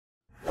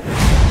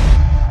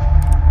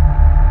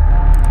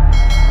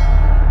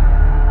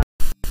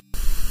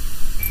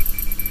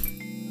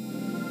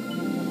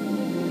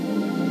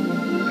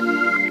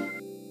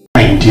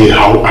idea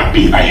how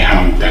happy I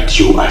am that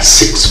you are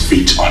 6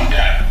 feet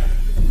under.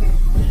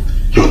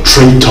 Your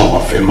traitor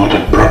of a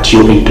mother brought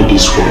you into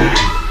this world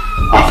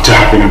after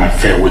having an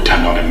affair with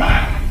another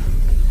man.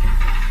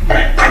 But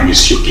I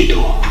promise you,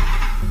 kiddo,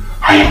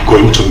 I am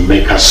going to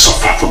make her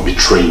suffer for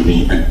betraying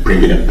me and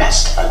bringing a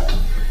bastard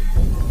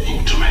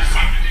into my family.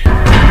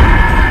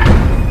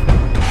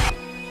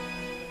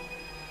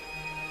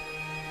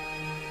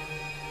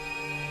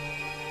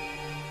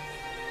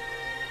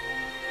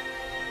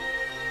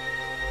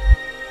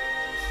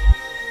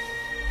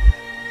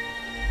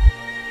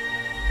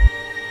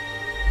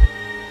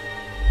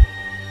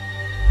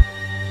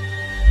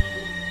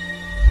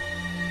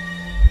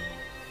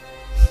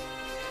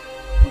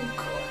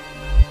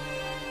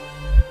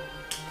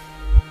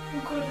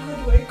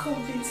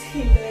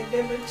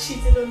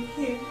 Cheated on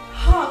him.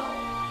 How?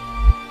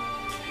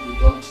 You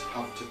don't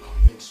have to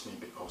convince me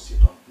because you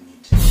don't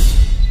need to.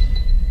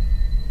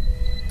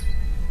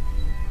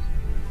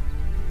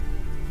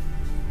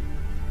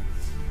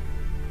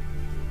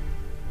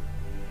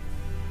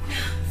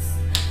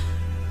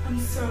 I'm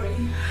sorry.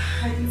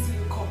 I didn't see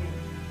you coming.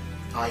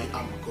 I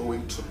am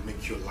going to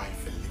make your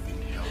life a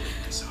living hell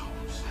in this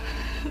house.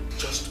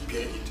 Just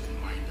bear it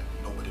in mind that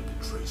nobody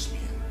betrays me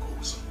and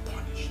goes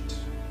unpunished.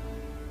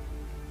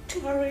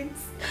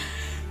 Clarence.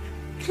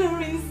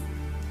 Clarence,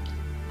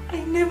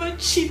 I never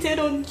cheated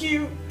on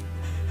you.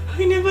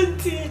 I never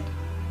did.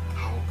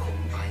 How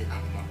come I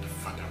am not the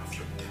father of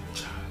your dead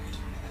child?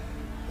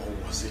 Or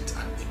was it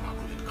an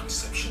immaculate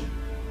conception?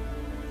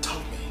 Tell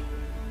me.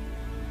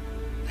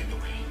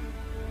 Anyway,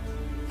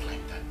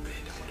 climb that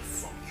bed. I want to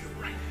fuck you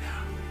right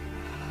now.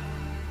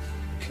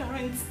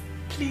 Clarence,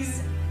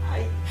 please,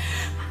 I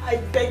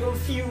beg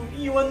of you.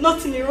 You are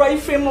not in the right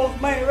frame of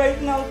mind right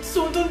now,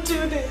 so don't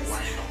do this. Why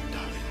not?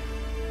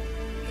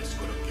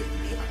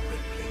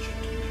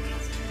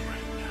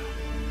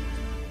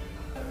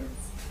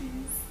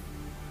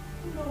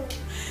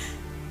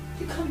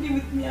 You can't be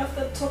with me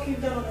after talking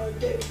down on our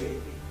dead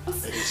baby.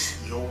 It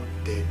is your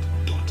dead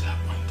daughter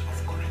point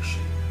of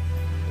correction.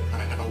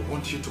 And I never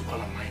want you to call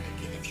her mine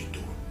again. If you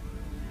do,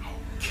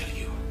 I'll kill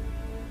you.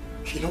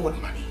 You know what,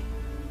 Manny?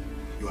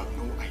 You have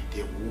no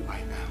idea who I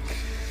am.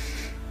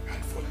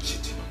 And for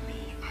cheating on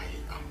me, I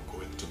am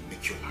going to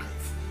make your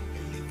life a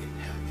living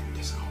hell in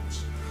this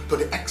house. To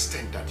the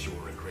extent that you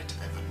will regret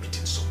ever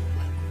meeting someone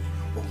like me.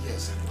 Oh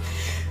yes,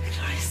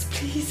 Clarence,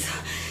 please.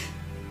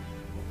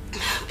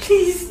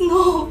 Please,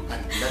 no.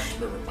 And let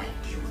me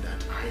remind you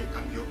that I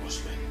am your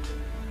husband.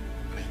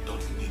 And I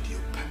don't need your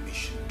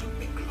permission to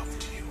make love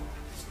to you.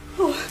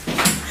 Oh.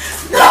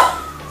 No!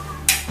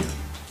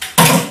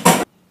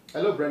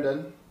 Hello,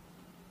 Brendan.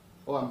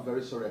 Oh, I'm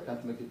very sorry. I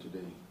can't make it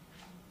today.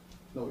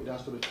 No, it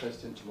has to be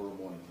first thing tomorrow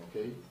morning,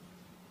 okay?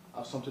 I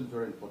have something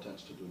very important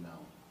to do now.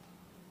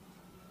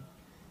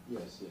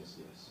 Yes.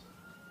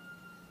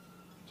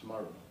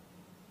 Tomorrow.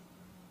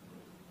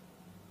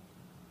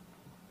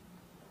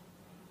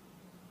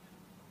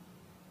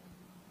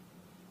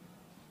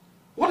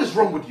 What is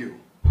wrong with you?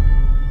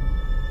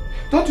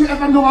 Don't you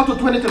ever know how to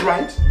do anything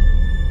right?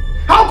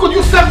 How could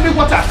you serve me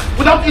water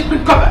without it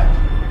being covered?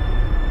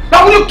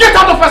 Now will you get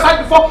out of my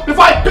sight before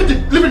I beat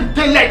the living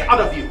daylight out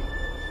of you?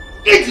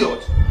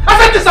 Idiot! I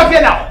said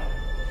disappear now!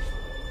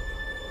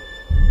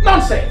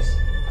 Nonsense!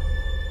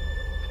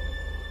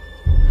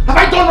 Have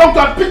I done wrong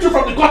to have picked you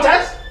from the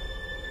gutters?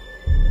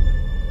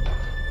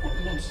 What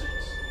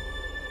nonsense!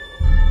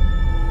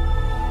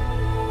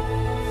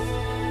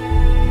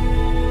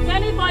 Is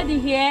anybody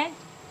here?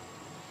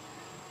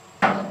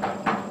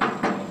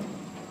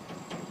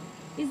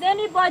 Is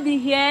anybody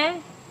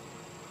here?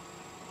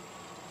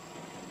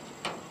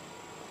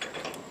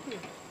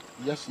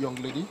 Yes, young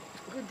lady.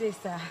 Good day,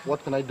 sir.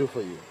 What can I do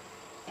for you?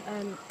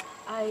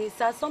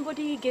 Sir,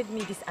 somebody gave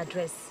me this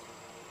address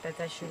that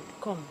I should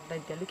come,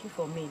 that they're looking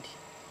for a maid.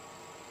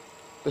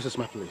 This is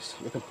my place.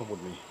 You can come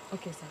with me.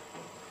 Okay, sir.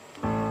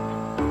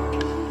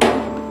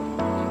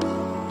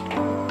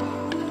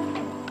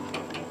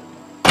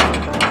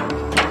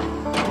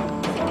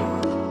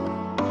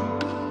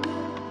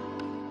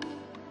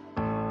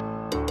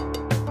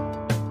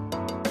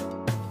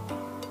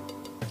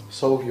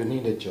 So you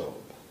need a job?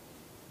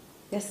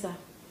 Yes, sir.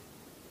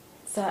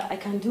 Sir, I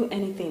can do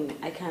anything.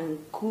 I can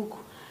cook,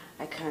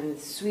 I can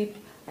sweep,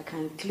 I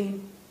can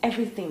clean,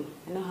 everything.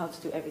 I know how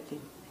to do everything.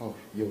 Oh,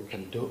 you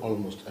can do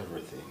almost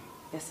everything.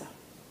 Yes, sir.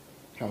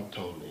 Now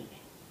tell me,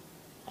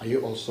 are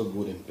you also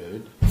good in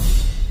bed?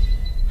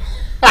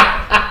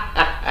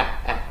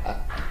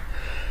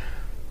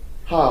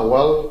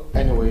 Well,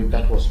 anyway,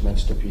 that was meant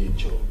to be a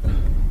joke.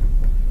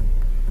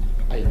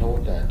 I know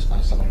that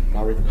as an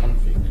unmarried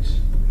convict,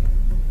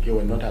 you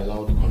were not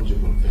allowed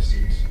conjugal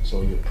visits,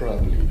 so you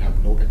probably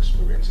have no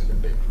experience in the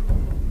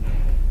bedroom.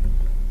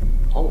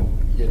 Oh,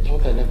 you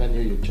thought I never knew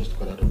you just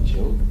got out of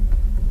jail?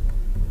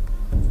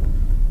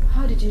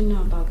 How did you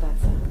know about that,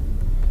 sir?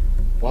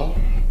 Well,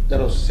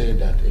 let us say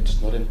that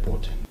it's not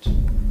important.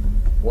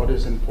 What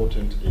is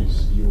important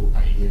is you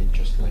are here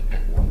just like I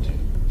wanted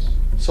it.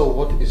 So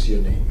what is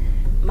your name?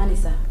 Manny,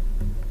 sir.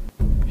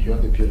 You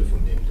have a beautiful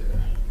name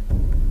there.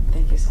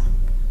 Thank you, sir.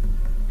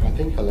 I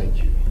think I like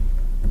you.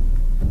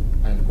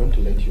 I'm going to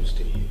let you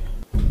stay here.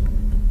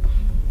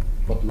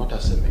 But not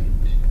as a maid.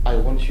 I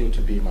want you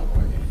to be my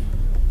wife.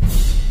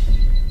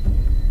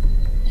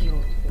 Your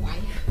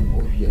wife?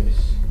 Oh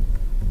yes.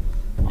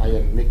 I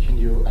am making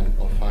you an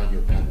offer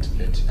you can't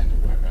get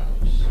anywhere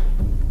else.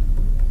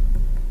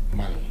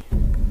 Money.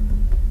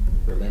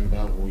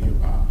 Remember who you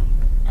are,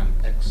 an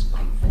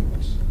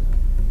ex-convict.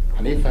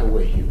 And if I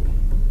were you,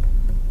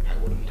 I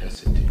wouldn't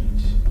hesitate.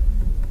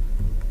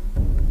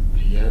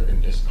 Here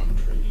in this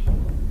country,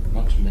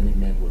 not many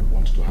men would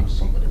want to have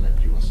somebody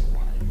like you as a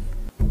wife.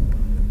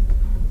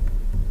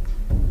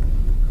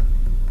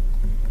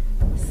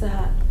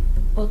 Sir,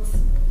 but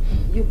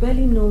you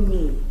barely know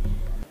me.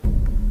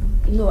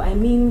 No, I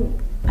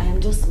mean, I am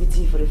just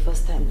meeting you for the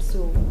first time,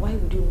 so why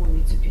would you want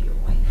me to be your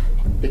wife?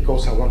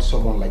 Because I want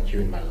someone like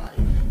you in my life.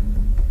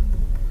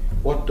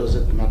 What does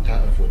it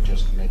matter if we're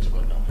just met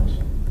or not?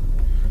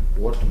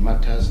 What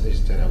matters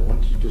is that I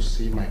want you to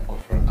see my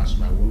offer as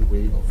my own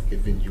way of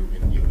giving you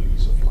a new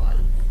lease of life.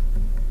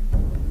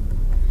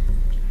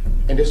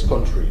 In this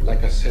country,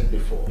 like I said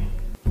before,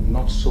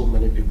 not so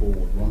many people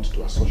would want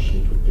to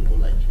associate with people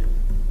like you.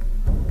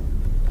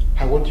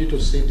 I want you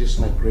to see this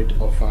my great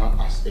offer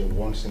as a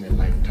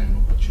once-in-a-lifetime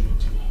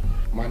opportunity.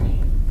 Money,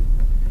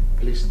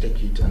 please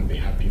take it and be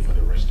happy for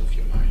the rest of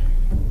your life.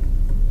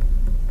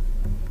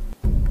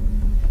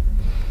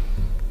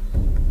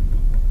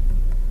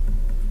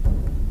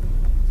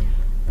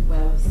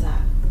 Well, sir,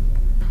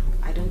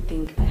 I don't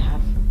think I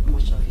have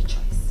much of a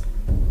choice.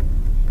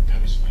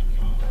 That is my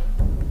God.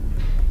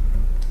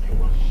 You're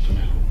welcome to my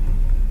home.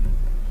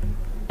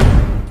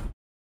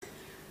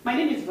 My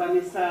name is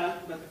Vanessa,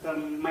 but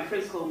my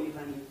friends call me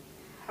Vanny.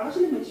 I've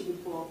actually met you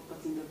before, but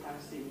in the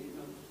past, you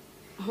know.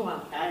 Oh,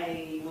 wow.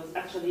 I was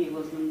actually a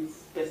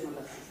husband's personal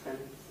assistant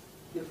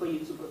before you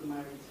two got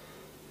married.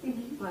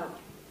 Wow,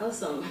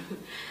 awesome.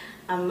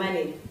 I'm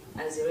Manny,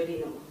 as you already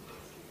know.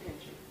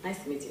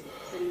 Nice to meet you.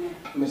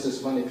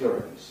 Mrs. Manny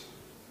Clarence,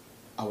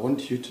 I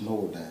want you to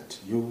know that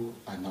you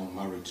are now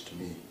married to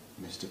me,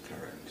 Mr.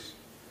 Clarence.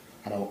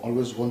 And I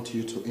always want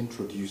you to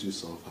introduce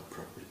yourself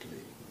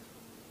appropriately.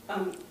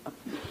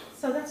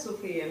 So that's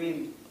okay. I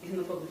mean, it's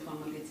not of the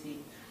formality.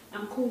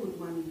 I'm cool with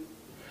money.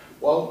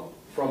 Well,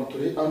 from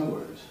today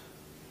onward,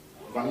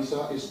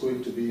 Vanessa is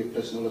going to be your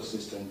personal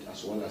assistant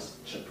as well as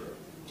chaperone.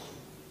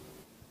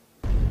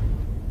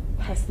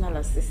 Personal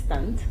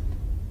assistant?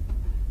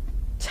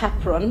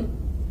 Chaperone?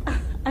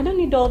 I don't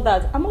need all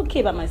that. I'm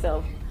okay by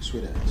myself.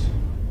 Sweetheart,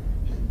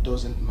 it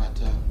doesn't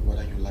matter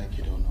whether you like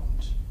it or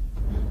not.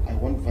 I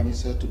want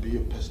Vanessa to be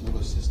your personal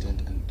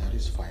assistant, and that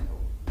is final.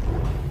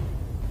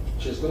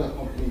 She's going to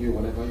accompany you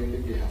whenever you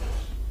leave the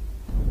house.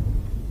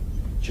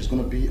 She's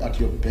going to be at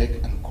your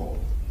beck and call.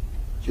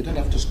 You don't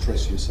have to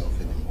stress yourself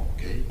anymore,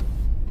 okay?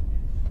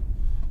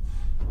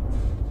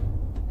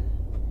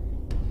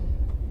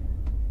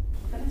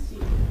 Can I see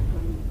you?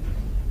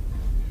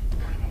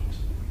 Why not?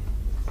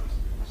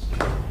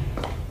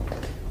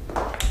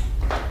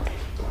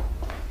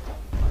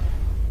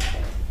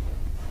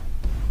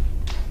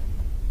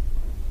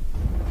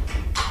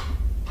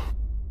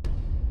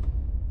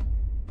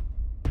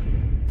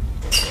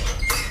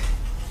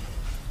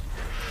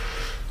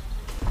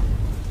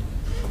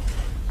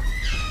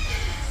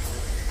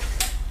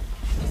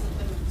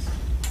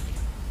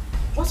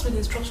 What's with the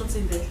instructions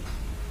in there?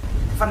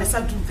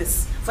 Vanessa do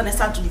this,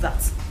 Vanessa do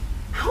that.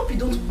 I hope you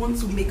don't want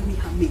to make me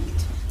her maid.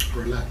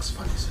 Relax,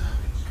 Vanessa.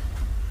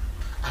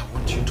 I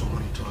want you to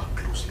monitor her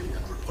closely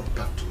and report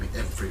back to me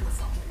every of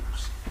her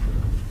moves.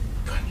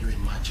 Can you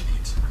imagine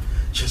it?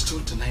 She's still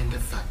denying the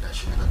fact that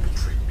she never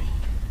betrayed me.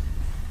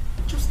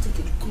 Just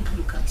take a good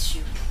look at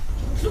you.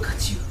 Look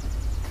at you.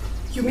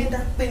 You made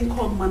that thing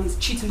called man is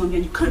cheating on you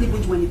and you can't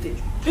even do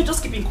anything. You're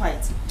just keeping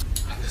quiet.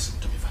 And listen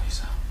to me,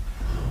 Vanessa.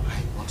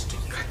 I want to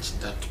catch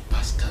that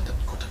bastard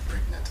that got her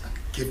pregnant and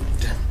give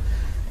them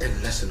a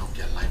lesson of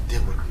their life they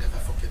will never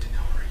forget in a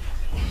hurry.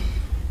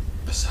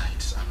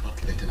 Besides, I'm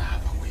not letting her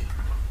have her way.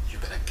 You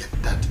better get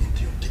that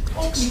into your dick.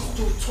 Oh, please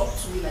don't talk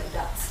to me like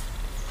that.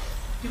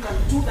 You can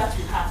do that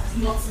with her,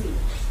 not me.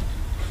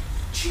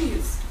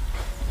 Cheers.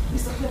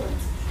 Mr.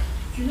 Clement,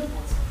 you know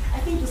what? I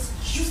think this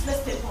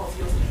useless temper of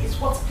yours is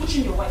what's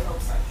pushing your wife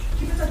outside.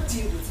 You better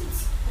deal with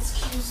it.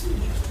 Excuse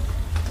me.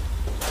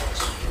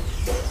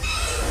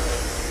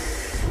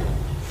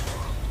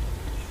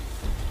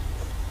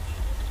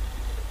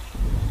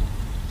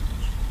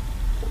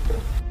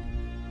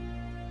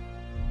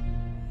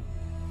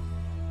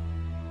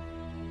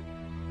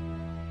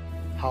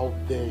 How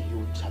dare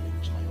you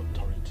challenge my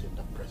authority in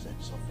the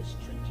presence of a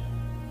stranger?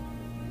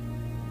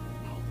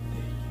 How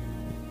dare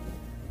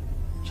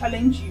you?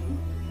 Challenge you?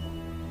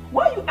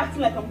 Why are you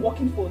acting like I'm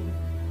working for you?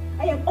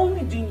 I am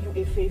only doing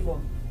you a favor.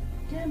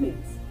 Damn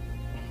it.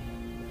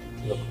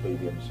 Look,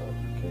 baby, I'm sorry,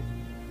 okay?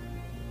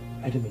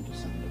 I didn't mean to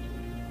sound that way.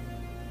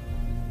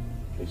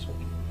 Please forgive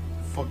me.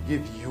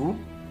 Forgive you?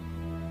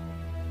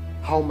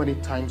 How many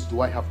times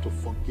do I have to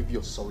forgive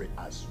your sorry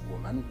ass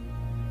woman?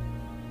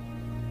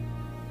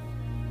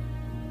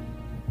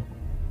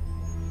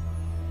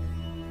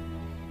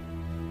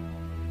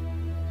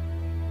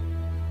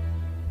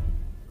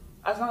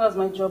 long as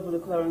my job with the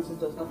Clarences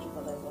does not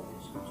jeopardize our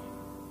relationship,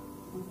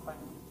 I'm fine.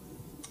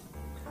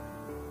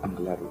 I'm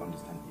glad we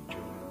understand each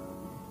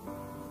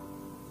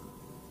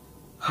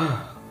other.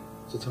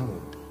 So tell me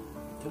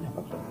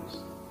about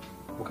Clarence.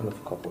 What kind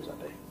of couples are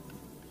they?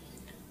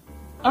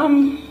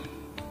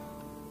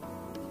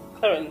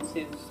 Clarence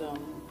is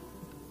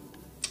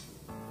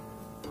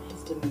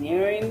he's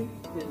domineering,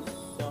 he's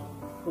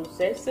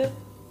possessive,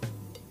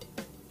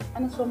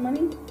 and as for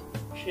money,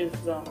 she's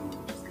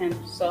kind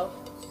of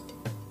soft,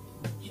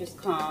 she's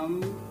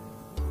calm,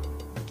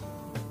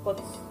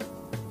 but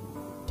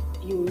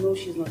you know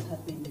she's not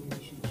happy in the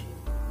relationship.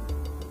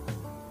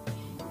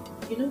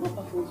 You know what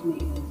baffles me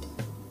is,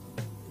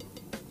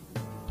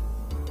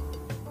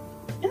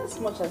 in as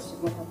much as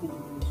she's not happy in the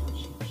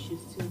relationship,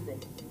 she's still there.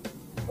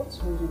 What's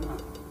holding her?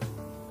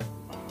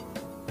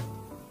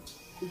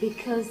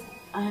 Because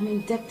I am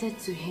indebted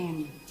to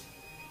him.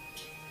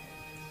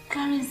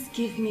 Clarence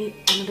gave me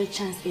another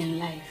chance in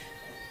life,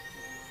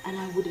 and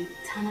I would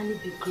eternally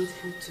be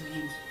grateful to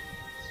him.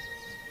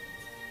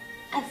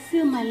 I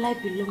feel my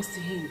life belongs to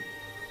him,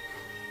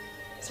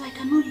 so I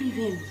cannot leave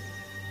him.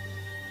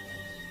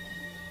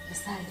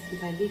 Besides,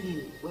 if I leave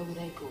him, where would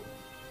I go?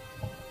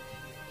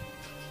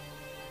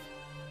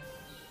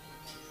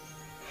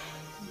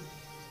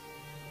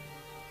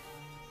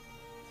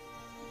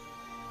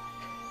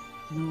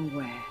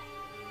 Nowhere.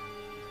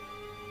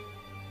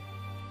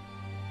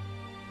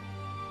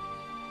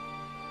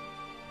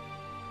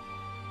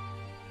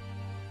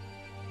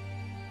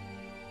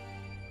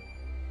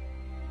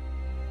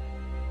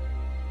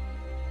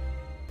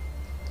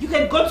 You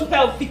can go to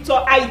hell, Victor.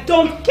 I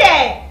don't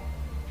care.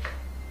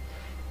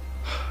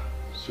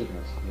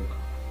 Sweetheart, look,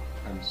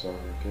 I'm sorry,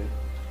 okay?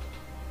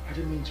 I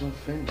didn't mean to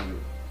offend you.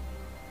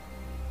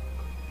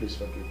 Please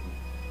forgive me.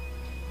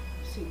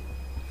 See,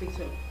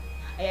 Victor,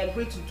 I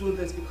agreed to do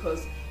this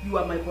because you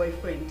are my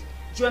boyfriend.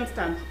 Do you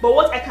understand? But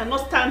what I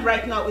cannot stand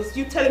right now is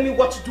you telling me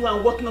what to do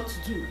and what not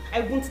to do. I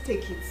won't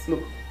take it.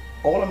 Look,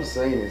 all I'm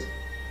saying is,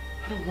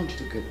 I don't want you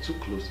to get too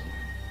close to me.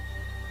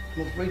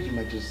 I'm afraid you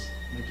might just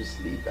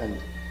sleep, and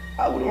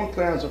I wouldn't want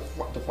Clarence to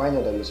find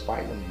out that you're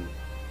spying on you.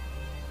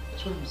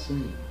 That's what I'm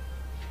saying.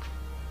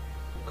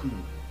 Come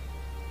on.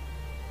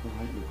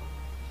 Alright, look.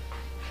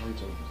 I want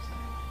you to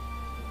understand.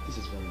 This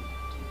is very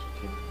important,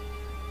 okay?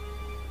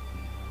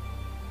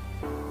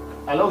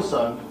 Hello,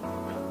 son.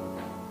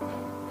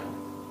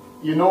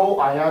 You know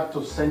I had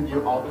to send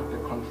you out of the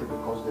country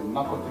because the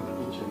narcotic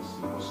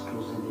agency was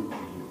closing in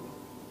on you.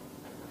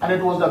 And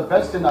it was the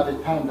best thing at the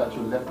time that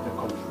you left the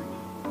country.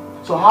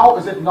 So how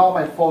is it now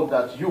my fault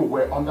that you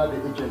were under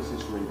the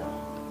agency's radar?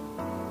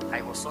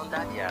 I was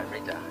under their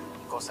radar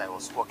because I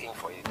was working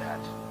for you, Dad.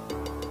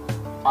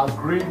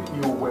 Agreed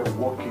you were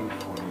working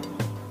for me.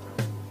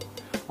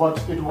 But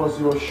it was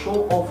your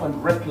show-off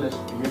and reckless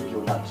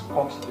behavior that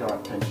caught their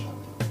attention.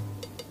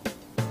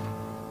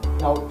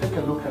 Now take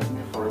a look at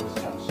me, for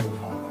instance, your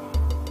father.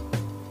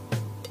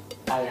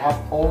 I have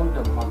all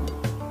the money,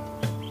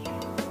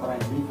 but I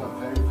live a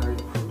very, very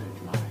prudent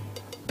life.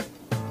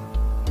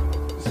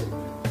 See,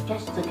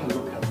 just take a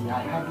look at me. I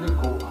hardly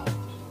go out.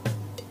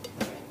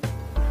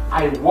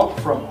 I work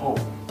from home.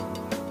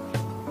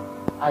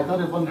 I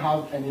don't even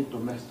have any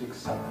domestic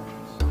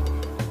servants.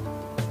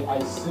 I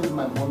save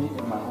my money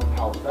in my own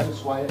house. That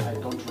is why I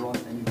don't run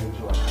any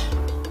major account.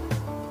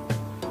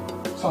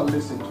 So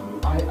listen to me.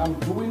 I am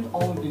doing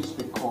all this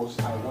because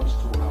I want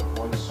to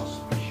avoid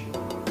suspicion.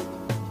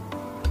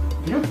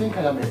 Do you think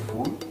I am a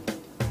fool?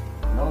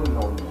 No,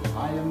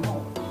 I am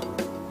not.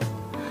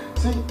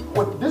 See,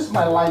 with this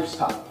my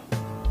lifestyle,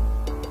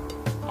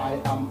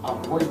 I am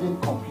avoiding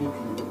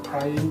completely the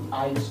prying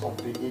eyes of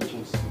the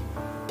agency.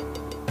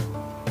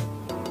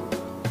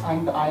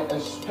 And I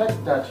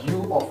expect that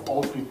you of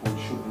all people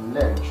should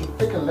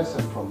take a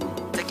lesson from me.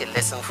 Take a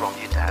lesson from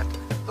you, Dad.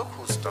 Look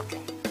who's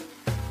talking.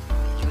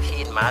 You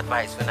heed my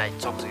advice when I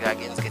talked to you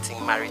against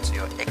getting married to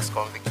your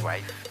ex-convict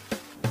wife.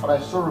 But I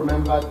still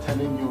remember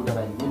telling you that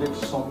I needed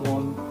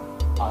someone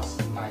as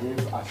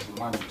naive as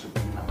man to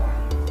be my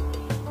wife.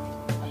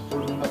 I still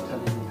remember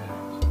telling you that.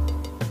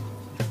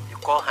 You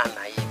call her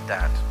naive,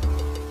 Dad.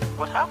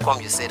 But how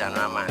come you said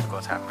another man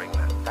got her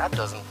pregnant? That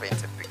doesn't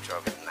paint a picture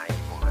of a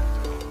naive woman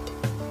to me.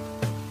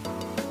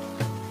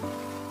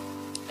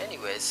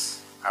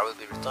 Anyways, I will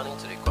be returning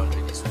to the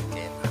country this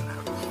weekend and I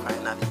will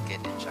finally get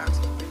a chance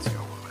to meet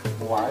your woman.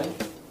 Why?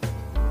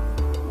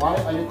 Why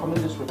are you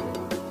coming this weekend?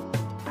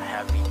 I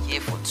have been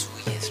here for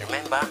 2 years,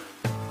 remember?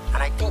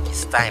 And I think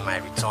it's time I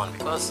return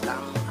because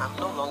I'm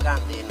no longer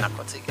on the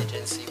narcotic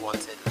agency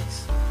wanted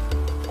list.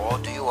 Or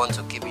do you want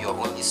to keep your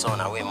only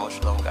son away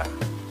much longer?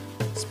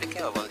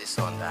 Speaking of only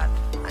son, Dad,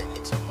 I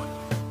need some money.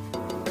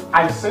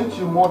 I sent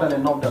you more than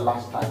enough the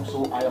last time,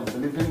 so I am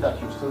believing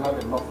that you still have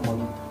enough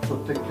money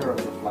to take care of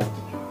your flight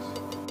tickets.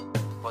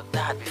 But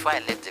Dad, before I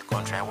left the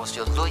country, I was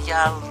your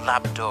loyal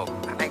lapdog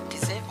and I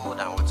deserve more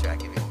than what you are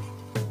giving me.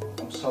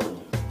 I'm sorry.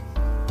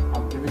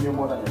 I'm giving you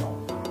more than enough.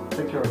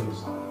 Take care of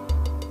yourself.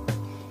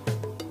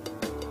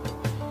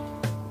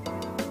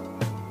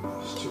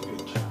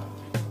 Stupid child.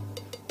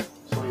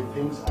 So he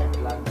thinks I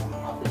plan on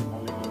having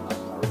only him as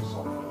my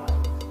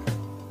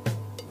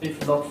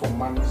If not for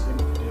man's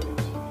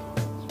infidelity,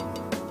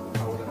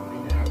 I would have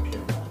been a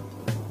happier man.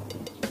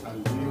 And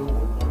Leo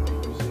would not be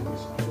using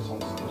his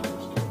pleasant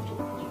status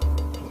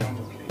to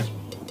manipulate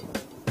me.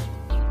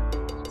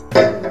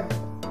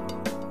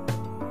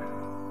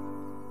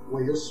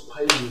 Were you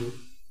spying?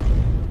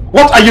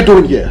 What are you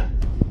doing here?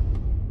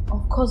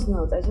 Of course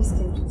not. I just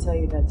came to tell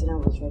you that dinner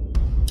was ready.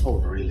 Oh,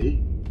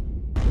 really?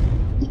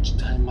 Each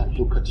time I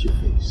look at your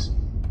face,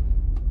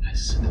 I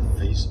see the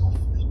face of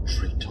a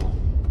traitor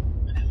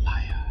and a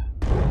liar.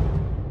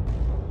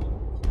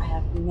 I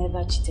have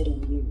never cheated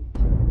on you.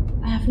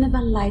 I have never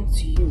lied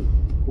to you.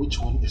 Which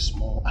one is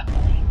more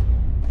annoying?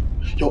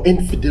 Your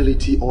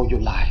infidelity or your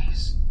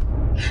lies?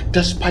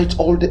 Despite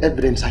all the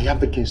evidence I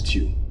have against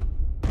you,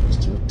 you're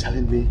still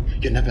telling me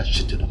you never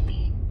cheated on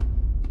me.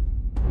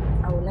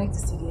 I would like to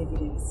see the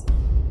evidence.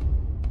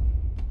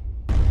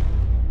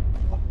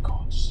 What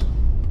gods?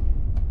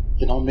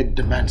 You now make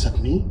demands at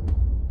me?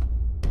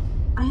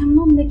 I am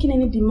not making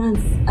any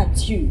demands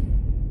at you.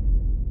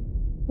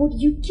 But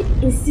you keep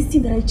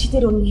insisting that I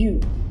cheated on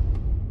you.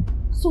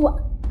 So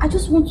I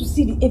just want to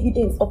see the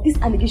evidence of these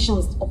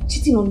allegations of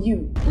cheating on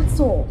you. That's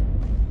all.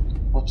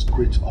 What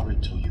great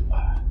orator you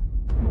are.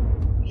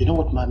 You know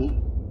what, Manny?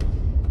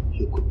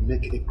 You could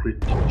make a great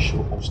talk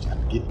show host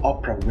and give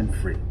Oprah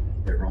Winfrey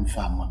a run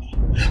for her money.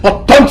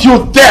 But don't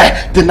you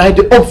dare deny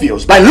the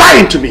obvious by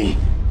lying to me!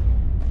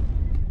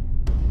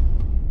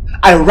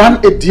 I ran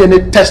a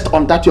DNA test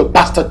on that your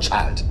bastard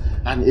child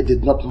and it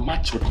did not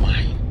match with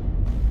mine.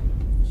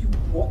 You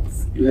what?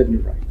 You heard me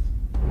right.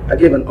 I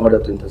gave an order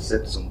to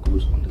intercept some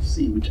goods on the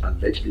sea which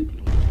allegedly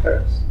belonged to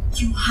hers.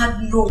 You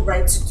had no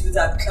right to do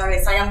that,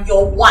 Clarence. I am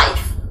your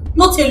wife,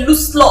 not a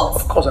loose slut.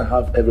 Of course I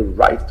have every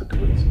right to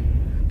do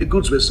it. The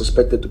goods were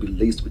suspected to be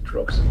laced with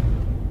drugs.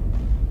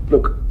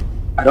 Look,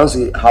 I don't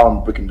see how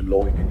I'm breaking the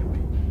law in any way.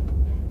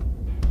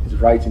 It's the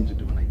right thing to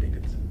do and I did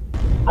it.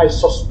 I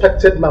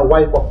suspected my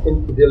wife of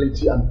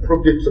infidelity and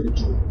proved it to be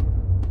true.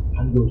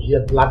 And you're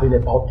here blabbing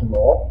about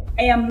law?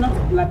 I am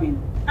not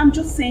blabbing. I'm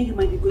just saying you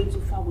might be going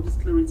too far with this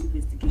Clarence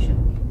investigation.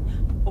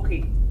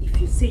 Okay, if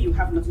you say you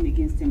have nothing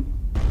against him,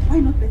 why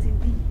not let him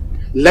be?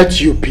 Let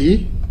you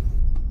be?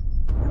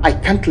 I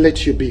can't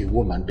let you be a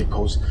woman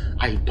because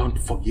I don't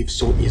forgive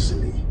so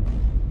easily.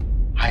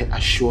 I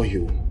assure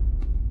you,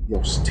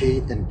 your stay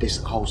in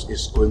this house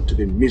is going to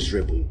be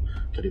miserable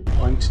to the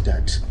point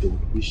that you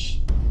would wish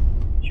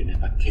you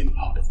never came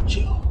out of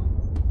jail.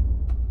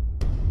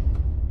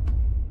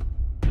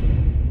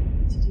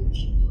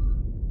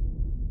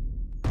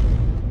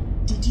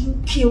 Did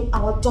you kill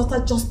our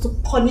daughter just to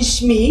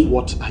punish me?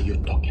 What are you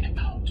talking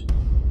about?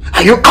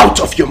 Are you out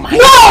of your mind?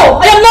 No!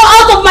 I am not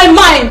out of my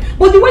mind!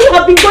 But the way you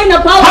have been going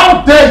about...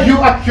 How dare you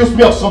accuse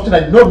me of something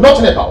I know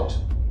nothing about?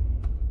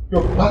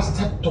 Your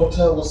bastard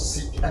daughter was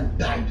sick and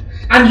died.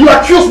 And you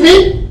accuse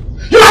me?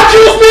 You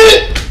accuse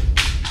me?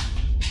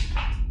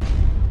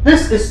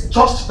 This is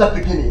just the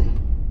beginning.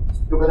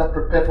 You better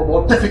prepare for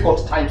more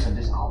difficult times in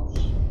this house.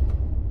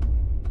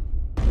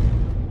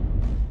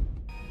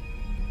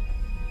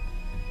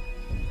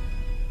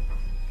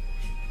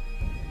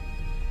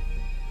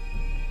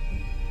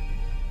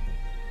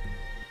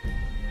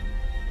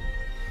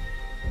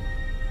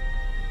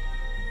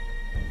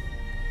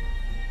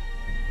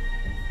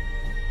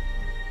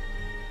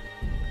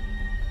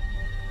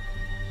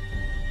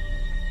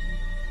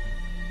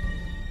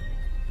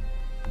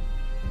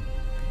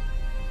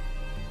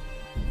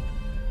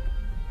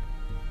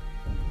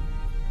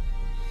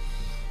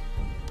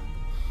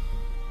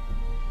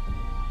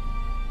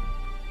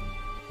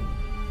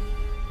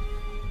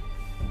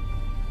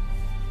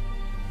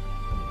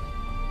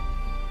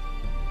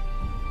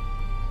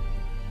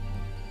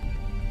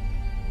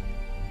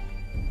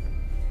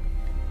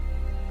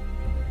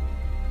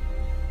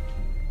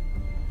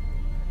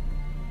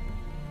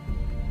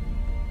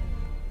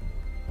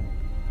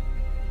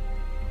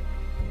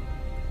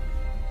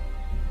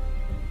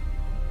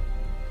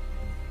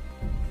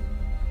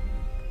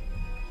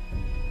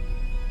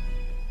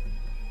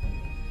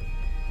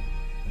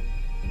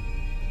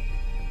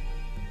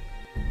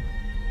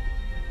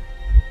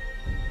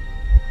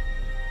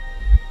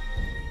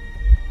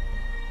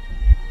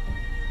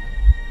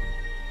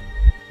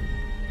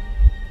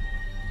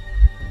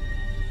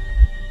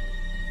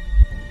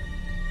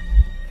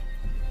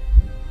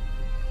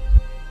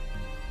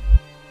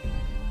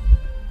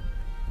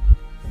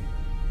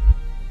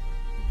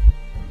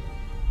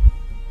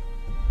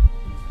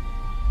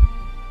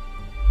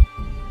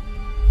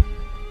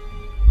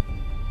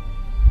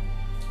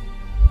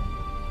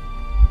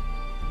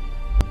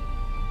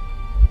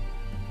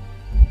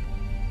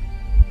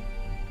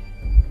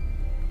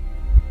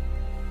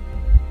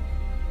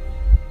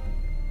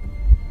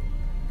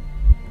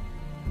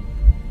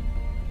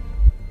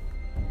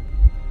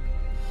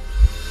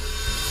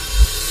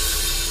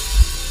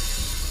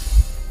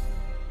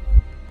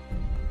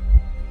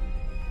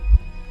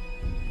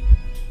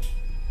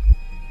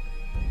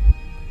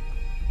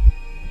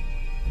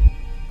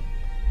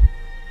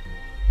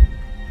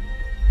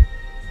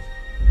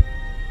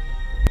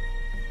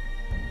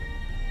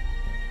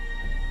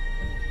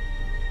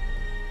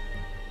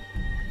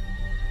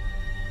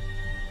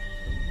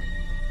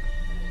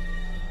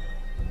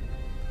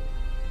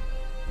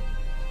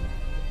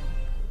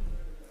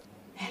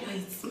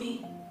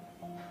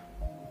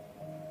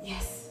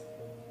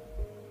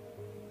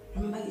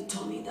 Remember you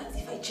told me that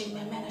if I change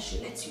my mind, I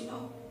should let you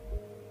know.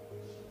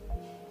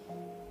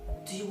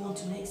 Do you want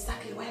to know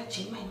exactly why I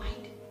changed my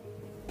mind?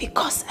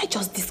 Because I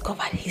just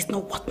discovered he's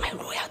not worth my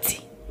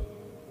royalty.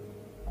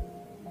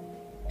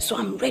 So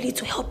I'm ready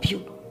to help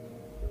you.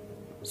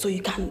 So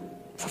you can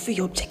fulfill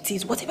your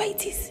objectives, whatever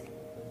it is.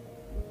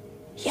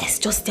 Yes,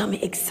 just tell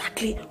me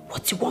exactly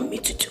what you want me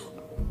to do.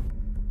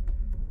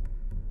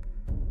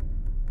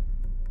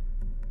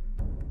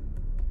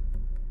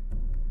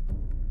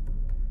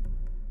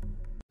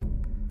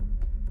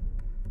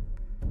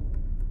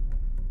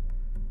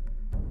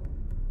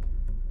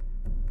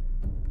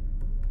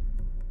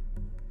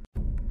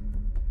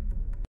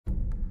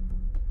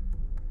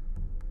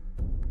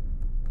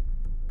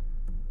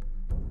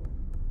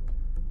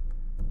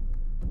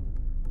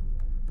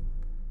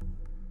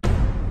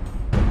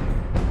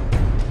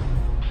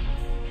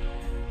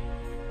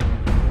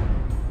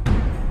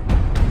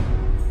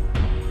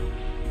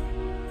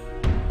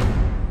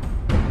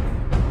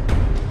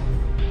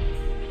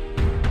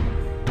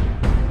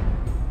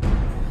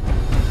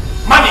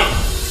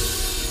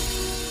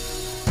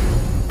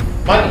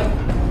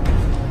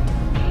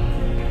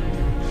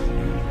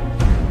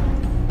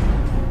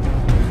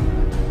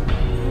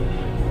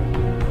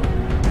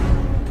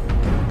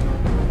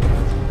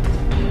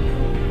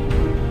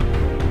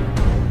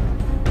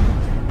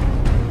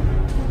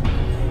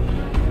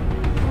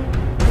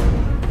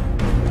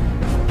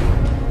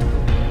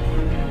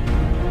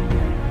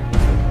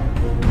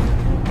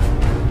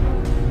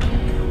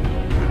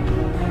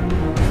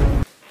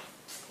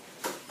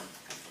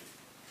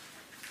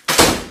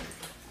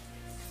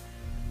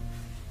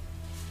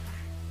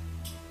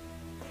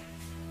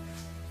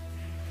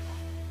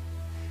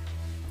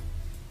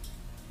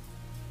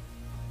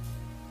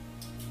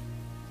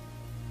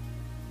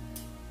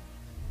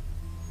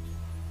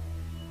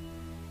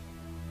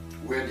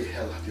 Where the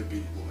hell have you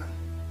been, woman?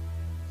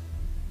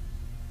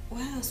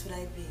 Where else would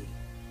I be?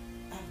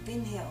 I've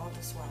been here all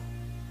this while.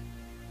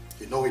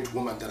 You know it,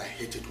 woman, that I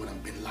hate it when I'm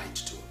being lied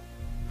to.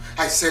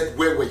 I said,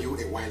 where were you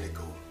a while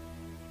ago?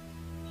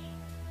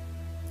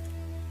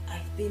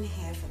 I've been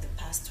here for the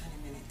past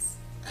 20 minutes.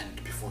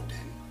 And before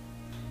then?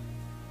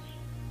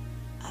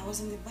 I was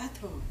in the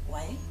bathroom.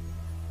 Why?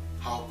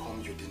 How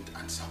come you didn't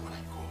answer when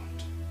I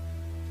called?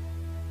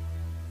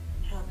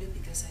 Probably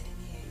because I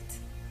didn't hear it.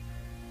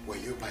 Were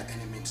you by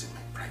any means in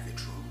my private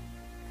room?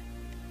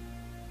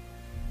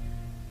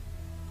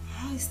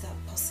 How is that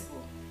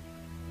possible?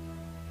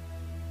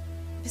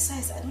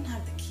 Besides, I don't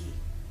have the key.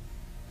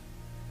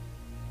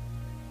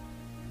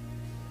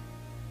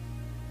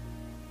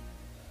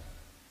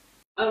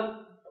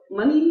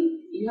 Money,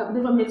 you have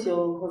never met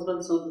your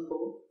husband's son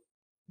before?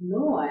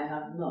 No, I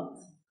have not.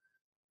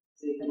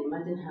 So you can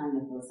imagine how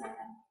nervous I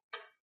am.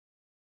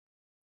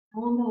 I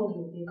wonder what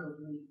he'll think of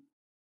me.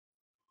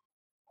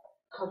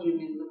 How do you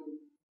mean?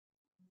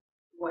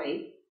 Why?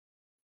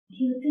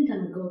 He'll think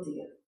I'm a gold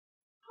digger.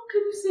 How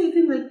can you say a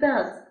thing like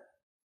that?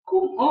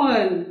 Come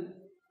on.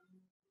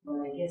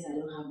 Well, I guess I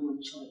don't have no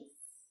choice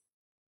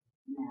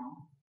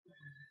now.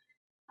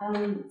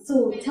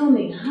 So tell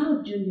me, how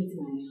did you meet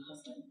my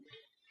husband?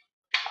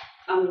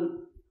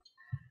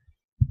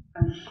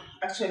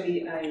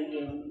 Actually,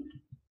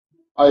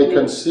 I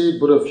can see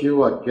both of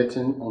you are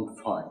getting on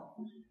fine.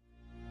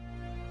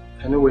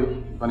 Anyway,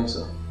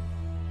 Vanessa,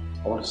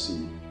 I want to see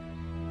you.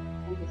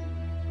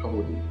 Come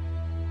with me.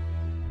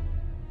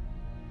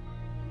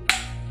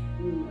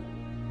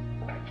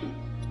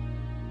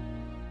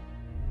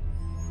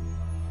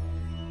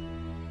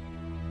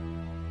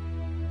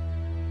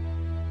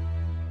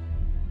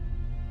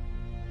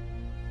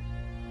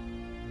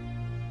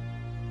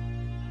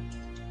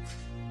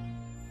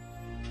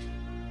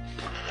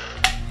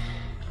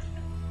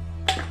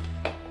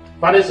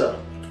 Vanessa,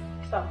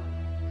 Sir.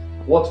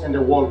 What in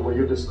the world were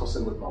you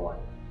discussing with my wife?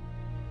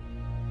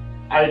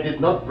 I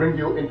did not bring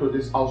you into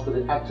this house to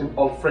be acting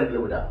all friendly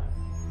with her.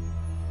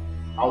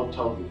 I'll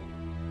tell you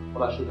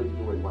what I should be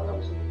doing while I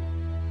was away.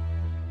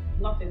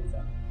 Nothing,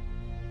 sir.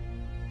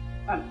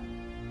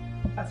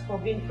 As for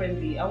being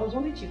friendly, I was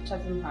only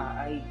chit-chatting her.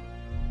 I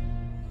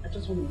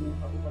just want to move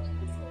her over to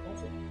this side,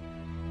 that's it.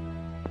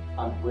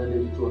 And where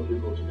did the two of you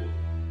go today?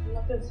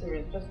 Nothing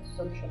serious, just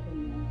some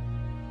shopping.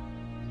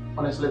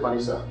 Honestly,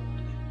 Vanessa,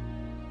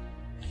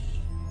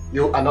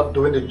 you are not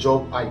doing the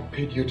job I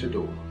paid you to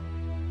do.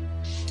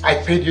 I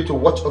paid you to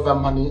watch over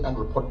money and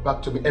report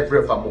back to me every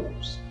of our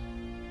moves.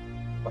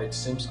 But it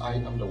seems I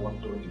am the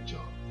one doing the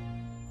job.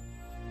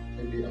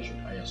 Maybe I should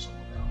hire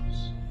someone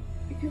else.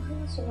 If you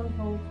hire someone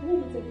else, who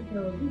will be taking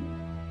care of you?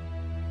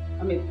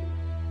 I mean,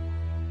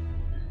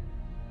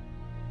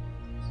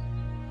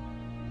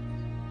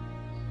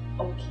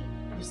 okay,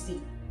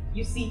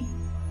 you see,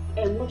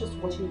 I am not just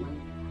watching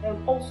money, I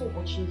am also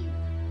watching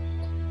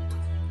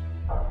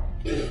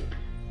you.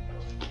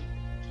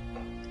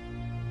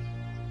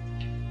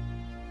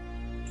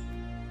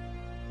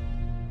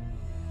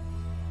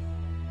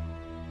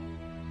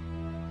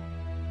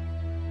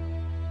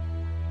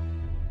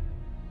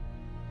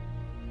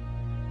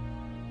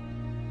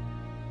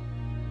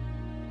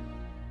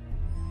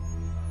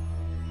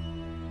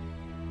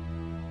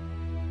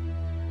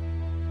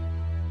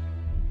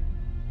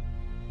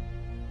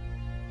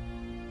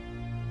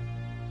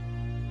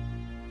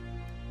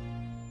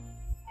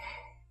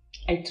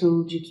 I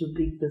told you to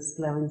leave this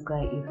Clarence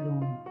guy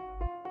alone.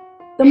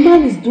 The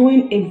man is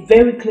doing a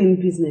very clean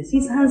business.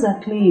 His hands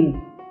are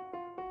clean.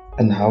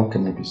 And how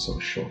can I be so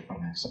sure,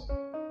 Vanessa?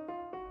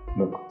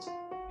 Look,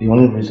 the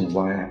only reason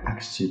why I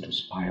asked you to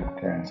spy on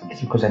Clarence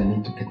is because I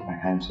need to get my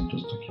hands on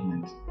those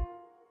documents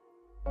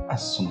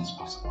as soon as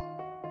possible.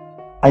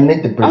 I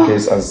need the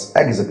briefcase as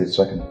exhibit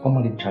so I can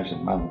formally charge the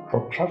man with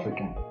drug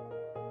trafficking.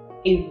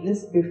 If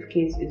this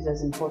briefcase is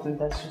as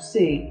important as you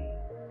say,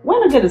 why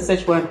not get a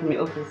search warrant from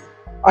your office?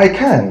 I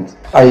can't.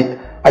 I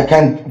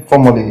can't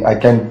formally, I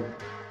can't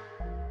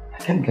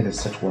get a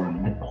search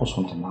warrant. My boss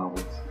won't allow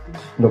it.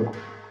 Look,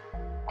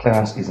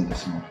 Clarence isn't a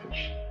small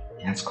fish.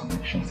 He has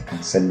connections that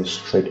can send me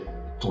straight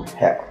to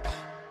hell.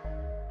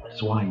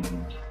 That's why I need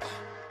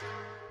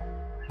you.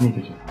 I need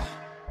you to help.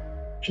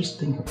 Just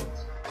think of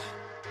it.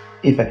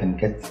 If I can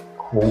get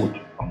hold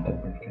on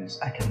that briefcase,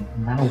 I can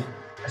now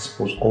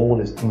expose all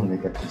his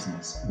illegal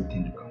business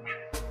within the country.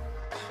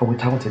 But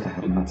without it, I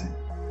have nothing.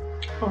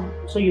 Oh,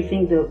 so you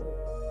think the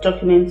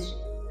documents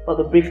or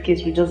the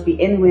briefcase will just be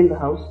anywhere in the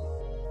house?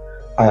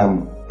 I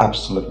am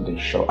absolutely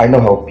sure. I know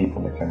how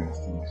people make kind of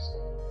things.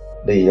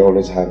 They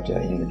always have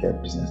their illegal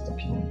business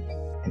document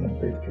in a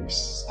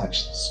briefcase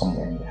stashed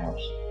somewhere in the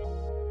house.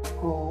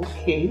 Oh,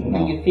 okay. No.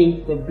 And you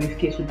think the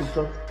briefcase will be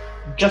dropped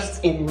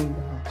just anywhere in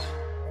the house?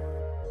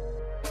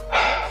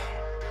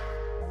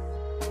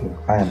 Look,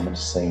 I am not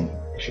saying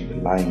it should be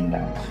lying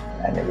down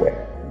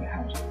anywhere in the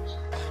house.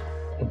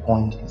 The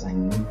point is I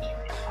need you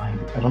to find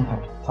it. I don't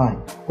have the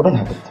time. We don't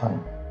have the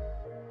time.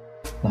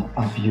 Now,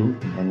 have you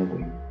in any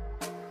way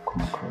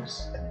come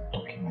across any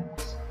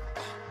documents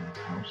in his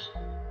house?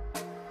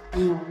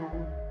 No.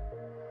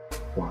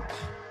 Why?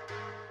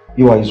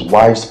 You are his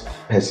wife's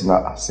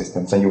personal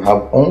assistant and you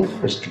have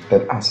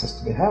unrestricted access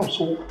to the house.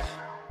 So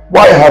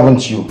why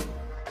haven't you?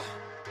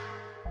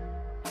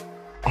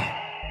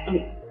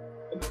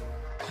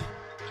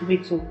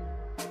 Victor,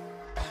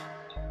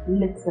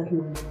 let that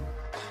man go.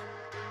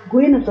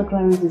 Going after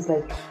Clarence is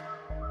like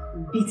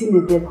beating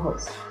a dead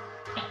horse.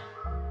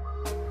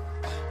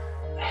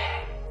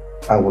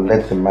 I will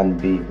let the man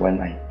be when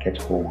I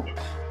get hold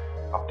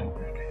of the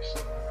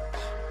briefcase.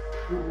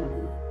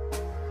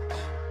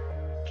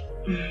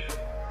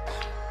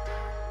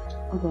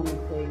 Hold on,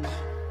 I'm saying.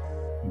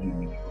 What do you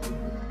mean?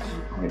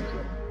 Wait,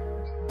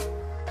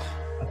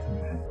 I think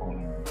I have all I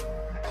need.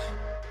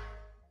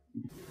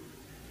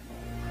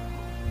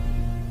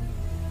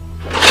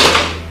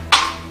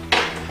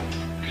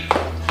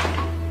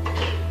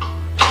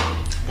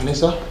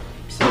 Vanessa,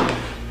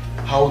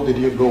 how did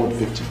you go with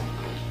Victor?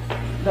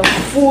 The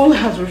fool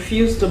has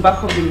refused to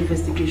back up the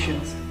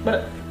investigations.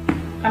 But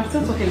I'm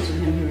still talking to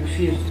him, he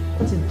refused.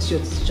 That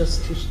idiot is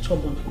just too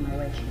stubborn for my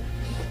liking.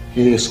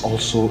 He is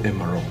also a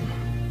Maroon.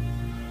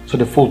 So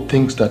the fool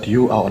thinks that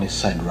you are on his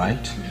side,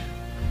 right?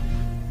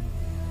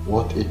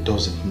 What it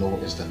doesn't know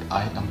is that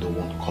I am the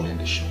one calling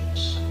the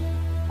shots.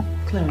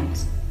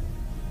 Clarence,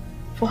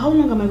 for how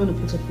long am I going to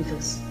put up with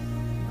this?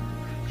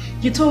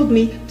 You told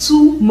me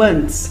 2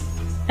 months.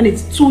 And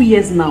it's 2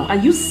 years now. Are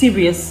you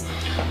serious?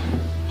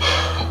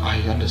 I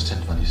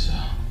understand,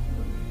 Vanessa.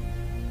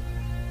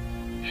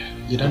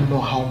 You don't know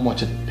how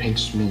much it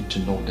pains me to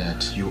know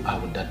that you are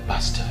with that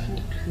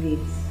bastard. Please.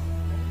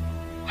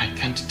 I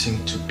can't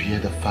think to bear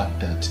the fact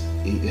that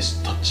he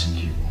is touching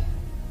you.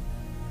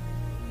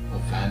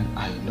 But Van,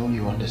 I know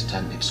you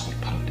understand it's all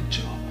part of the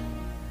job.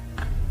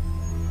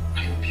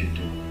 I hope you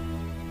do.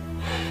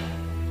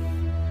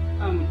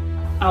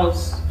 I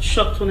was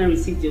shocked when I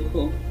received your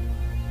call.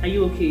 Are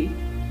you okay?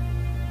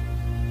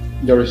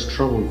 There is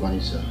trouble,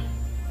 Vanessa.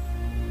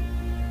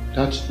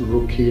 That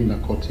rookie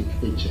narcotic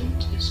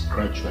agent is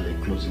gradually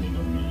closing in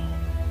on me.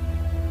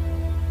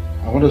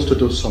 I want us to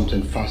do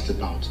something fast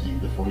about him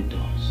before he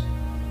does.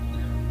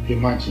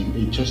 Imagine,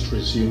 he just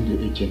resumed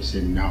the agency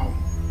and now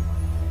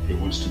he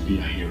wants to be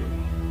a hero.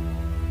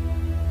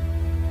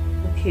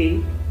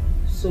 Okay,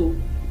 so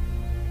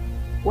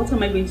what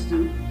am I going to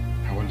do?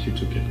 I want you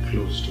to get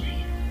close to him.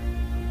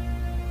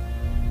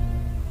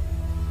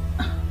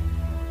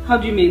 How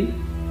do you mean?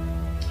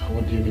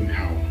 What do you mean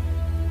how?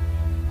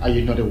 Are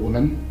you not a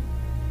woman?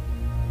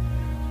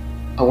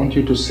 I want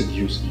you to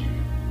seduce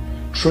him.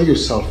 Throw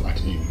yourself at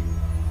him.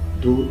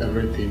 Do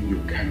everything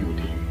you can with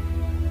him.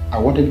 I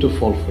want him to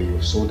fall for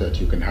you so that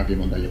you can have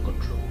him under your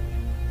control.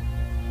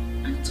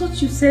 I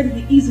thought you said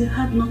he is a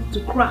hard nut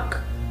to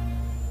crack.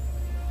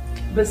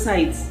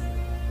 Besides,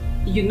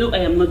 you know I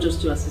am not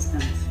just your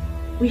assistant.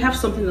 We have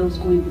something else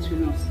going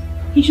between us.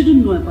 He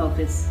shouldn't know about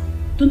this.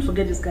 Don't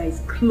forget this guy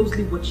is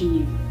closely watching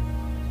you.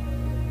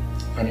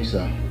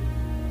 Vanessa,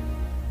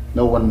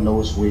 no one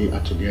knows we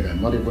are together,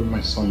 not even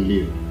my son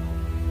Leo.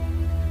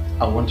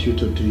 I want you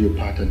to do your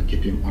part and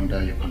keep him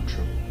under your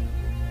control.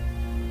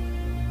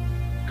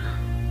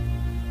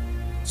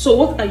 So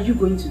what are you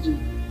going to do?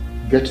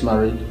 Get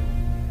married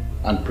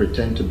and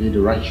pretend to be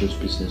the righteous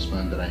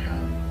businessman that I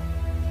am.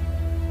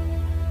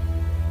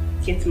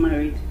 Get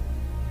married?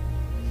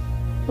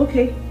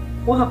 Okay,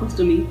 what happens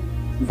to me?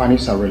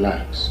 Vanessa,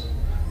 relax.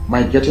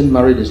 My getting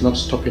married is not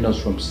stopping us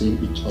from seeing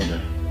each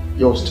other.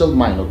 You're still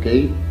mine,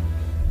 okay?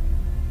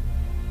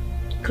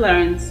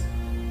 Clarence,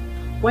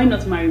 why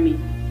not marry me?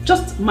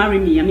 Just marry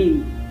me, I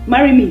mean,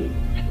 marry me.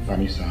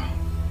 Vanessa,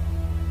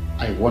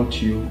 I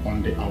want you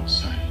on the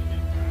outside.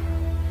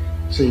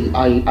 See,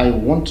 I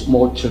want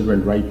more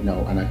children right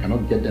now and I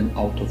cannot get them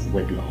out of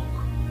wedlock.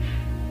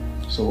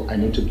 So I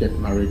need to get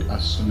married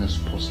as soon as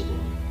possible.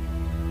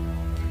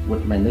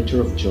 With my nature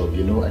of job,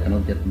 you know I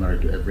cannot get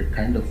married to every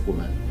kind of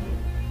woman.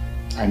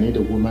 I need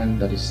a woman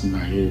that is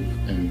naive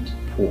and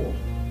poor.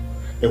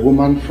 A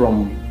woman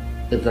from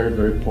a very,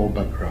 very poor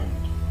background.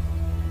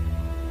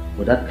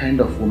 With that kind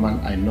of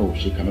woman, I know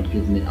she cannot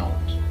give me out.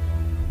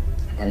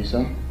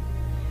 Vanessa,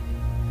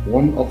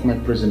 one of my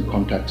prison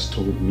contacts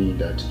told me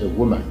that a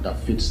woman that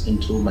fits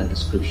into my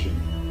description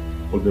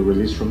will be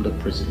released from the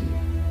prison.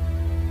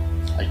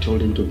 I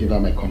told him to give her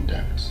my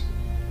contacts.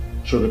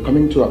 She'll be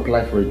coming to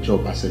apply for a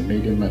job as a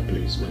maid in my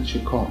place. When she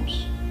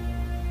comes,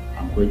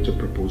 I'm going to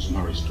propose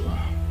marriage to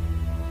her.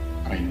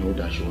 And I know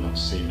that she will not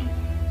say no.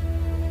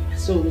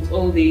 So with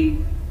all the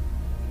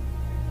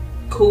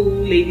cool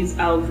ladies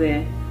out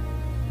there,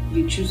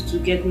 you choose to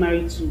get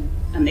married to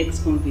an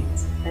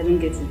ex-convict. I don't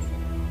get it.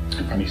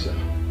 Vanessa,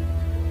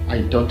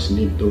 I don't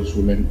need those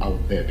women out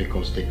there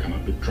because they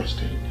cannot be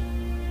trusted.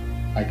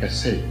 Like I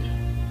said,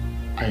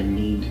 I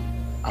need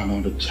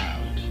another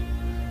child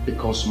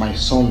because my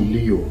son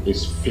Leo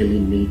is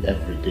failing me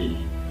every day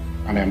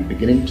and I'm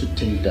beginning to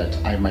think that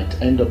I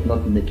might end up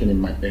not making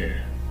him my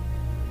heir.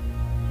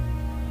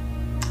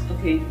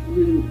 Okay,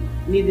 you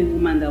need a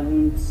woman that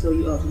won't sell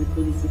you out to the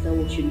police. Is that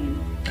what you mean?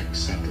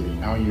 Exactly.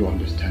 Now you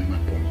understand my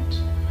point.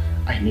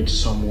 I need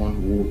someone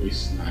who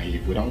is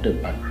naive, without a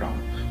background.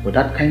 With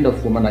that kind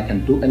of woman, I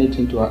can do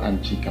anything to her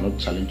and she cannot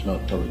challenge my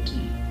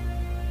authority.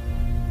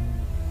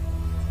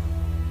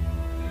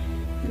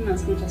 In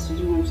as much as you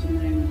do want to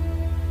marry me,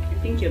 I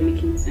think you're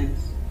making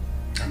sense.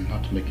 I'm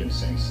not making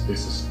sense.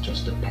 This is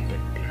just a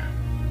perfect plan.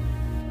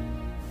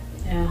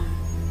 Yeah.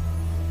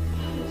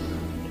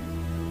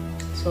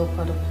 It's all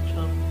part of the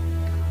job.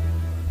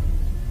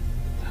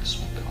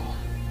 That's my girl.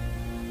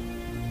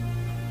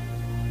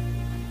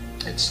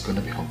 It's gonna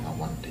be over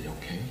one day,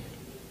 okay?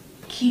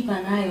 Keep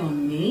an eye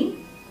on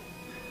me?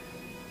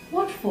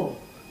 What for?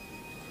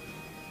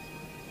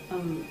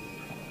 I'm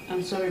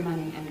sorry,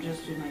 Manny. I'm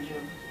just doing my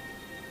job.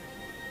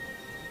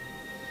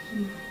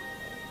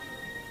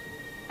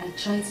 I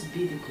try to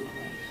be the good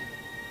wife.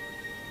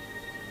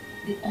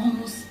 The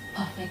almost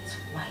perfect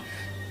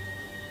wife.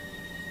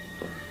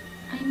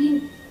 I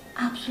mean,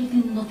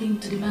 absolutely nothing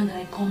to the man that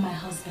I call my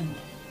husband.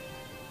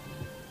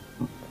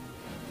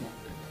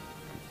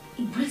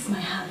 It breaks my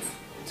heart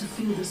to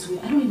feel this way.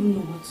 I don't even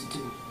know what to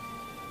do.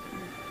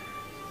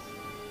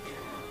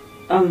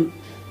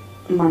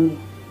 Manny,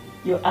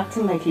 you're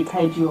acting like he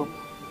tied you up.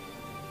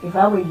 If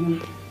I were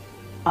you,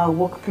 I'll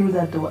walk through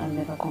that door and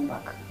never come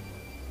back.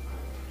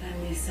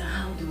 Vanessa,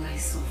 how do I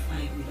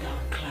survive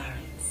without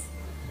Clarence?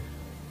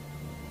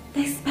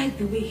 Despite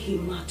the way he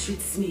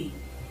maltreats me,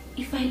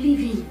 if I leave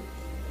him,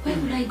 where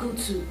will I go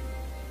to?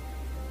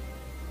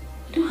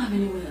 I don't have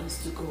anywhere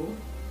else to go.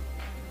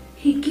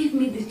 He gave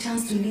me the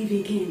chance to live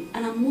again,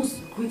 and I'm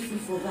most grateful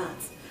for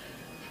that.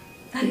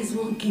 That is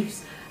one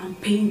gift I'm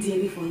paying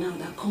dearly for now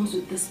that comes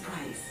with this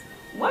price.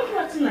 Why are you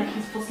acting like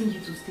he's forcing you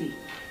to stay?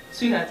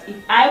 Sweetheart, if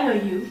I were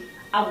you,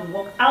 I would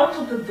walk out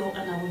of the door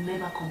and I will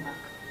never come back.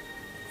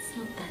 It's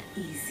not that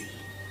easy.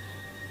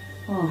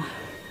 Oh.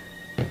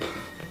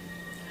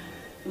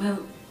 Well,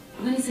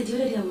 when you said the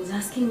other day I was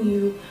asking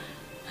you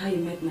how you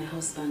met my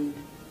husband,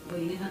 but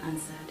you never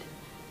answered.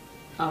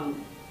 I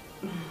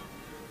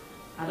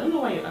don't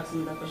know why you're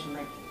asking me that question.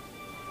 Like,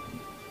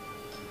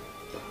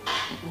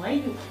 why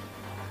you?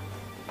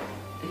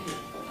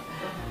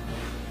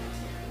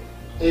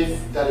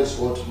 If that is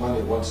what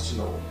Manny wants to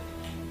know,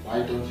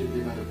 why don't you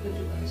give her the plate,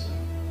 Vanessa?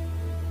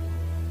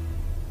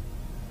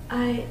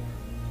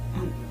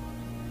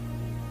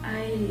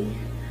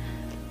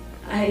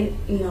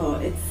 No,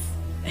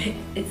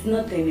 it's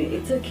nothing.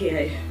 It's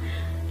okay.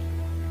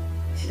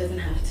 She doesn't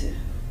have to.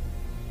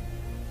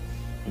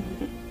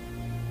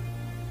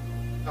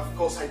 Of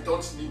course, I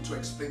don't need to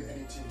explain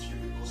anything to you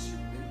because you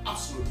mean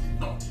absolutely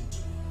nothing to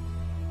me.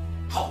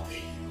 How dare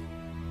you?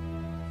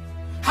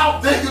 How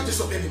dare you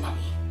disobey me,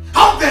 Manny?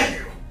 How dare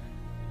you?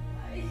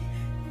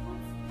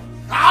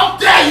 How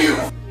dare you?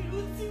 How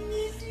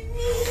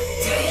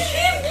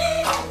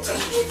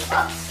dare you?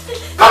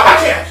 Come back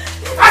here!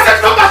 I said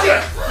come back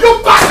here! You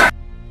bastard!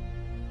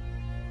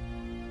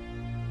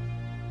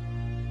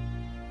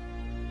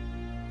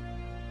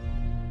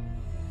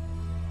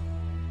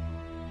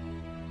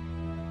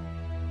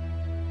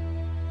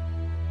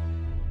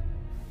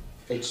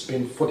 It's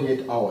been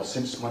 48 hours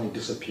since Manny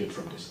disappeared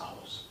from this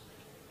house.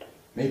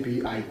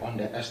 Maybe I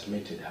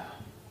underestimated her,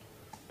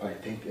 but I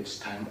think it's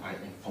time I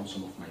inform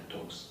some of my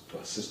dogs to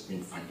assist me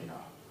in finding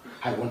her.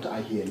 I want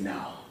her here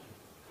now.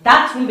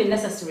 That will be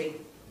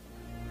necessary.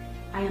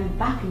 I am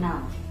back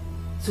now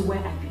to where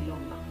I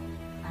belong,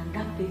 and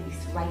that place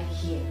is right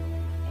here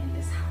in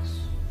this house.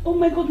 Oh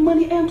my God,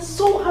 Manny, I am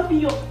so happy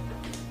you're...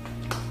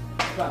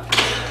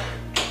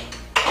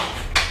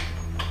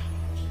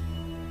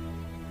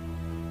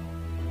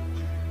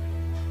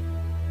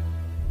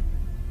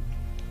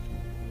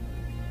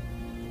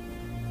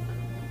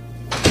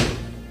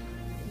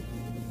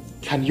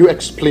 Can you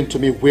explain to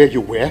me where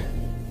you were?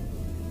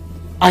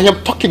 I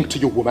am talking to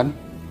you, woman.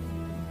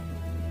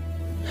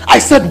 I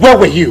said, where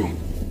were you?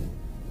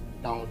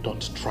 Now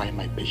don't try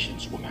my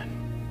patience, woman.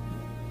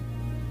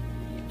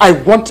 I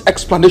want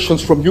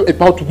explanations from you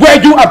about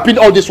where you have been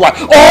all this while.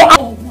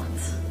 Oh, what?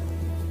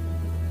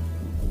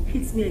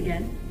 Hits me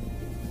again.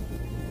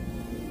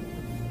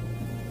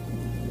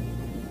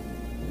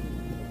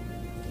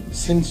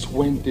 Since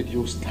when did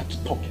you start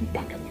talking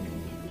back at me?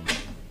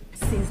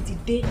 Since the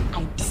day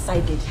I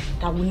decided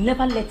that I will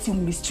never let you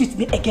mistreat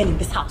me again in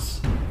this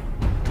house.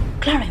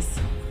 Clarence,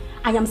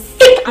 I am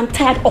sick and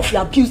tired of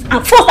your abuse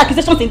and false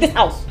accusations in this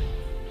house.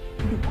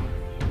 Look,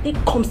 there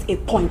comes a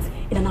point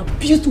in an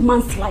abused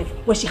woman's life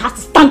where she has to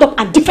stand up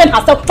and defend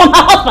herself from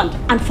her husband.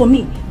 And for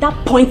me, that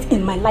point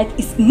in my life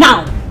is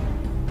now.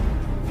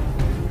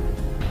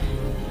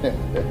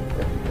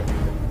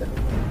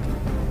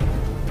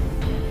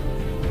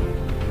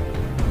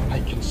 I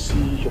can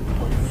see your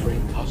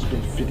boyfriend has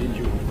been feeding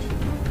you with.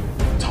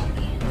 Tell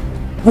me,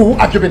 who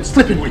have you been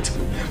sleeping with?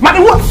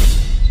 Money, what?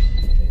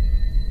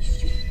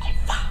 If you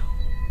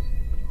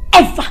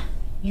ever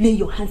lay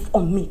your hands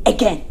on me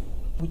again,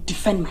 I will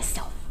defend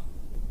myself.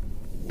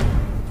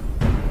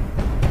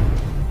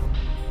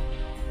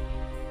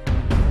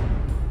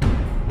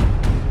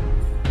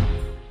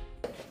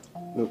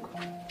 Look,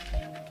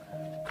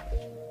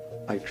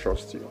 I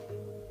trust you,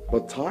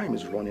 but time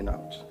is running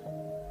out.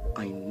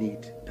 I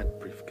need that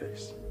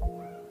briefcase.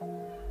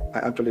 I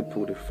actually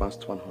pulled the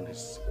first one on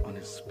his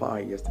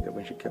spy yesterday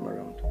when she came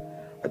around.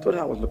 I told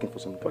her I was looking for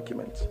some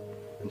documents,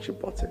 and she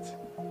bought it.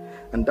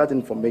 And that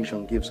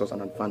information gives us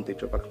an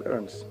advantage over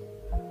clearance.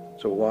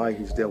 So while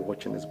he's there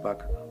watching his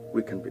back,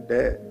 we can be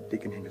there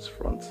digging in his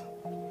front.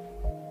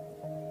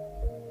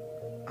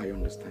 I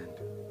understand.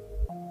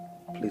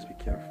 Please be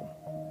careful.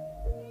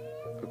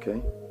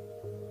 Okay?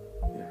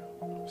 Yeah.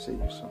 See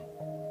you soon.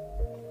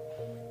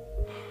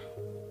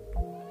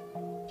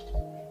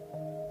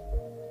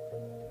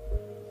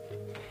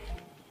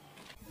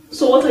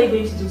 So what are you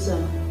going to do,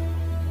 sir?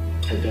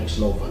 I don't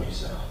know,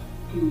 Vanessa.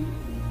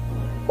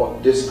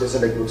 But this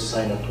isn't a good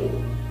sign at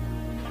all.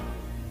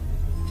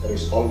 It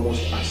is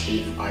almost as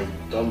if I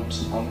don't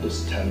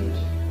understand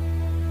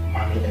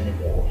money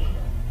anymore.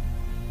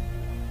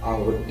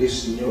 And with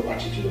this new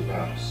attitude of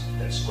hers,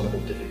 it's going to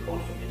be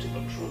difficult for me to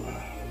control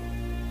her.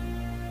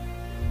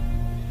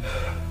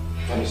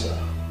 Vanessa,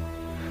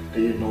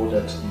 do you know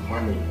that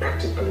money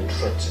practically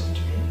threatened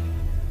me?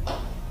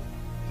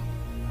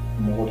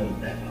 More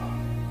than ever.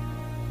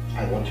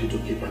 I want you to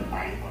keep an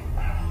eye on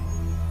her.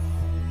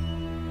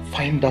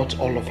 Find out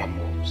all of her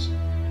moves,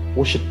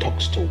 who she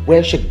talks to,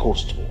 where she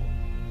goes to.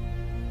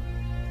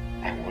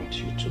 I want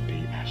you to be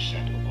her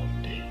shadow all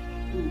day.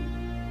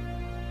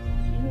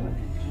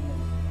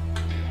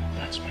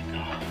 That's my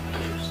girl.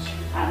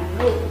 I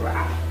know,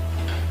 bruh.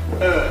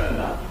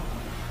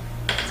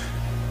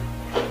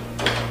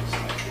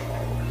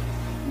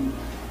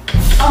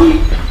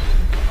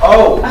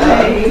 Oh,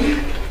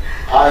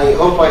 I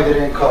hope I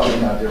didn't come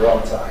in at the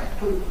wrong time.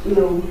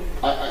 No.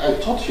 I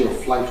thought your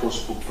flight was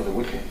booked for the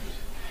weekend.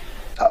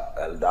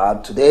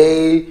 Dad,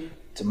 today,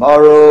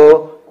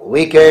 tomorrow,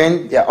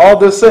 weekend, they're all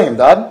the same,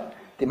 Dad.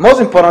 The most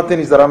important thing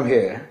is that I'm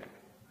here.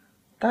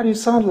 Dad, you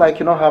sound like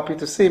you're not happy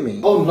to see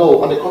me. Oh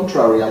no, on the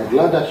contrary, I'm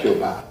glad that you're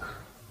back.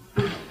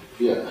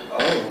 Yeah.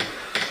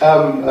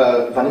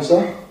 Oh.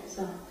 Vanessa?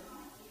 Sir.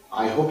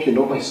 I hope you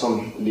know my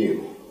son,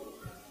 Leo.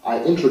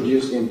 I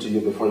introduced him to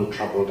you before he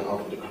traveled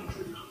out of the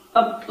country.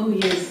 Oh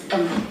yes.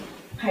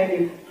 Hi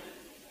there.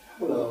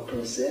 Hello,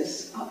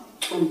 princess.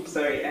 I'm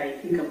sorry. I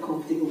think I'm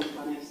comfortable with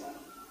Vanessa.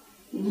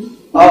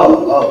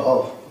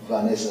 Oh,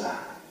 Vanessa.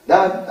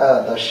 Dad,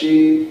 does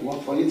she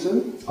work for you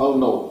too? Oh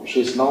no,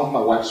 she's now my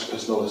wife's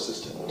personal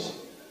assistant.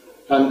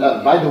 And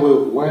by the way,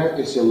 where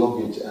is your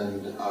luggage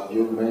and have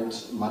you met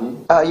Manny?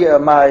 Yeah,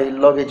 my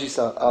luggages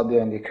are out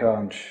there in the car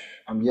and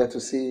I'm here to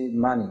see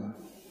Manny.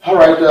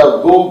 Alright,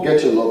 go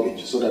get your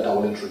luggage so that I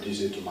will introduce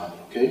you to Manny,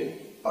 okay?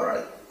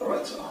 Alright,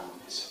 sir.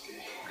 It's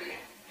okay.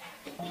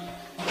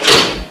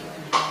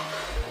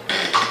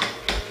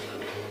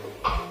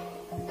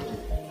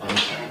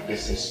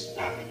 This is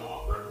bad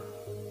luck.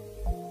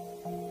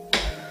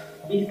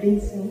 You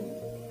think so?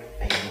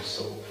 I know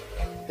so.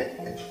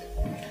 It's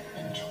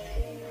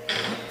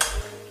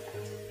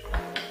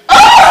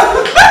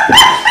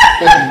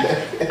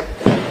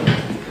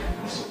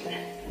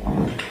okay.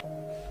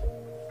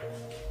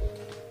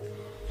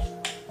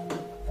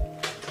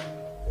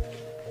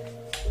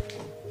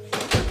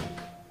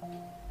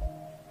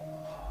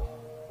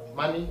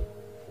 Manny,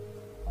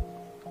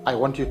 I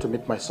want you to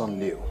meet my son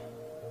Leo.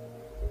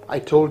 I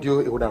told you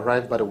he would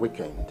arrive by the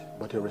weekend,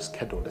 but he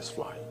rescheduled his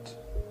flight.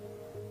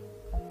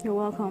 You're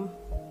welcome.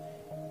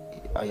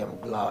 I am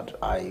glad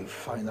I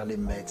finally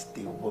met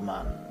the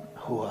woman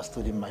who has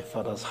stood in my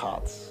father's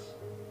heart.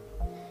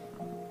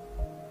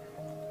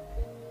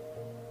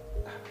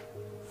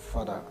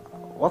 Father,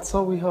 what's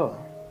up with her?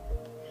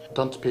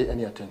 Don't pay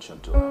any attention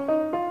to her.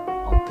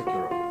 I'll take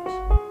care of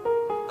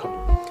it.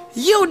 Come.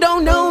 You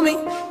don't know me.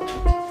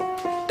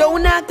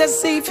 Don't act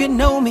as if you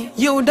know me.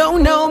 You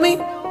don't know me.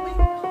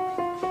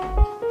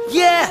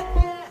 Yeah,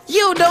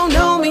 you don't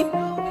know me.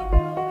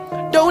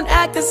 Don't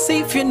act as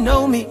if you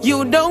know me.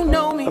 You don't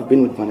know me. I've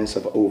been with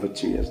Vanessa for over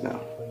 2 years now.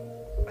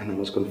 And I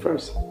must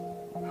confess,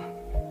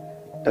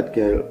 that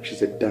girl,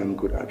 she's a damn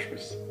good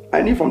actress.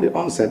 I knew from the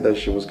onset that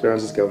she was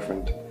Clarence's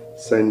girlfriend,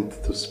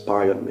 sent to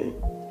spy on me.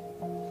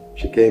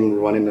 She came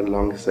running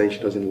along saying she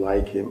doesn't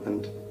like him,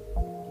 and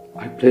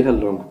I played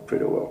along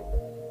pretty well.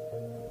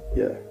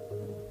 Yeah.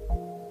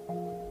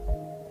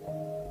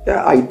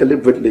 Yeah, I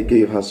deliberately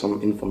gave her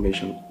some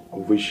information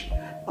of which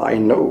I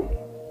know,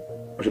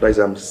 or should I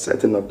say I'm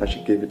certain of that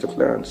she gave it to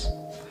Clarence.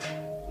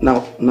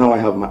 Now I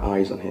have my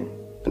eyes on him,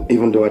 and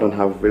even though I don't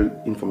have real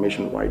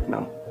information right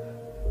now,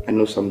 I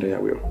know someday I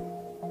will.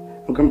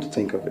 I'm come to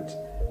think of it,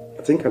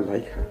 I think I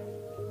like her.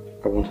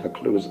 I want her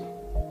closer.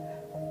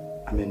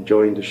 I'm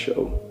enjoying the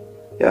show.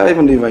 Yeah,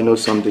 even if I know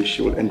someday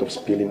she will end up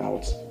spilling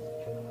out.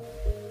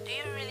 Do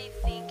you really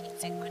think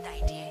it's a good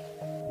idea?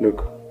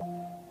 Look,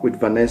 with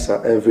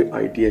Vanessa, every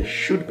idea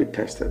should be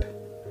tested.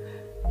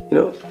 You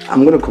know,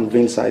 I'm going to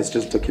convince her it's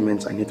just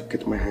documents I need to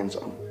get my hands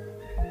on.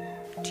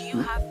 Do you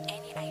have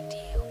any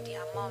idea of the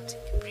amount in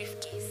the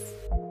briefcase?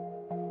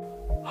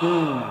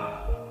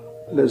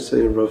 Let's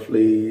say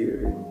roughly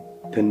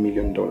 $10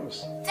 million.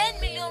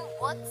 10 million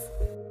what?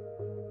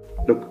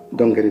 Look,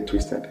 don't get it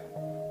twisted.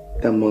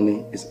 That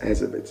money is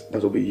exhibit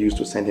that will be used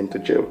to send him to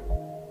jail.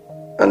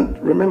 And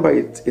remember,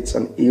 it's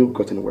an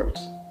ill-gotten wealth.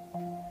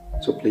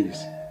 So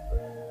please,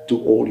 do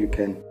all you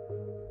can.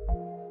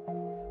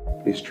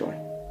 Please try.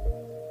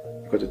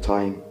 Because the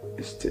time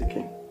is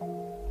ticking.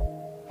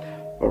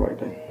 Alright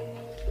then.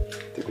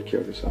 Take good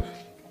care of yourself.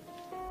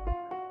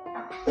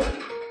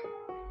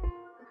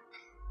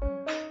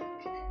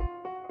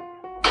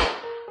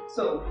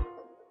 So,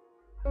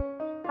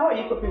 how are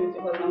you coping with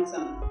your husband's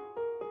son?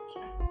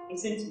 He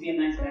seems to be a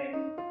nice guy.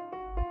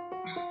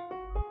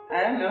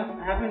 I don't know.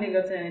 I haven't really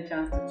gotten any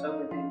chance to talk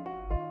with him.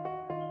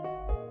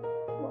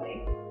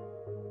 Why?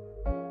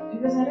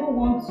 Because I don't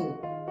want to.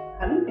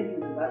 I don't think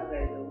he's a bad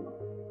guy though.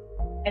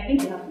 I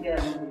think you have to get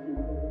along with him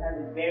because he has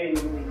a very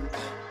low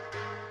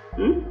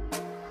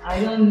interest. I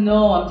don't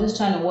know. I'm just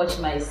trying to watch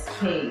my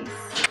space.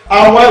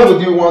 And why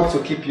would you want to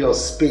keep your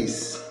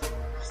space,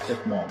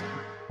 stepmom?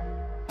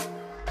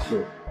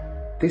 Look,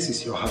 this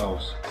is your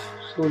house,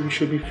 so you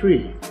should be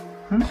free.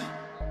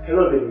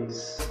 Hello,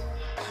 ladies.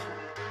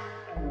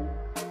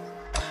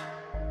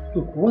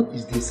 Look, what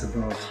is this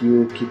about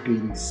you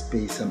keeping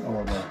space and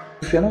all that?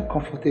 If you're not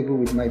comfortable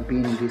with my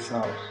being in this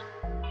house,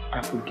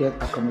 I could get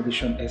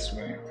accommodation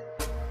elsewhere.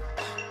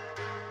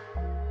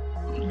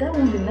 That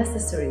won't be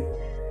necessary.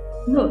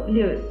 No,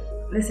 Leo,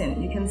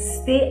 listen, you can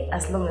stay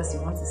as long as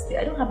you want to stay.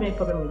 I don't have any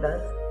problem with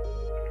that.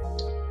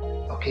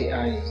 Okay,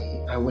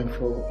 I went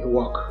for a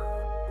walk.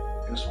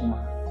 Just one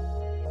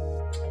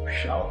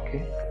shower,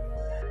 okay?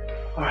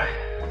 Alright.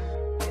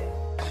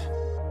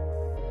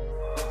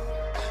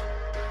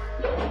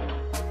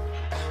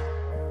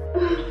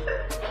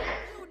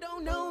 You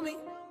don't know me.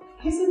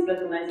 He seems like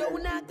a nice guy.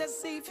 Don't act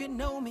as if you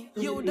know me.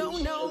 You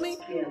don't know me.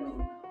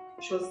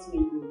 Trust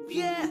me.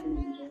 Yeah,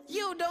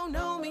 you don't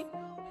know me.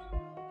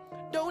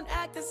 Don't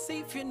act as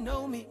if you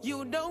know me.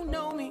 You don't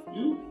know me.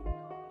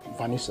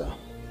 Vanessa,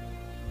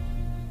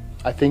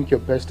 I think your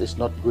best is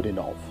not good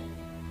enough.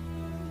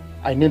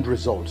 I need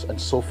results, and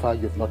so far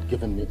you've not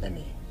given me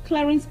any.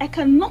 Clarence, I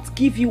cannot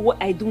give you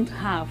what I don't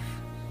have.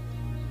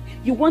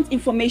 You want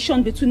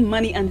information between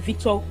Manny and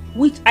Victor,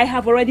 which I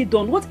have already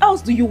done. What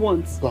else do you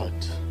want? But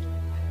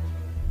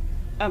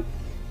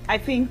I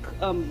think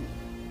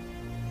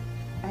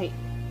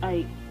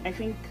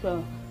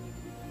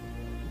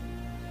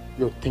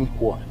you think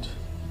what?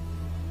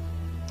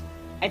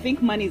 I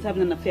think Manny is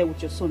having an affair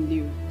with your son,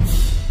 Leo.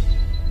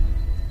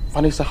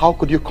 Vanessa, how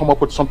could you come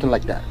up with something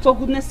like that? For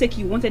goodness sake,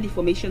 you wanted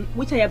information,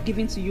 which I have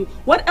given to you.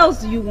 What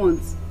else do you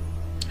want?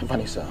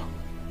 Vanessa,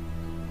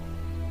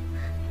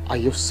 are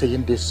you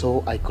saying this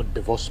so I could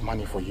divorce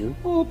Manny for you?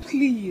 Oh,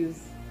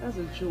 please. That's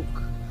a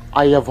joke.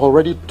 I have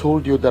already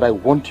told you that I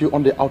want you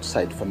on the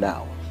outside for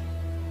now,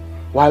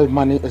 while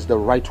Manny is the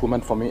right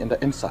woman for me in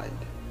the inside.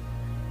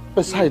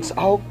 Besides,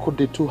 how could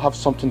the two have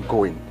something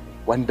going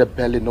when they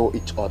barely know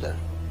each other?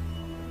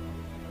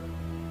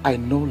 I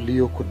know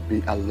Leo could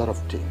be a lot of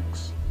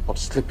things, but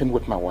sleeping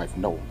with my wife,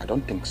 no, I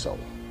don't think so.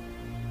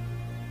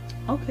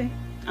 Okay,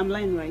 I'm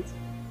lying, right?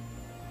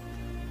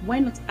 Why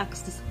not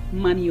ask this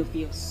Manny of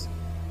yours?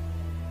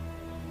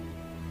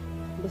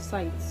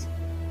 Besides,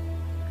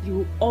 you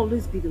will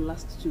always be the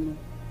last to know.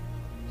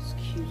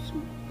 Excuse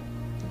me.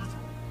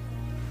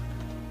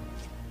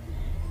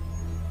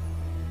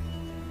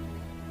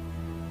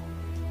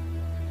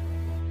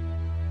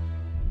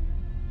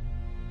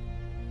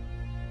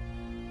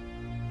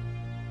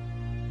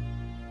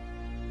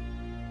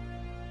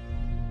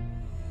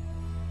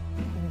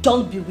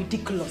 Don't be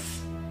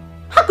ridiculous.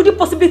 How could you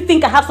possibly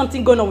think I have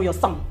something going on with your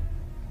son?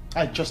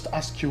 I just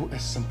asked you a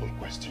simple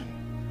question.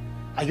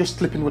 Are you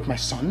sleeping with my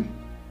son?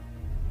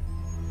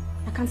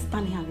 I can't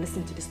stand here and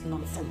listen to this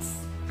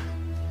nonsense.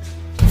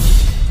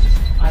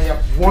 I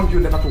have warned you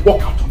never to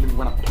walk out on me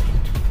when I'm talking.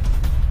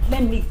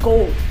 Let me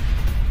go.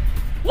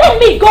 Let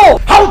me go!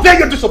 How dare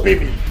you disobey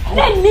me?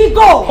 Let me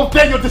go! How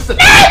dare you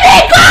disobey me? Let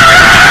me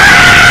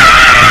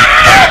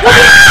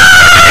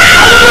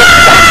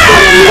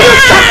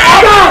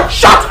go!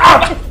 Shut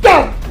up!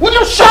 Dad! Will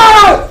you shut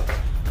up?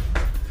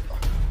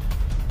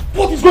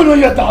 What is going on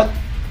here, Dad?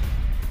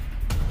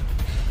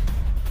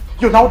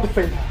 You now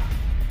defend her.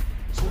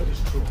 So it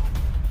is true.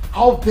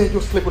 How dare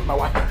you sleep with my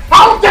wife?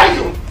 How dare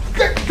you?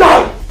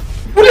 Dad!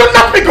 Will you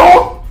let me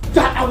go?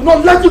 Dad, I will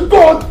not let you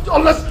go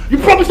unless you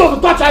promise not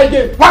to touch her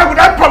again. Why would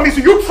I promise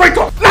you? You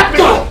traitor! Let me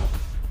go!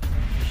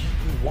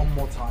 One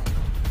more time.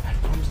 I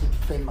promise to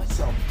defend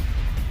myself.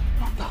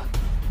 Not that.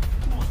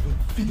 Who has been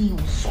feeding you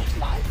with such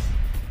lies?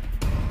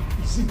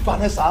 Is it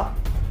Vanessa?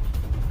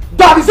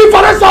 Dad, is it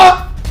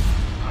Vanessa?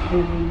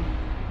 Baby,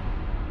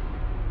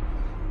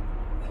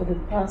 for the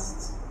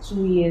past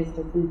 2 years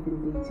that we've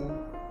been dating,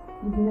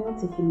 you've never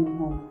taken me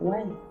home.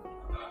 Why?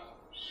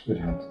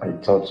 Sweetheart, I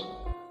thought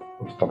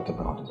we've talked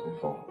about this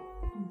before.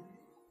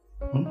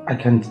 I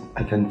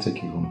can't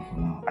take you home for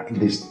now. At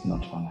least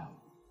not for now.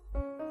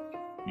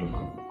 Look,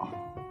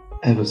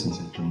 ever since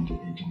I joined the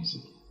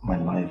agency, my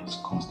life has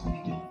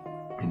constantly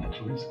been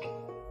at risk.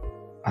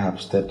 I have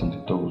stepped on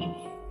the doors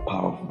of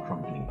powerful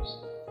drug dealers.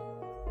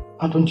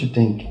 And don't you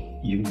think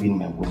you being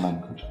my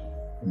woman could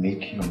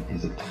make you an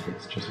easy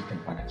target just to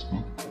take back at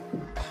me?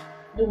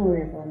 Don't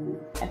worry about me.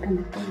 I can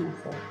defend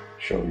myself.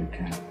 Sure you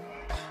can.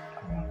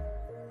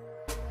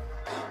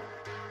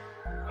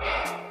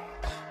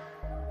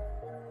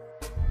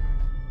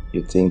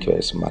 You think you're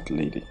a smart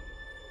lady,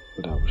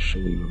 but I will show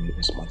you I'm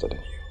even smarter than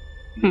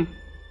you.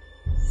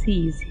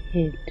 See his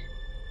head.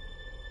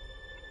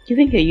 You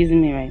think you're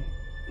using me right?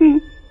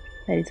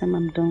 By the time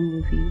I'm done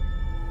with you,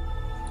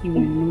 you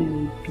will know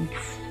you're a big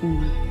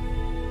fool.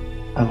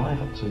 And why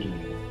have to do it?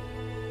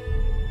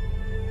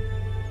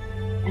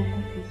 I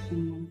love you so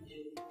much.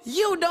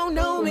 You don't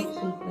know me.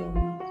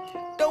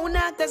 Don't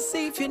act as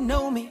if you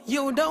know me.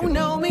 You don't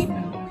know me.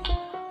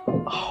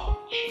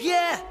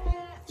 Yeah,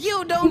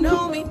 you don't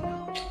know me.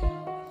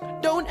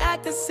 Don't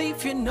act as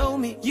if you know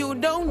me. You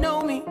don't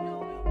know me.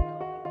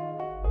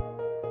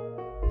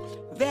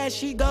 There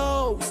she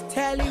goes,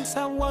 telling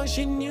someone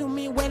she knew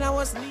me when I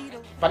was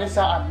little.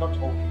 Vanessa, I'm not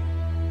okay.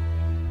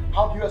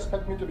 How do you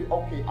expect me to be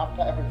okay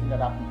after everything that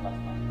happened last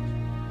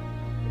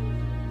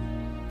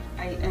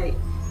night?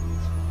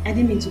 I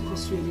didn't mean to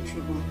cause you any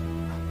trouble.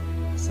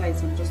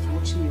 Besides, I'm just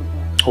watching your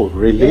back. Oh,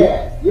 really?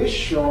 Yeah, you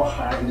sure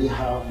hardly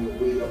have your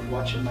way of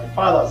watching my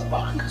father's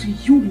back. What do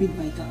you mean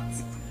by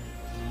that?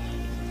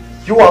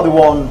 You are the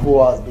one who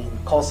has been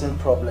causing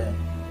problem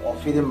or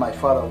feeding my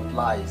father with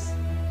lies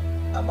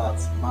about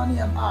money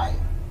and I.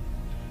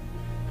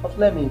 But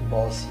let me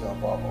burst your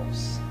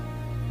bubbles.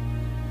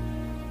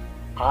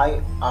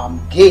 I am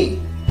gay.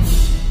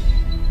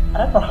 And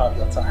I don't have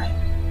your time.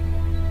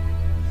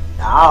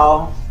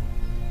 Now,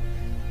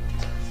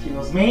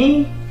 excuse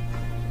me.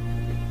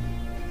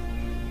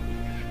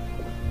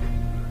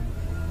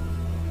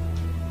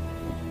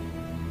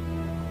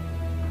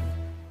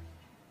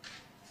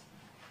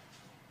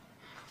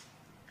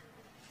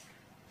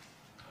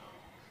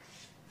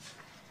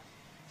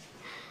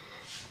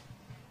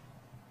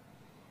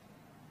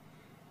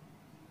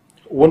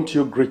 Won't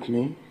you greet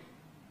me?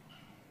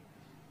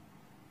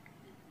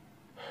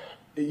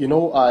 You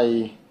know,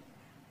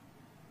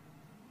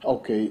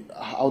 okay,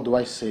 how do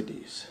I say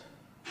this?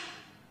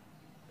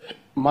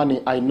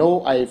 Manny, I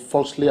know I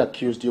falsely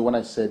accused you when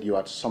I said you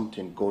had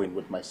something going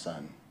with my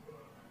son.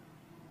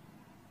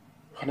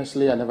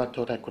 Honestly, I never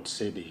thought I could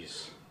say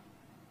this.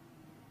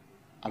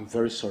 I'm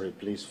very sorry,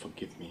 please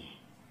forgive me.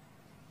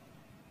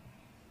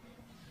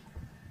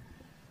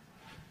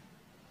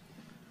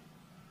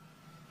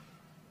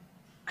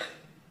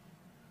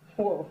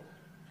 Whoa.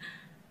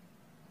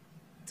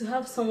 To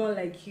have someone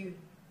like you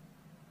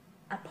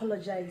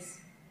apologize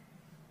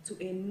to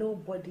a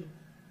nobody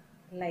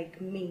like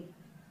me.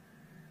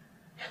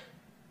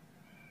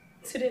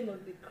 Today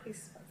must be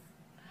Christmas.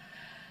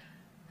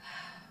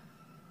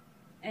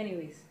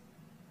 Anyways,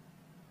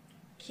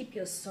 keep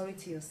your sorry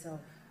to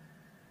yourself.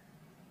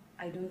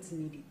 I don't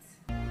need it.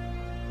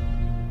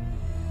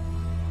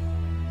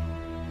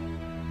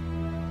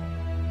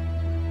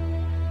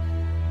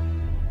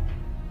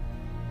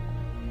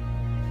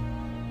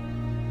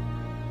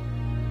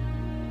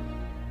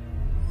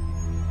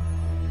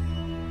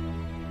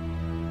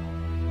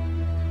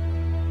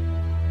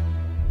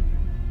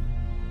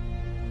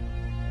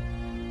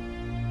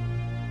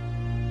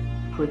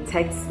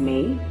 Protects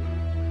me?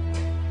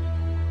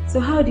 So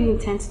how do you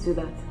intend to do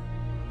that?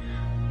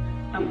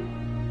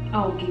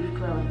 I'll give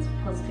Clarence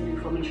positive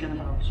information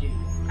about you.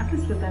 At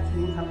least with that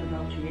he won't have to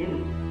doubt you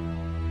anymore.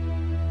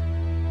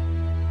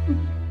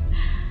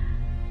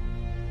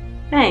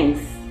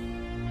 Thanks.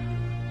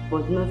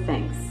 But no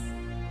thanks.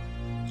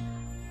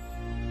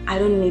 I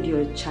don't need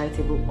your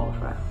charitable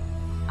offer.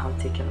 I'll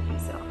take care of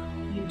myself.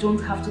 You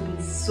don't have to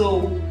be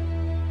so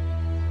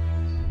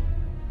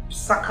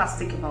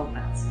sarcastic about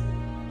that.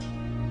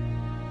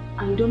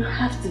 And you don't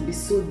have to be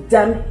so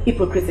damn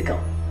hypocritical.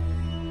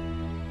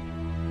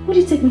 What do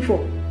you take me for?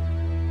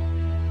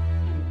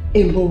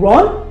 A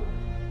moron?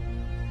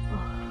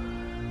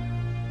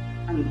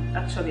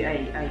 Actually,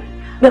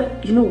 Well,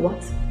 you know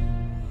what?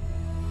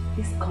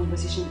 This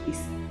conversation is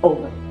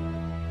over.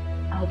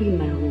 I'll be in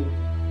my room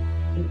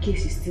in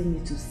case you still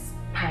need to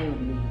spy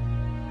on me.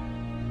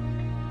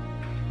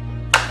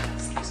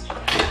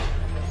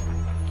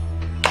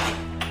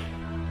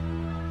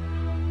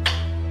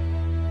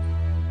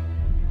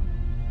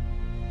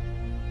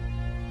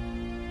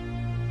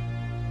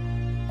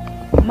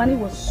 Manny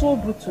was so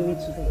rude to me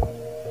today.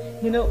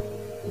 You know,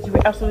 you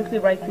were absolutely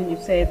right when you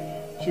said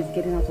she's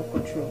getting out of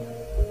control.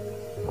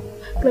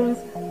 Clarence,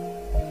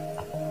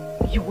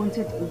 you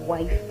wanted a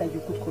wife that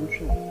you could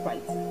control,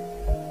 right?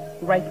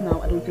 Right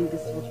now, I don't think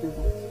this is what we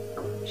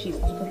want. She's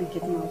totally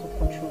getting out of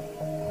control.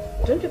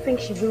 Don't you think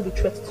she will be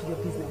threat to your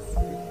business?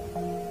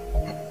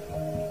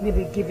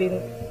 Maybe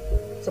giving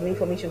some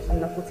information to the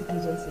narcotic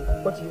agency.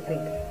 What do you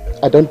think?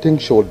 I don't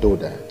think she will do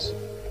that.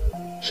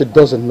 She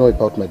doesn't know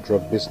about my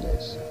drug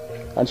business.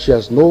 And she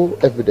has no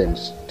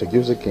evidence to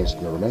use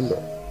against me, remember?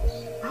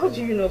 How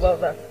do you know about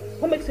that?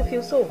 What makes you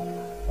feel so?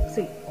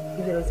 See,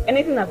 if there is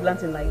anything I've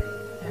learned in life,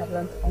 I have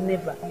learned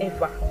never,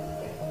 ever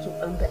to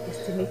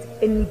underestimate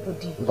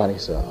anybody.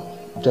 Vanessa,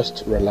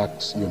 just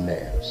relax your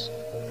nerves.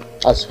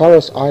 As far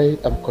as I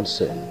am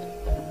concerned,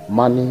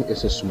 money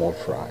is a small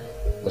fry.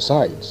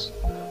 Besides,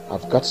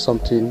 I've got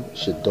something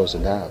she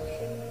doesn't have.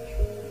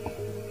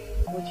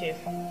 Which is?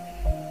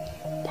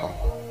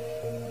 Power.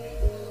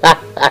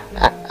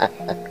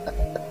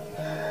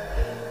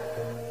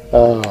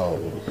 Oh.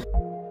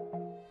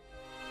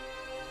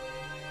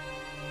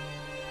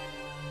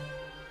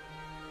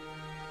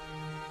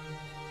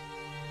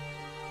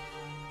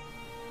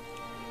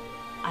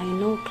 I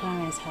know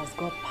Clarence has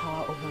got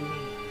power over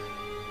me,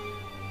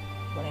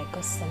 but I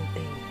got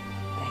something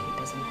that he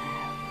doesn't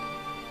have.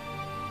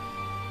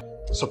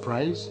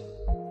 Surprise?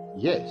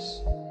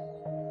 Yes.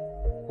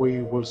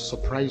 We will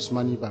surprise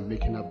Manny by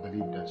making her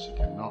believe that she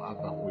cannot have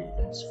her way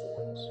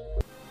henceforth.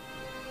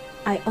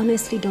 I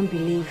honestly don't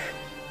believe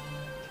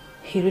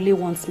he really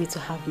wants me to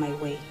have my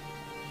way.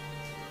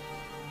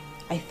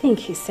 I think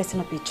he's setting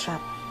up a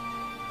trap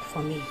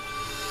for me.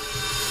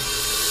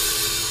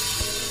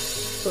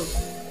 So,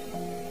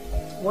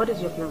 what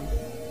is your plan?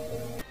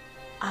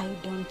 I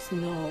don't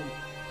know.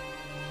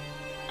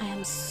 I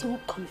am so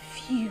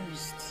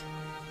confused.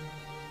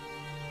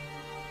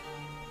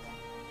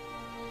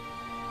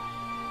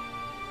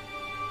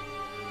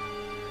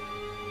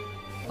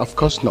 Of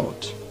course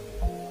not.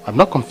 I'm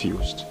not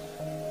confused.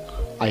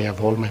 I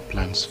have all my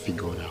plans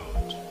figured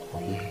out.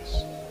 Oh,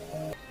 yes.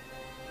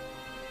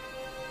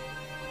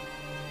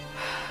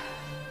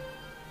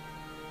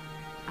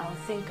 I'll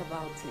think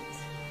about it.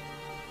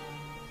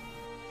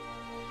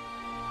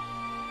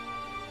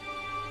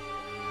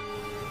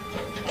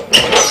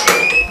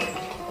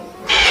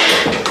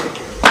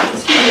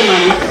 Excuse me,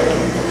 Mommy.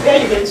 Where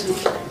are you going to?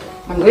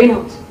 I'm going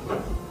out.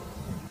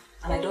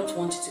 And I don't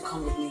want you to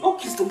come with me. Oh,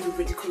 please don't be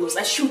ridiculous.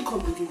 I should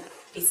come with you.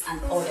 It's an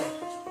order.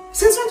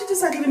 Since when did you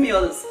start giving me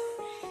orders?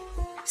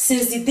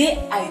 Since the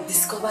day I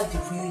discovered the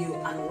real you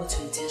and what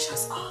your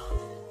intentions are.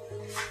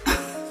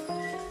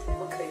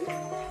 Okay.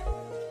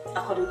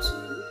 According to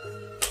you,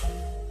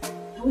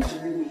 who is the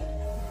real me?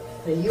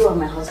 But you are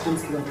my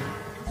husband's lover.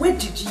 Where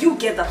did you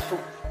get that from?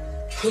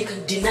 You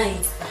can deny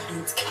it, but I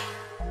don't care.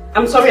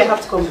 I'm sorry I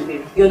have to come with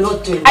you. You're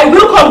not doing it. I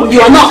will come with you.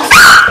 You are not.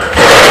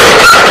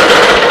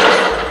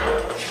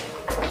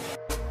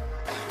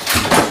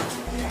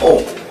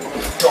 Oh.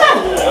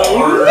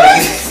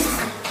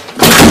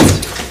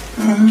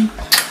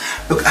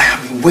 Look, I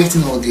have been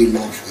waiting all day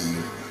long for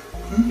you.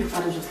 Your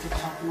father just took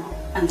out now.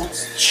 And that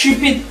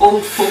stupid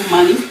old folk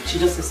Manny, she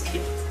just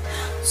escaped.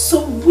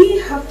 So we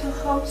have the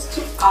house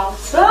to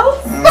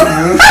ourselves.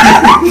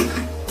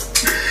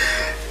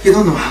 You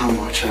don't know how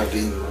much I've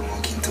been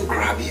wanting to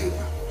grab you.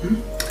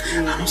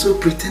 And also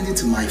pretending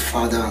to my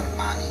father and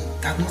Manny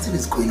that nothing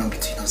is going on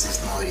between us is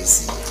not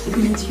easy.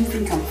 Really, do you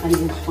think I'm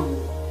finding it funny?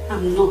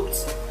 I'm not.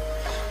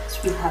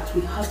 Sweetheart,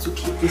 we have to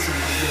keep this on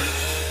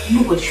the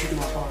low. Nobody should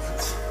know about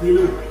it. You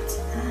know, right?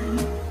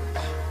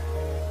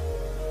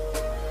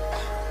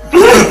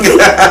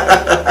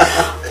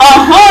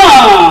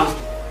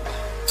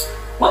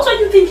 What were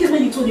you thinking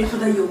when you told your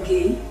father you're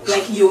gay?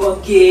 Like you're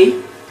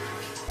gay?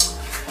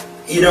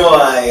 You know,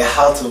 I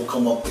had to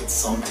come up with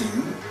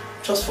something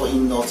just for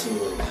him not to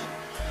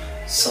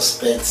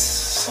suspect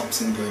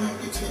something going on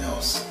between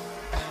us.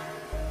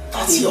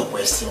 That's your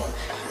question.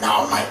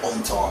 Now my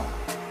own turn.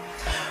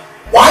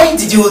 Why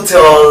did you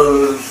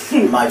tell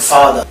my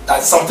father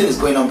that something is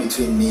going on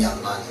between me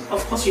and Manny?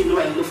 Of course you know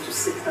I love to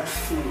set that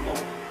fool up.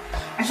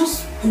 I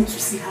just want to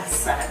see her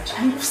sad.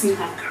 I love seeing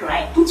her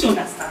cry. Don't you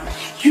understand?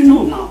 You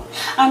know now.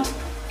 And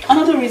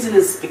another reason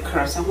is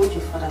because I want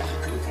your father to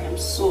think I am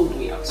so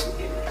loyal to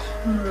him.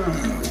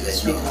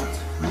 Sweetheart,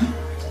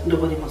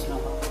 nobody must know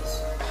about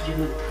this. You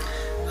know.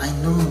 I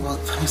know, but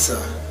Vanessa,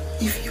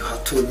 if you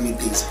had told me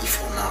this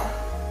before now,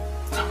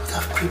 I would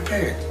have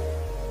prepared.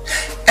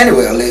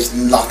 Anyway, there's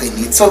nothing.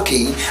 It's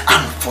okay.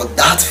 And for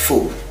that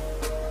fool,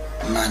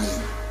 Manny,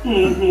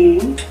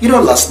 You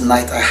know, last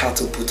night I had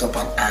to put up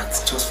an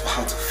act just for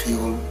her to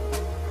feel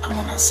I'm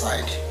on her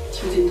side.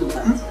 She didn't do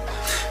that.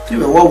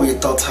 Anyway, what we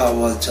taught her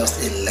was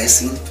just a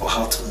lesson for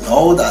her to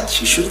know that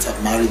she shouldn't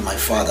have married my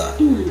father,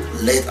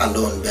 let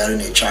alone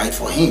bearing a child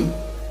for him.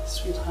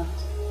 Sweetheart,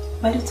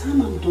 by the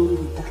time I'm done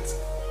with that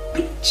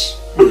bitch,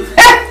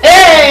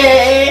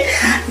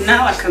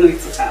 now I can't wait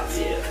to have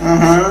you.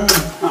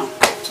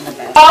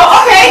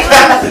 Oh, okay.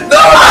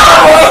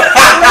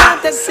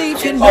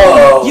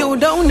 Oh. You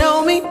don't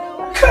know me.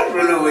 Can't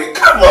really wait.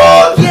 Come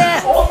on.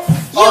 Yeah.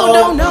 You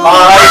don't know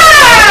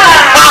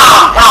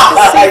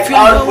I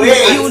can't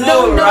wait. You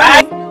don't know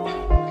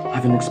me.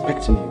 I've been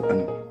expecting you,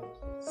 and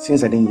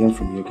since I didn't hear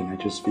from you again, I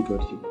just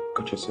figured you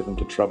got yourself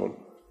into trouble.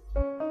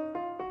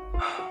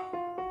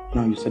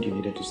 Now you said you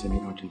needed to see me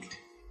urgently.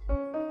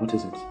 What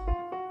is it?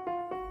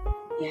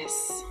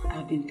 Yes,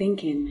 I've been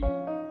thinking.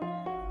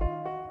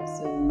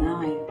 So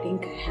now I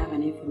think I have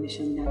an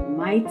information that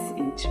might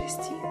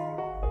interest you.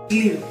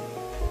 You.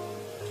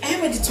 I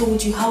already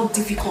told you how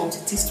difficult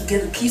it is to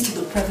get the keys to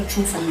the private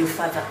room from your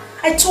father.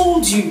 I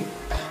told you.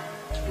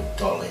 Look,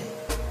 darling,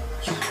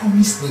 you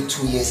promised me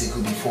 2 years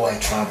ago before I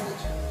traveled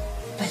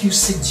that you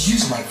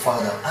seduce my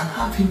father and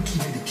have him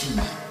give you the key.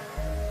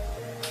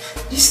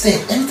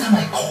 Instead, anytime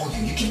I call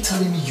you, you keep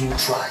telling me you'll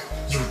try.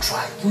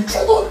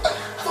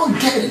 I don't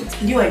get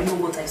it. You, I know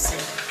what I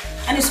said.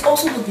 And it's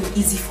also not been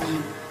easy for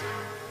me.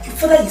 Your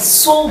father is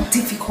so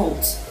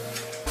difficult.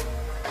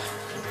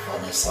 Look,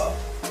 Vanessa,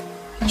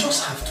 you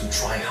just have to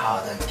try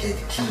hard and get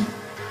the key.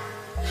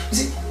 You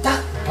see,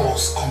 that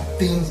box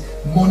contains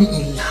money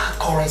in hard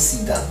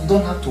currency that we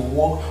don't have to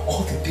work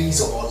all the days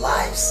of our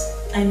lives.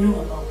 I know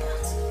about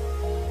that.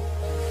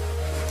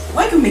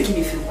 Why are you making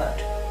me feel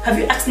bad? Have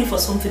you asked me for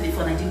something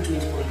before and I didn't do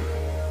it for you?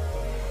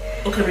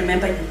 Okay,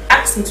 remember you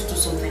asked me to do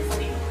something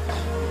for you.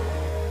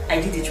 I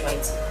did it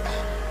right.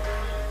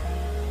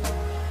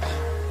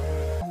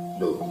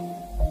 Look,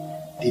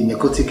 the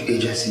narcotic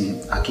agency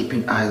are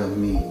keeping eye on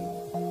me,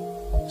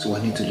 so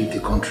I need to leave the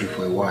country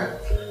for a while.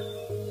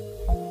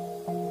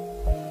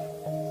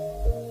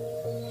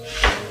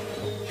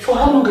 For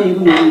how long are you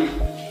going to leave?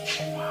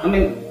 I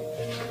mean,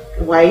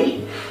 why?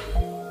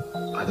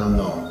 I don't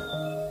know.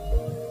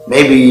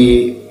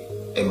 Maybe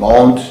a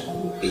month,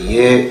 a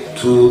year,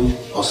 2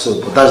 or so,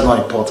 but that's not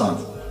important.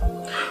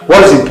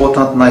 What is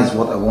important now is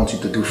what I want you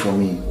to do for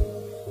me.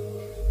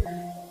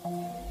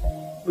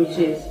 Which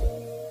is?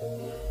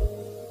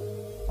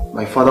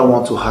 My father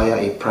wants to hire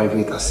a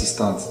private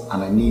assistant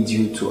and I need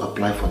you to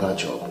apply for that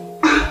job.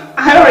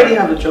 I already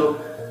have a job.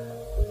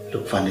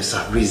 Look,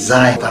 Vanessa,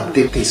 resign and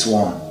take this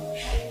one.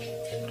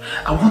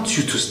 I want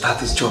you to start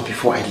this job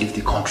before I leave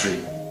the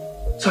country,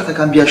 so that I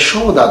can be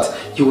assured that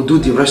you will do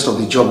the rest of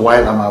the job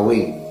while I'm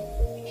away.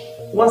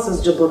 What's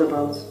this job all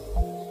about?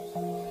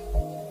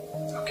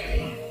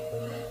 Okay.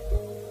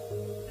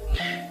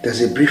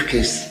 There's a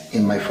briefcase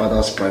in my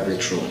father's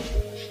private room.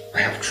 I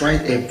have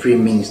tried every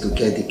means to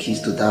get the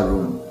keys to that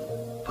room,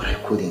 but I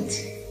couldn't.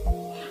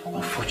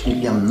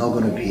 Unfortunately, I'm not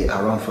going to be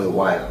around for a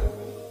while.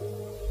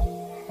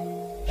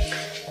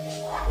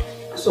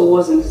 So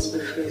what's in this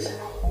briefcase?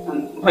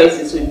 And why is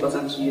it so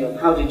important to you? And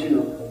how did you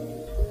know?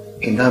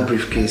 In that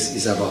briefcase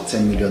is about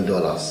 $10 million.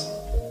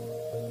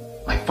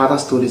 My father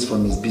stole it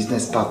from his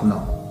business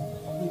partner.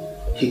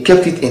 He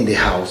kept it in the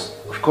house.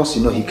 Of course,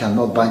 you know he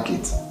cannot bank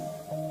it.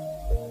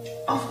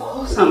 Of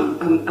course,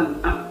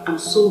 I'm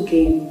so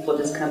game for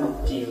this kind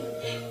of deal.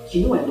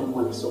 You know I don't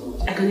want it so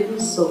much. I can even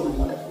sell my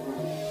mother for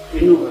money.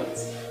 You know right?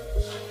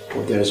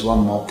 But there is one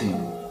more thing.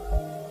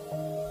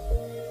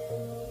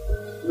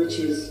 Which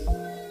is?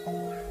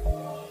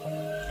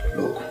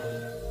 Look,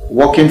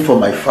 working for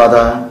my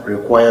father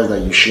requires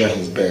that you share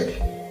his bed.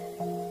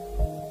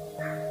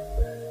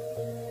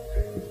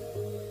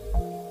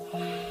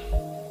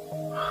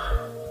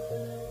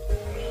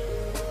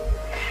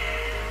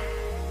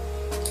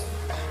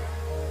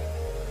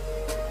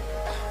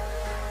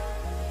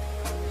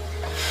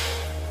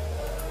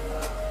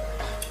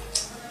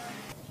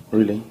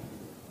 Really?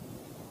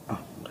 Oh,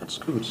 that's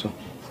good. So,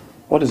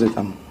 what is it?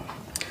 I'm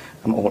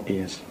all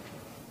ears.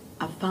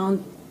 I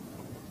found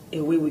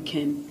a way we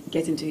can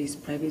get into his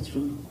private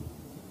room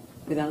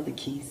without the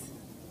keys.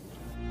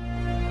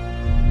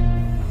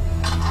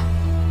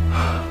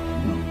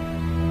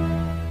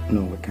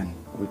 No, we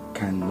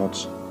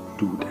cannot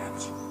do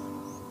that.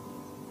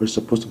 We're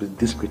supposed to be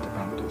discreet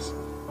about this.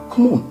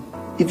 Come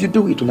on. If you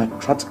do, it will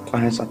attract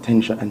clients'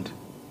 attention and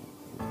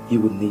you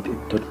will need a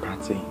third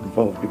party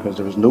involved because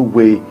there is no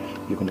way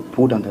you're going to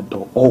pull down that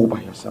door all by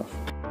yourself.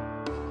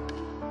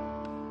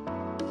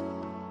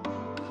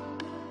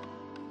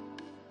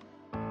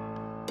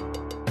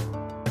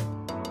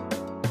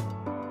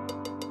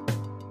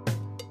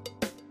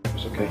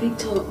 Okay.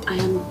 Victor, I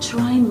am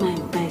trying my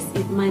best.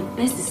 If my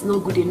best is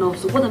not good enough,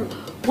 so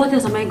what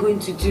else am I going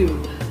to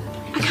do?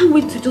 I can't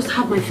wait to just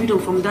have my freedom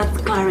from that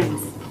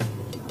Clarence.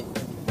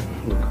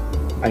 Look,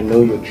 I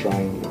know you're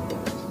trying your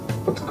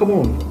best, but come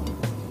on.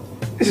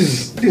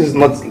 This is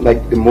not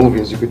like the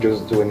movies you could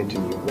just do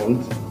anything you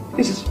want.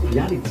 This is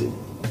reality.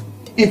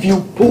 If you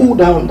pull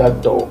down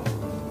that door,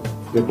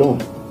 You're done.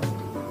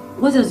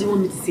 What else do you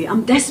want me to say?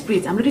 I'm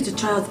desperate. I'm ready to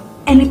try out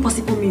any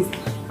possible means to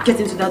get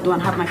into that door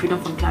and have my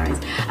freedom from Clarence.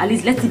 At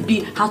least let it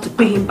be how to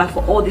pay him back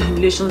for all the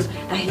humiliations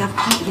that he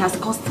has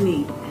caused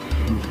me.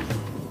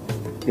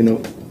 You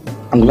know,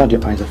 I'm glad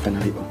your eyes are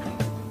finally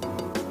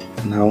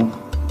open. Now,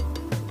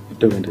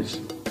 you're doing this.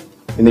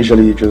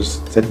 Initially, you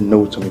just said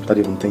no to me without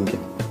even thinking.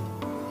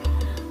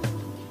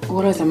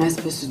 What else am I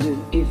supposed to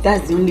do? If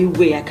that's the only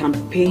way I can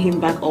pay him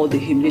back all the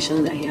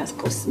humiliations that he has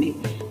caused me,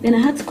 then I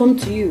had to come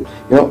to you.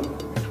 You know,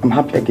 I'm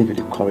happy I gave you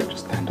the courage to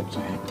stand up to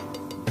him.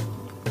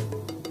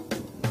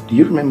 Do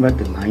you remember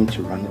the night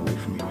you ran away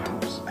from your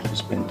house and you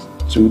spent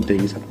 2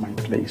 days at my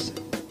place?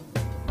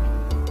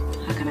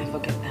 How can I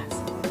forget that?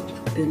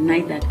 The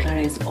night that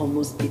Clarence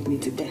almost beat me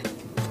to death.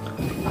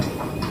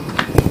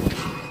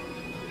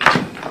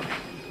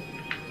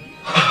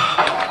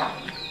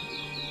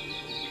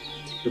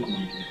 Look,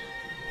 my dear,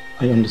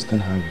 I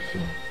understand how you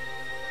feel.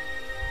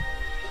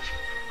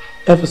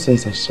 Ever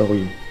since I saw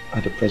you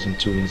at the present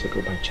 2 years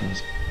ago by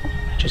chance,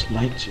 I just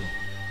liked you.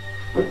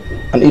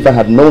 And if I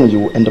had known you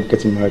would end up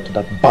getting married to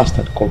that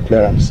bastard called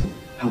Clarence,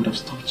 I would have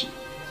stopped you.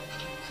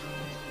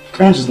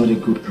 Clarence is not a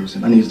good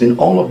person, and he's doing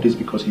all of this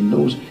because he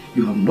knows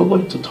you have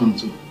nobody to turn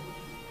to.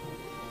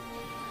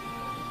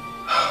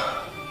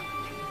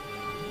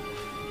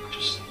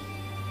 Just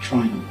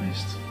try your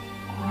best,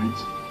 alright?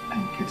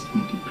 And get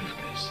me the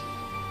briefcase.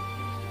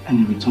 And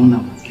in return, I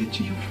will get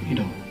you your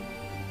freedom.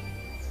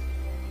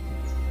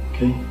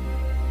 Okay?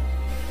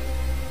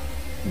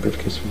 The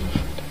briefcase for your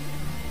freedom.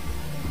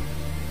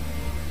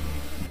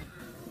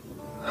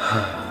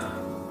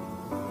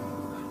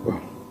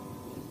 Well,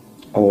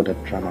 all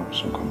that drama will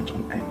soon come to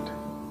an end.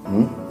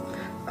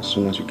 As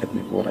soon as you get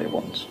me what I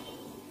want,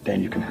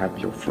 then you can have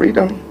your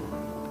freedom.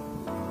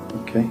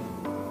 Okay?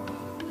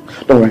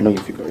 Don't worry, I know you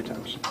figure it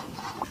out.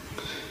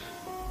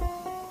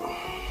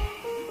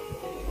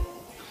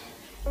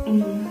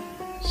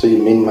 So you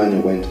mean Manny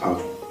went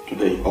out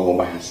today all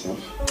by herself?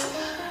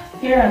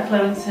 Yeah,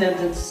 Clarence said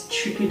that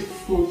stupid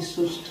fool is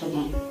so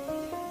stubborn.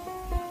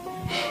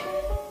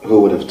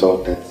 Who would have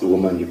thought that the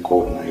woman you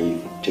called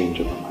naive would change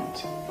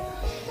overnight?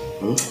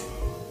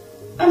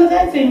 And the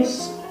guy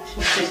thinks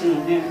she's chasing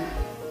on him.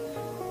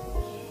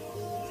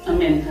 I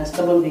mean, her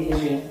stubborn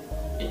behavior.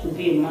 It could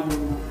be a man.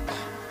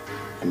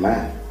 A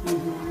man?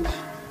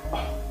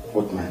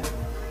 What man?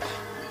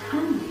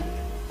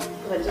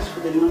 But just for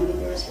the money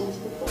you're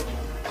responsible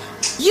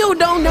for. You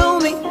don't know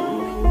me.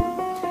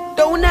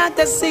 Don't act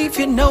as if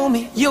you know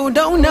me. You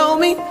don't know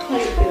me.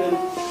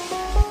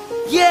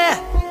 Yeah,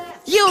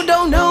 you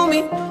don't know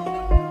me.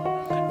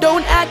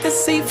 Don't act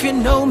as if you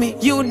know me.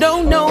 You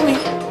don't know me.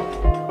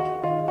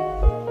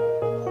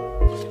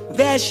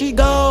 There she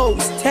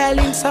goes,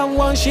 telling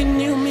someone she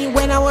knew me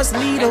when I was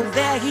little.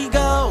 There he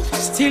goes,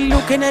 still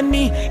looking at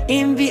me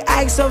in the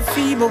eyes of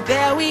feeble.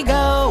 There we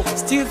go,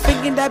 still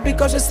thinking that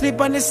because we sleep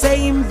on the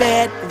same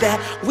bed that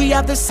we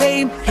have the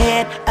same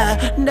head.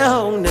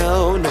 No,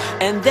 no, no.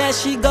 And there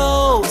she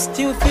goes,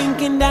 still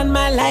thinking that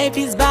my life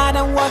is bad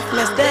and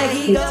worthless. There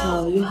he goes.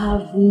 Victor, you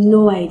have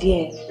no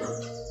idea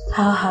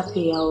how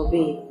happy I will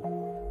be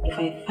if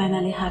I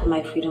finally have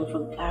my freedom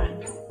from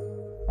Clarence.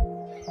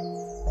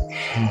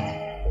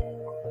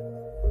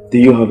 Do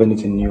you have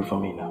anything new for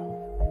me now?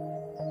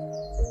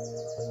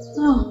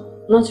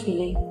 No, not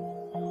really.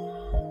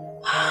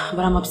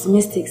 But I'm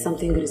optimistic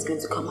something good is going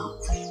to come out.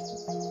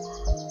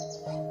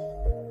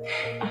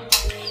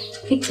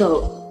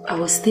 Victor, I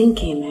was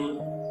thinking,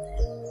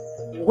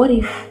 what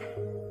if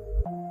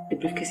the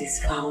briefcase is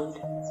found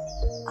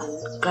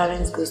and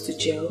Clarence goes to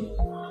jail?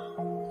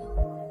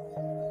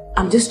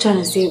 I'm just trying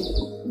to say,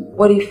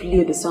 what if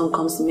Leo the son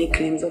comes to make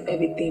claims of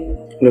everything?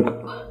 Look,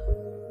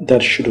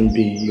 that shouldn't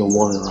be your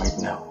worry right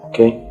now,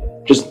 okay?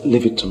 Just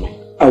leave it to me.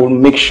 I will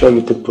make sure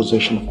you take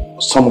possession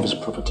of some of his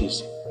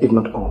properties, if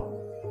not all.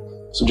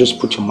 So just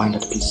put your mind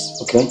at peace,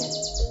 okay?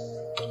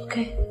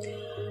 Okay.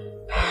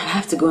 I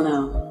have to go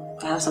now.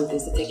 I have some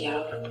things to take care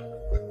of.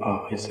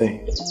 Oh, I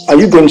see. Are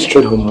you going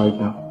straight home right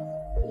now?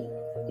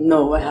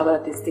 No, I have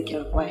other things to take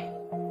care of. Why?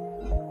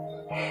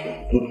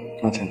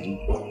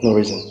 Nothing. No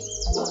reason.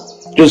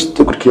 Just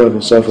take good care of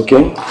yourself,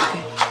 okay? I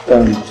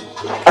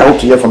hope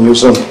to hear from you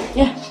soon.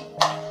 Yeah.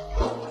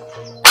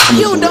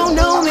 You don't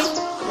know me.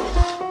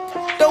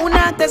 Don't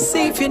act as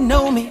if you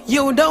know me.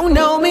 You don't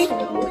know me.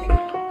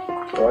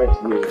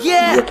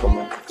 Yeah.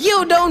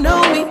 You don't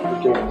know me.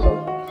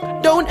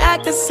 Don't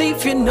act as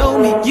if you know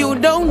me. You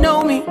don't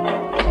know me.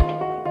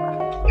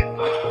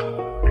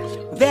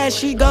 There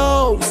she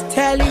goes,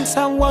 telling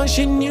someone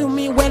she knew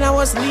me when I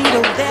was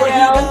little. There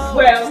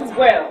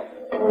Well.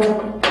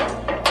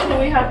 What do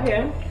we have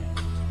here?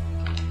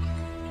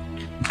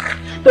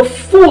 The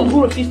fool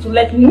who refused to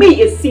let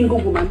me, a single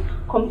woman,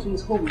 come to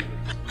his home.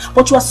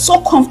 But you are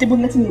so comfortable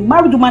letting a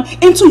married woman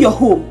into your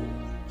home.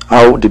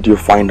 How did you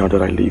find out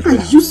that I live here?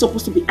 Are you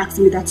supposed to be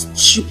asking me that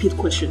stupid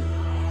question?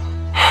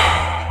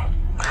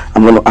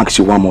 I'm going to ask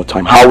you one more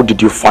time. How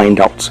did you find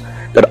out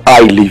that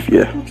I live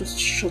here? Don't just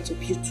shut up,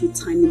 you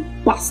two-timing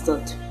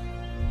bastard.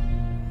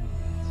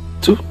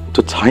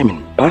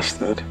 Two-timing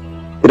bastard?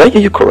 Did I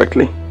hear you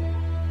correctly?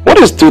 What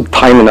is too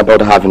timing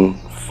about having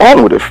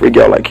fun with a free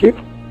girl like you?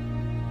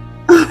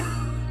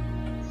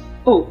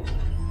 Oh,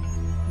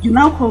 you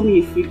now call me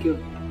a free girl.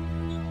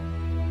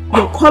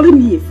 You're calling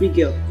me a free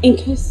girl in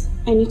case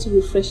I need to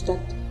refresh that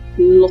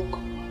locked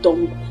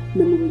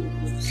memory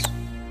of yours.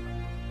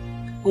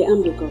 I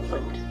am your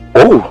girlfriend.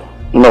 Oh,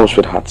 no,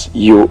 sweetheart.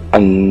 You are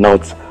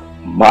not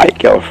my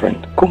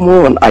girlfriend. Come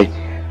on, I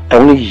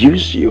only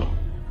use you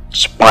to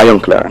spy on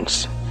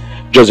Clarence.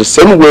 Just the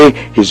same way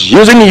he's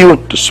using you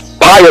to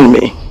spy on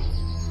me.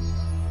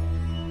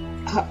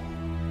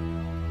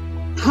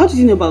 How did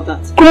you know about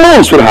that? Come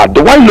on, sweetheart.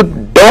 Do I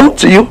look dumb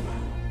to you?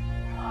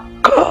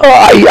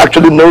 I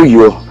actually know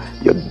you're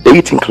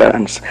dating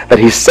Clarence. That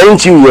he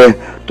sent you here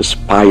to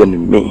spy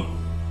on me.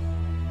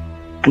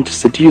 And to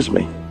seduce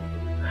me.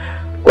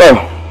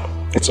 Well,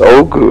 it's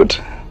all good.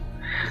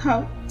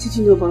 How did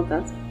you know about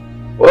that?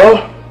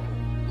 Well,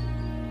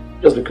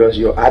 just because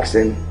you're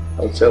asking,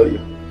 I'll tell you.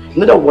 You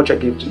know that watch I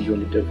gave to you on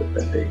the day of your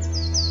birthday?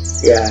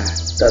 Yeah,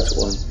 that's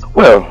one.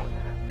 Well,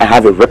 I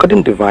have a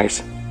recording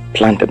device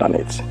planted on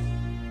it.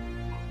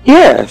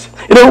 Yes.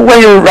 You know,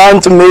 when you ran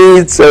to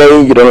me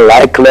saying you don't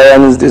like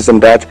Clarence, this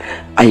and that,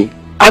 I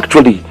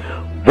actually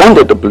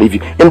wanted to believe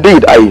you.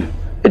 Indeed, I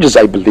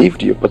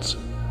believed you, but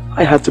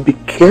I had to be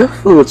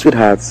careful,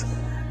 sweetheart.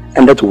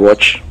 And that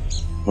watch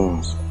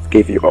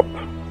gave you up.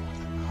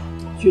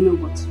 You know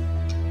what?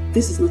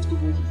 This is not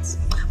over yet.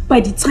 By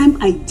the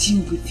time I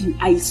deal with you,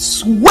 I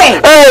swear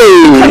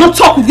you cannot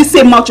talk with the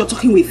same mouth you're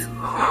talking with.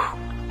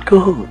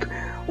 God,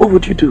 what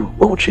would you do?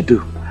 What would she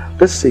do?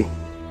 Let's see.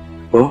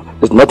 Well,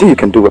 there's nothing you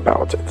can do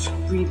about it.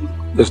 Really?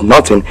 There's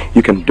nothing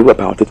you can do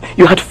about it.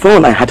 You had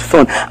fun, I had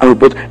fun, and we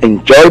both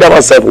enjoyed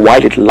ourselves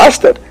while it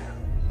lasted.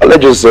 Or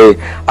let's just say,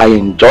 I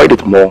enjoyed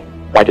it more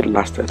while it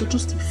lasted. You're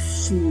just a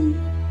fool.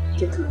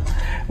 Get out.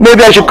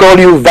 Maybe I should call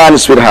you Van,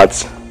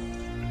 sweetheart.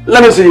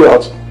 Let me see you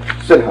out,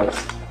 sweetheart.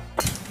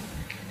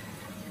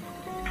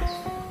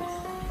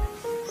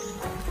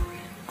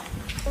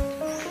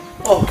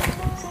 Oh,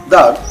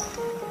 Dad,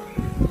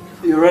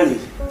 you ready?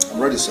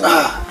 I'm ready,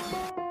 sir.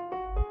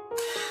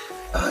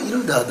 You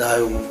know, Dad,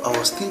 I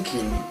was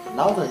thinking,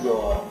 now that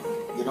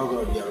you're not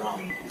going to be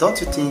around, don't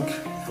you think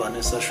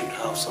Vanessa should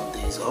have some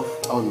days off?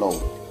 Oh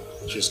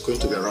no, she's going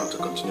to be around to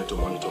continue to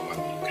monitor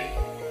mommy, okay?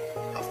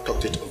 I've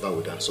talked it over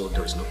with her, so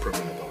there is no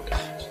problem about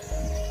that.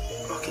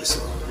 Okay,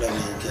 so let me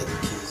get the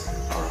keys.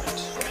 Alright.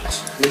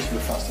 Please be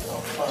fast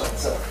enough. Alright,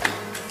 sir.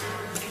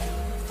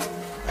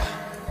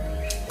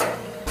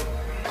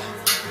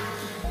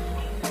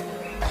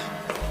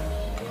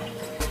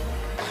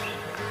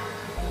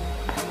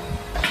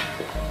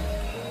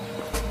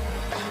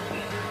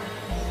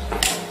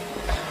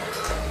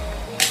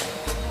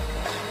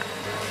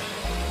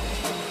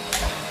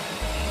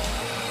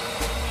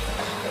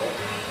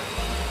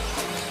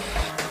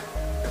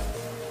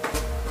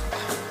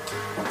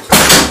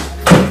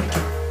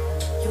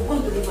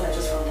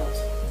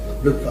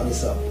 Look,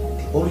 Vanessa,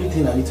 the only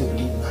thing I need to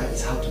believe now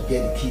is how to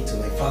get the key to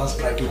my father's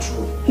private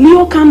room.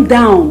 Leo, calm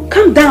down.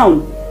 Calm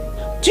down.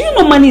 Do you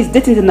know Manny is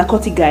dating the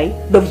narcotic guy?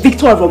 The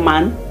victor of a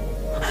man?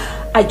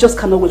 I just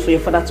cannot wait for your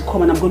father to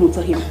come and I'm going to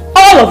tell him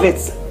all of it.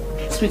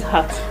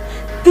 Sweetheart,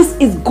 this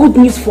is good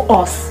news for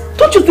us.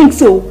 Don't you think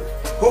so?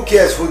 Who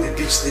cares who the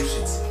bitch sleeps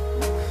with?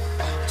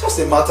 Just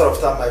a matter of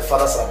time my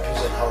father's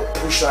abuse and how he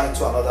pushed her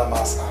into another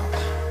man's arm.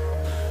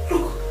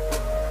 Look,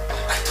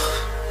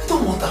 I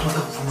don't want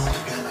another woman to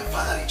bear my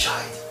father a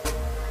child.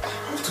 I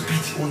want to be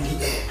the only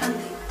heir. And the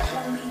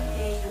only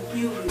heir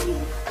you will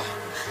remain.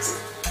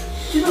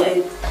 You know,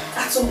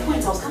 at some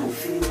point I was kind of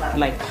feeling bad.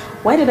 Like,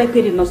 why did I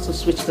pay the nurse to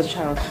switch the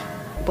child?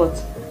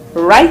 But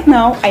right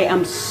now, I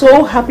am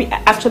so happy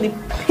I actually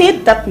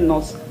paid that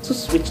nurse to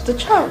switch the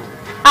child.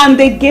 And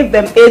they gave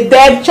them a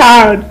dead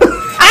child.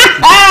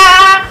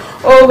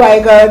 Oh my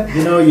God.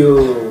 You know,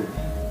 you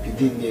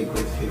did me a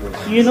great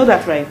favor. You know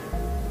that, right?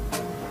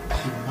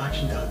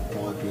 Imagine that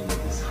boy being in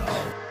this house.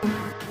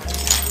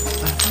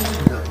 I told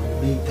you that we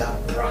made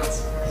that brat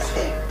his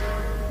heir.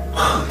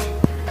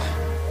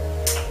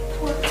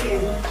 Poor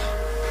thing.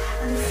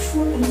 And the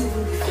fool wouldn't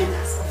even defend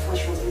herself when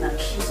she was being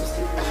accused of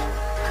sleeping with her.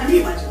 Can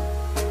you imagine?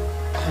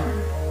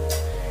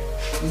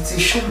 It's a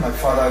shame my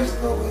father is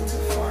not going to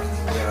find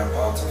the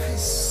whereabouts of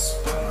his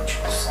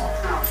biological son.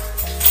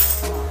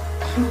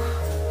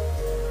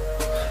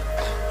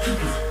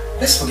 Look,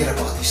 let's forget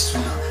about this too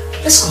now.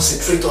 Let's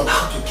concentrate on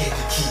how to get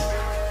the key.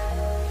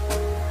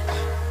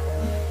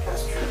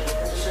 That's true.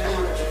 Especially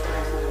now that your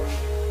father is not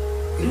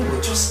away. You know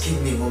what, just give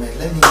me a moment.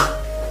 Let me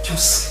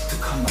just to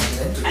come back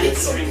and to get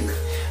something.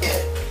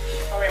 Yeah.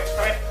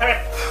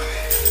 Alright.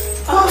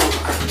 Oh.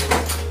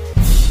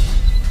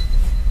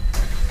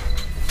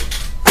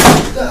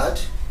 Dad,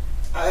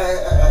 I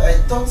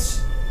thought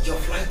your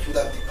flight would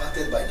have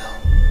departed by now.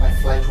 My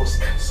flight was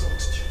cancelled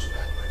due to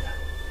bad weather.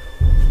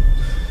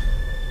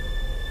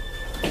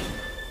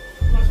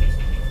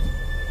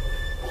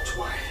 But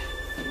why?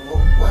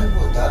 Why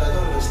would Dad? I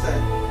don't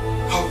understand.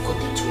 How could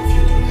the two of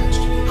you do that to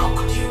me? How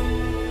could you?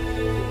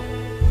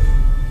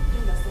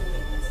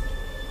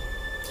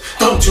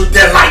 Don't you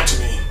dare lie to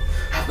me!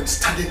 I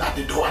standing at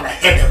the door and I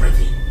heard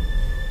everything.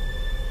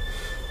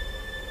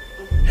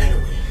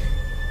 Anyway,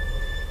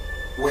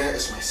 where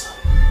is my son?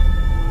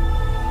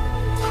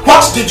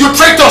 What did you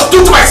traitors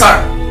do to my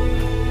son?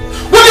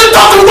 Will you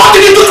talk to me? What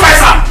did you do to my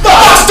son?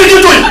 What did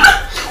you do?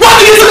 What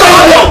did you do to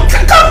my son?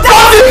 Come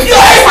down! Where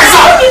is my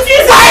son? Where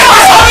is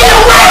my son?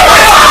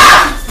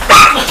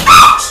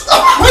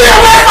 Where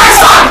is my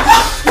son?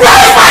 Where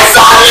is my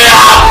son? Where is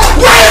my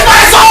son? Where is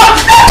my son?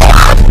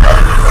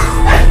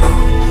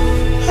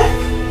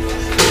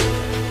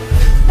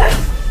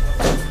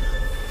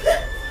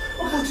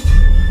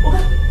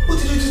 What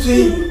did you do to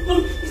him? No,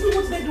 it's not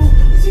what did I do.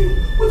 It's you.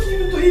 What did you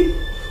do to him?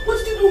 What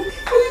did you do?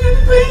 What did you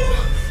do to him?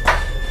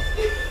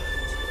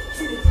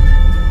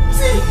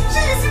 See,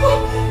 what?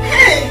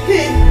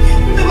 Hey.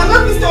 I was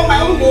not missed on my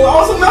own though. I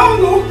was on my own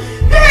though.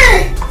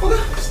 Hey!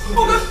 Okay.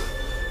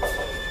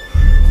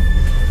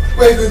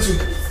 Where are you going to?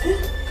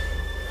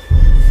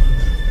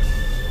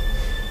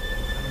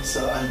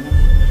 Sir, I know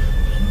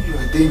you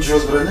are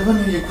dangerous, but I never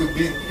knew you could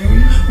be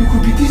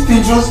this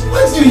dangerous. Why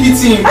did you hit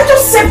him? I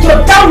just saved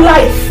your damn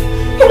life.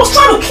 He was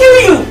trying to kill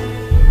you.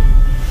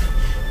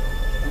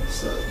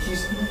 Sir,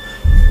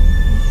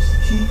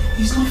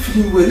 he's not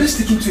feeling well. Let's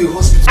take him to a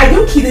hospital. Are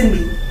you kidding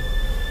me?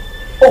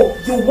 Oh,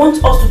 you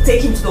want us to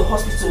take him to the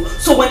hospital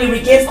so when he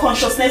regains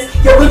consciousness,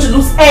 you're going to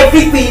lose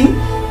everything?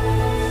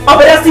 Or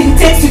better still, he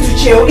takes you to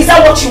jail? Is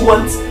that what you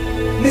want?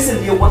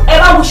 Listen, Leo,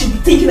 whatever we should be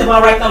thinking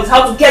about right now is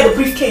how to get the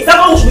briefcase. That's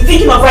what we should be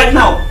thinking of right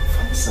now.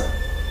 Fine, sir.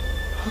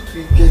 How do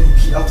we get the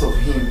key out of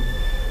him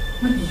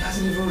when he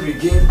hasn't even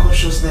regained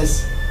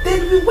consciousness?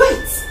 Then we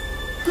wait.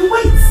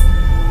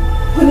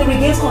 When he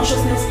regains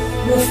consciousness,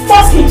 we'll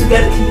force him to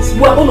get the keys.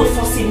 We're going to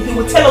force him. He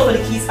will tell us where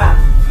the keys are.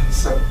 Fine,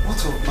 sir.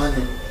 What of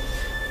money?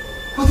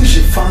 What if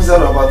she finds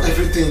out about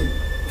everything?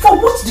 For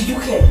what do you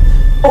care?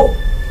 Oh,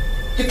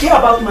 you care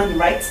about money,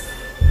 right?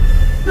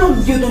 No,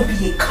 you don't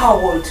be a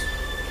coward.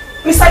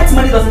 Besides,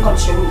 money doesn't come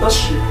to your room, does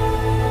she?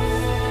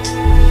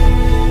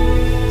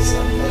 Sir,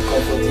 I'm not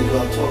comfortable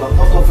at all.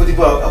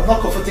 I'm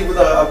not comfortable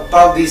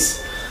about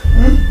this.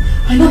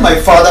 I know my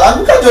father,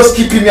 and we can't just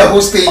keep him here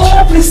hostage.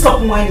 Oh, please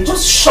stop whining.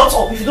 Just shut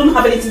up. If you don't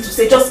have anything to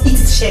say, just eat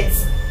his shit.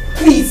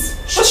 Please,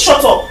 just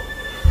shut up.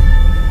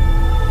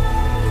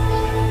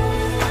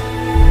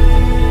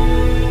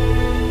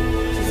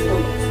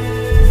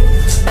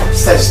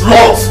 Says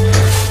not.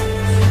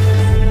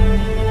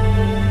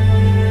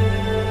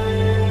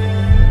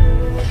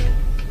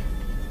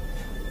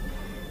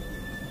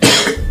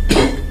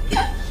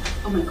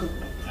 Oh my God.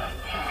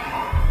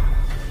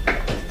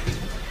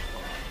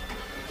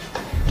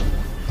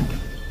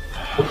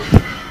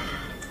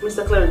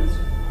 Mr. Clarence,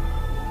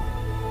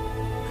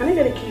 can I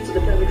get a key to the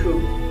private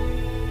room?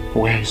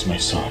 Where is my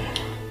son?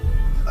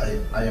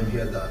 I am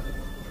here, Dad.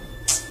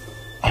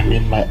 I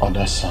mean my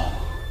other son.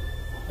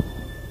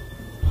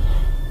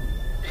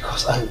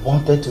 Because I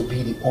wanted to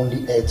be the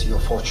only heir to your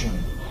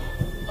fortune.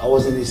 I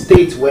was in the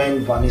state when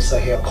Vanessa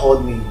here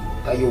called me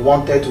that you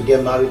wanted to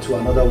get married to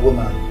another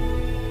woman.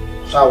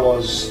 So I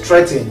was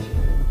threatened.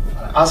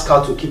 I asked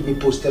her to keep me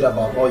posted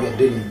about all you're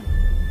doing.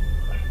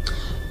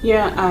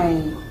 Yeah,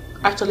 I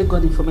actually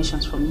got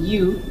information from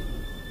you.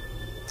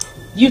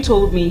 You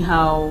told me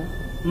how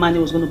Manny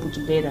was going to put to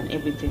bed and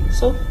everything.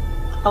 So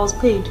I was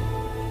paid.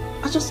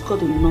 I just got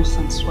the nurse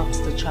and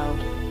swapped the child.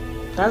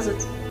 That's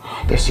it.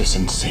 This is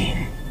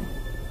insane.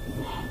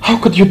 How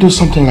could you do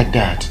something like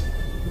that?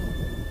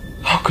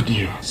 How could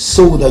you?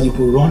 So that you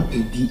could run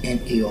a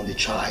DNA on the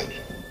child.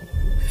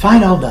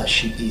 Find out that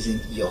she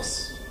isn't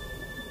yours.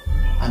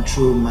 And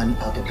throw money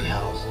out of the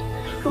house.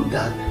 Look,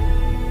 Dad,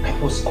 I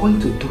was going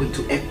to do it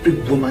to every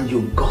woman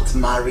you got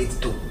married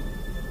to.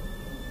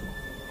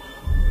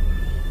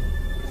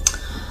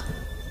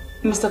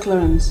 Mr.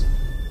 Clarence,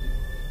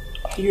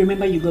 you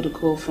remember you got a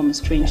call from a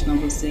strange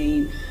number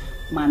saying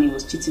Manny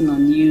was cheating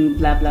on you,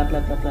 blah, blah, blah,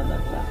 blah, blah, blah,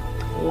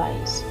 blah.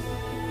 Lies.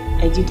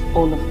 I did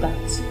all of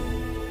that.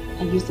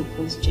 I used the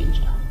voice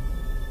changer.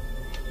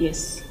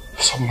 Yes.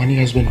 So Manny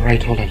has been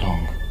right all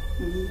along.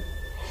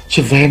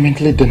 She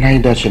vehemently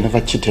denied that she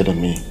never cheated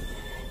on me.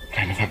 But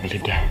I never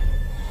believed her.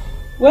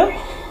 Well,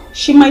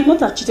 she might not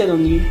have cheated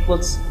on you,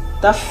 but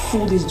that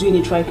fool is doing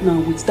it right now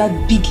with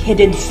that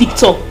big-headed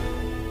Victor.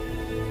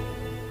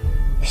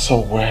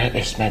 So where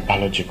is my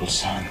biological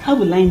son? How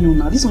will I know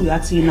now? This one you're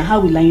asking now, how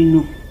will I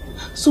know?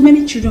 So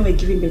many children were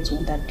given birth to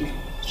on that day.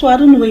 So I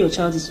don't know where your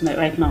child is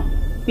right now.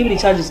 Maybe the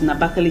child is in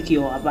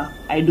Abakaliki or Aba.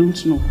 I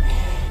don't know.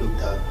 Look,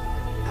 Dad,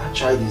 that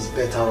child is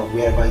better off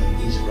wherever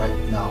he is right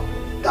now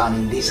than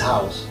in this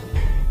house.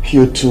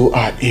 You two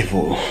are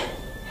evil.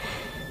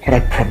 But I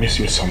promise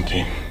you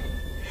something.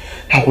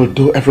 I will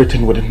do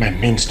everything within my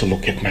means to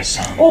locate my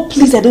son. Oh,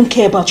 please, I don't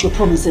care about your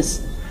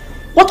promises.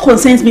 What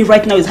concerns me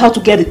right now is how to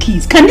get the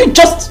keys. Can you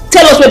just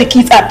tell us where the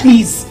keys are,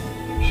 please?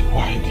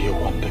 Why do you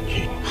want the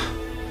key?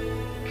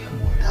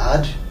 Come on,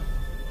 Dad.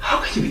 How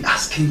can you be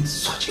asking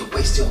such a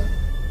question?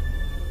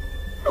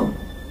 No.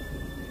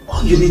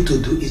 All you need to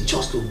do is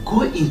just to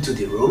go into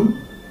the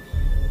room,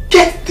 get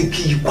get the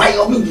key, you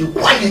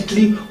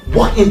quietly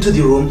walk into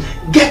the room,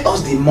 get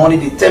us the money,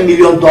 the $10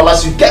 million,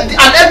 you get the,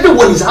 and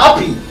everyone is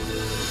happy.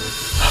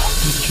 How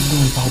did you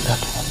know about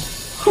that one?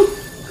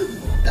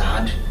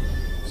 Dad,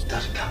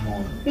 come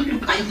on.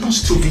 I am not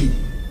stupid.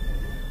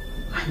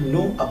 I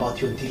know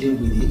about your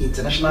dealing with the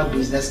international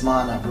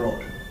businessman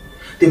abroad.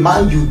 The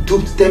man you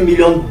duped $10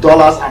 million and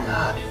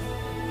had.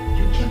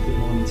 You kept the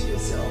money to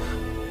yourself.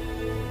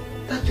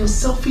 That your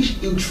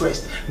selfish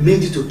interest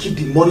made you to keep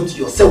the money to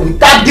yourself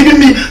without giving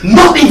me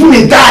not even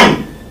a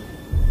dime.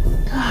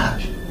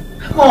 Dad,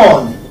 come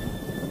on.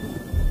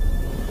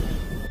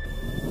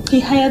 He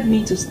hired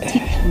me to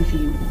stick with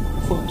you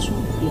for 2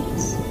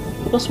 years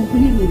because we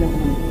really love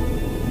money.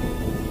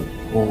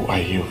 Who are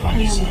you, I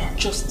Vanessa? am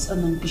just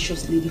an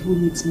ambitious lady who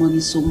needs money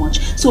so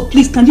much. So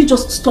please, can you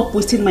just stop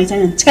wasting my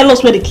time and tell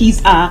us where the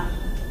keys are?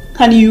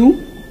 Can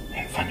you?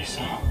 Hey,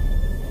 Vanessa,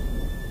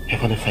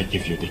 even if I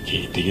give you the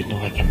key, do you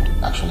know I can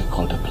actually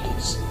call the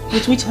police?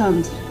 With which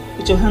hand?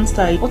 With your hands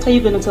tied? What are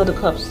you going to tell the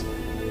cops?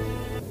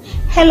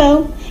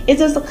 Hello, is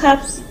this the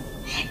cops?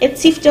 A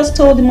thief just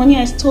stole the money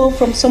I stole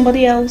from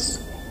somebody else.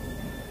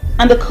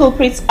 And the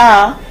culprits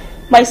are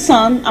my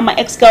son and my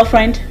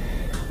ex-girlfriend.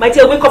 My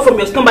dear, wake up from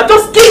your slumber.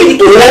 Just give me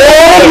the key.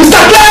 Oh,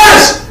 Mr.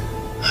 Clarence!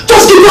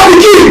 Just give me the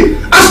key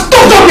and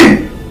stop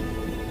talking!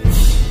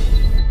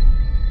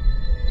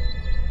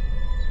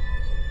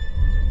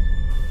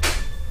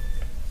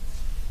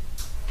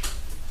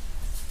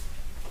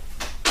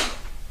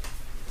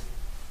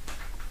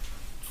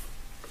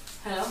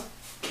 Hello?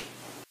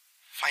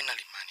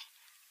 Finally, Manny.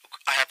 Look,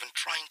 I have been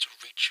trying to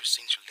reach you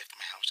since you left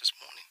my house this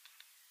morning.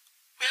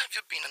 Where have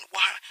you been and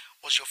why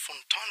was your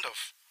phone turned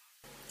off?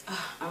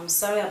 I'm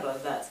sorry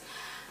about that.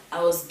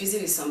 I was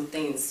busy with some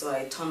things, so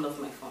I turned off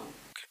my phone.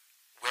 Okay.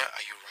 Where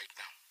are you right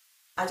now?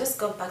 I just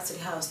got back to the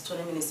house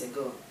 20 minutes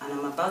ago, and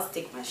I'm about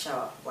to take my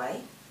shower.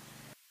 Why?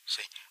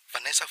 See,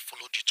 Vanessa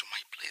followed you to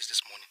my place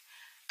this morning,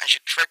 and she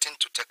threatened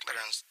to tell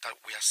Clarence that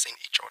we are seeing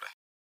each other.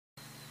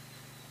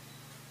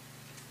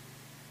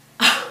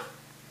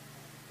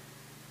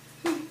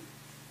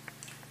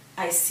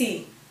 I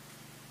see.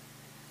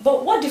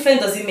 But what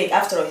difference does it make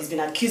after all he's been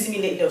accusing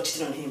me lately of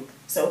cheating on him?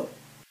 So?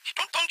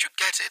 Don't you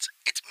get it?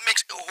 It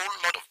makes a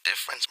whole lot of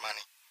difference,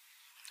 Manny.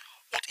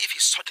 What if he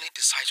suddenly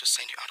decides to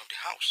send you out of the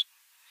house?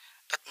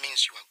 That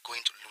means you are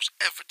going to lose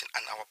everything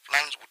and our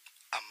plans would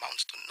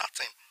amount to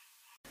nothing.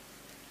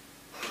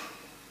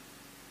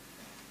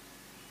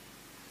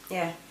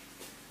 Yeah.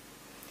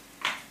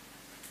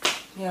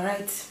 You're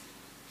right.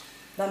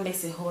 That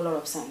makes a whole lot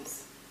of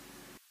sense.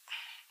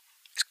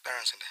 Is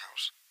Clarence in the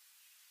house?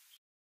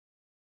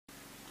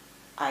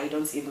 I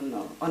don't even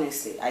know.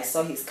 Honestly, I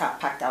saw his car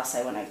parked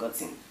outside when I got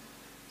in.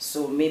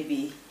 So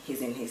maybe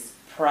he's in his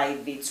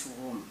private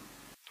room.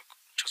 Look,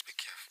 just be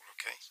careful,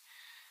 okay?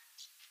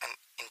 And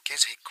in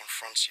case he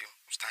confronts you,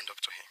 stand up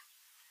to him.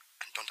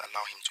 And don't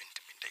allow him to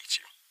intimidate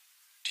you.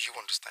 Do you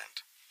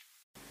understand?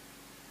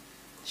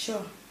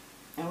 Sure,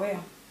 I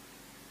will.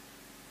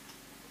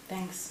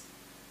 Thanks.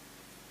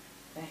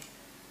 Bye.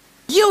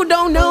 You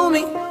don't know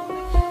me.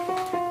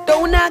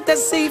 Don't act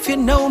as if you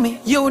know me.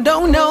 You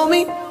don't know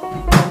me.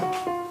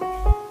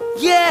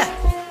 Yeah,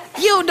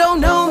 you don't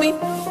know me.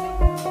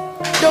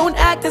 Don't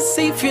act as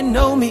if you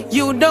know me.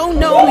 You don't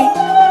know me.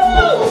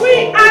 Ooh,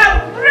 we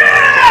are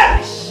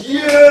rich!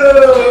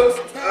 Yeah!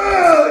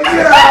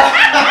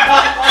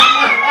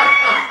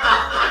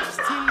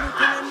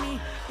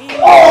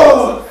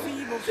 Oh!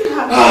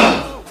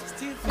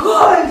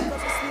 Good!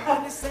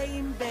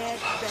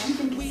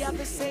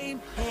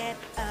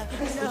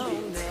 No.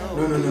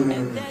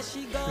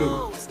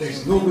 Look, there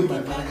is no way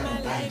my father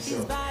can die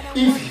himself.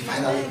 If he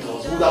finally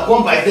does, we would have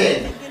gone by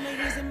then.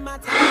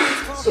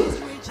 So,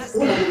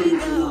 what are we going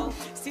to do?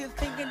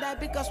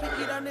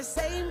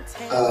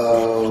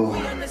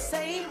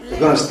 We're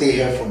going to stay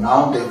here for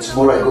now, then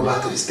tomorrow I go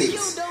back to the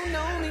States.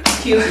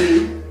 Excuse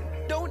me.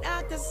 No, you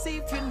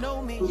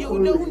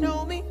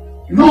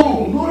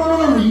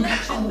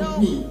can't come with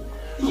me.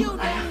 Look,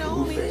 I have to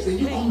go first, then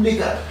you come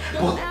later.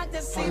 But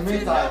for the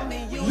meantime,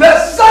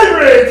 let's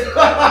celebrate!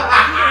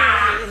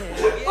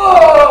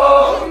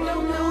 Oh!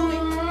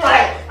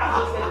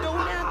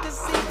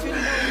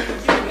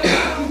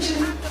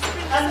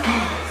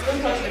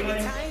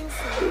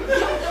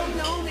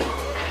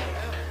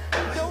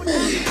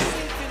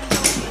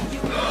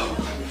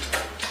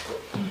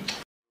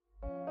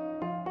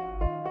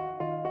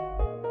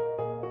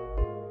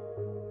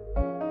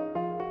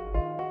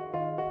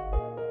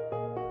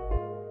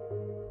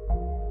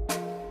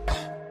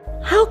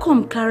 How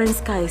come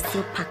Clarence's car is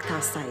still parked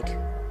outside?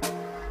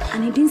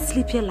 And he didn't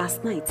sleep here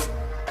last night?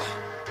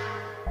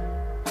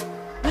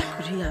 Where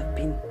could he have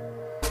been?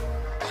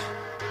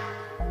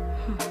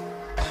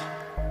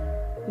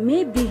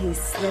 Maybe he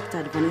slept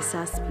at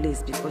Vanessa's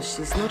place because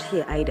she's not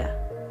here either.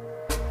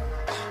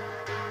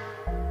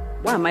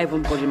 Why am I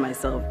even bothering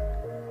myself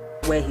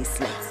where he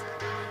slept?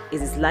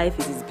 It's his life,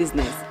 it's his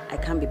business. I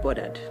can't be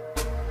bothered.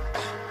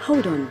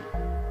 Hold on.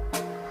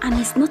 And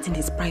he's not in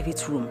his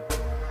private room.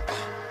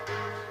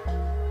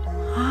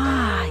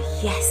 Ah,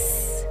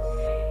 yes.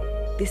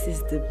 this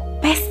is the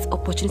best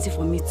opportunity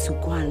for me to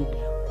go and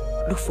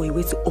look for a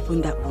way to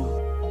open that room.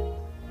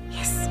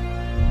 Yes,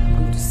 I'm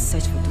going to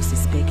search for those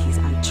spare keys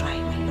and try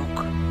my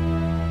luck.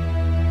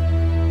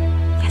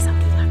 Yes, I'll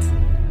do that.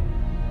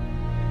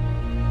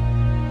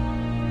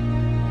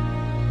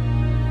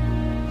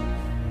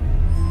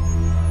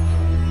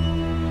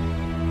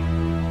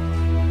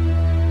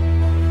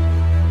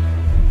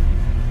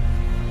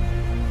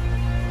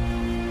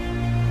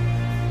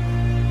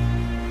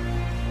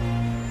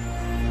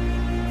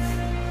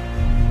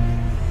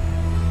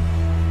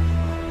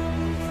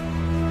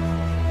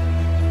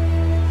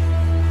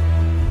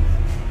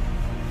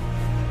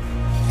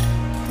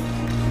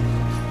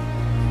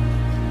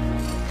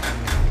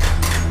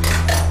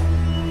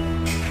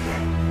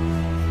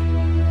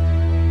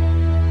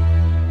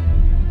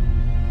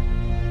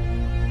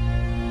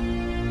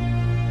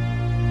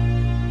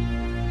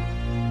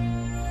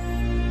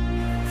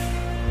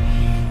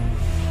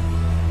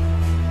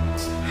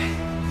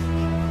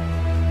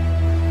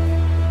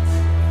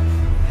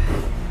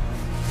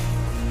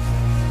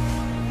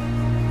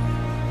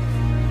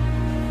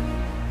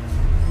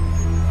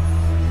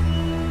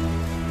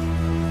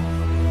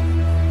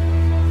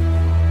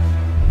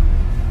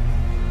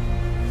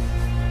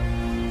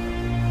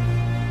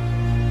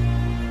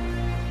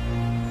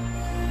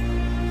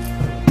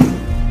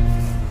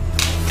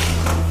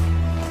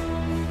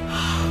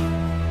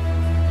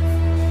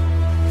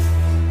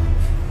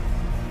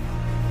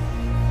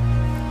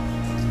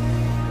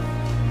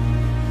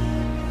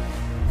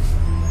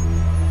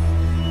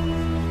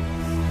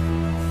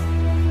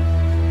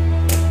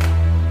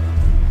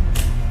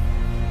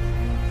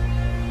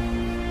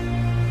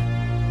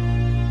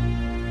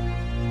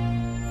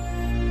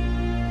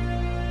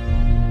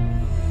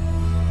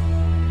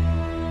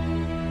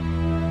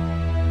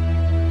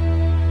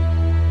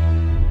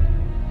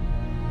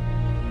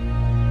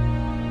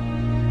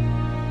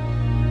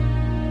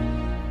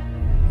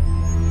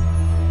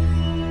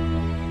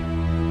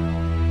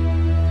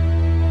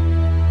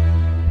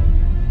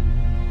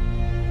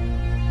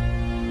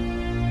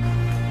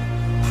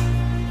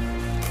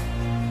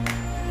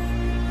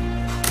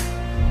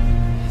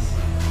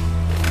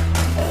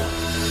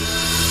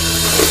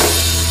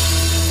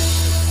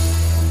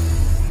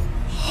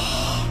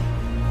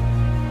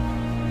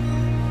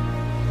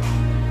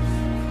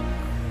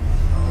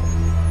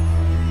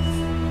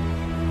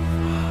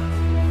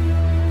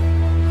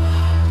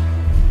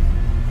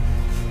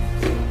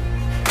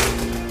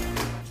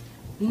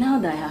 Now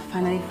that I have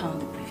finally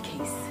found the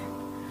briefcase,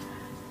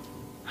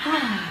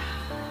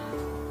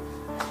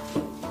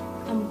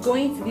 I'm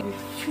going to be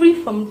free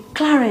from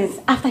Clarence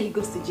after he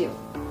goes to jail.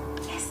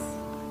 Yes.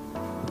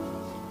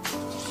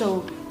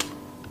 So,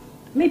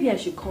 maybe I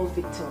should call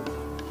Victor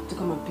to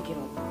come and pick it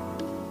up.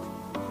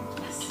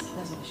 Yes,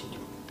 that's what I should do.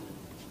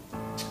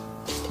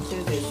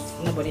 Since there's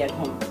nobody at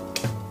home,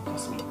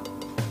 trust me.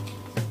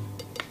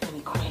 Let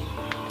me call him.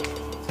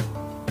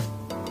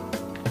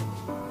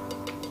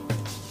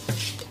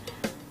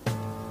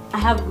 I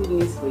have good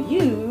news for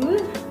you.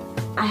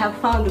 I have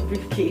found the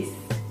briefcase.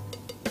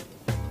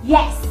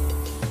 Yes!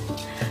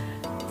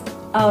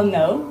 Oh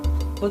no,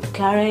 both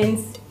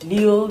Clarence,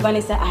 Leo,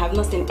 Vanessa, I have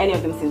not seen any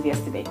of them since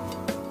yesterday.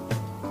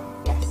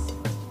 Yes.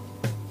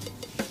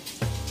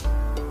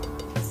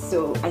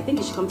 So I think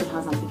you should come to the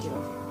house and pick it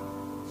up.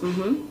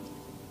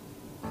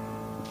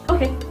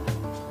 Okay.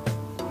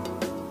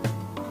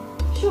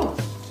 Sure.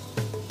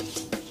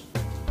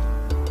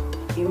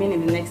 You mean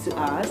in the next 2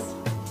 hours?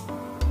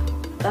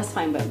 That's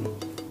fine by me.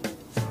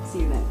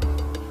 See you then.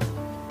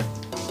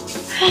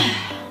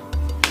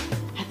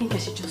 I think I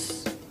should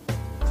just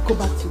go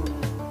back to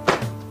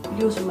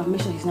Leo's room and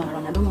make sure he's not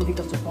around. I don't want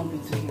Victor to bump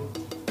into him.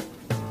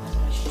 That's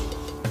what I should do.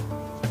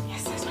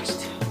 Yes, that's what I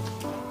should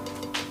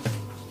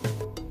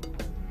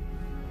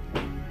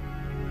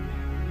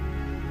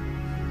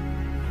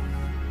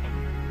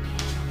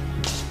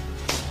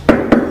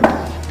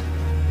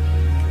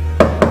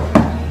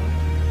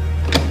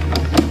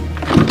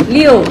do.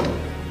 Leo!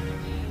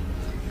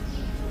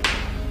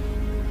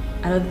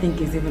 I don't think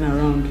he's even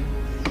around.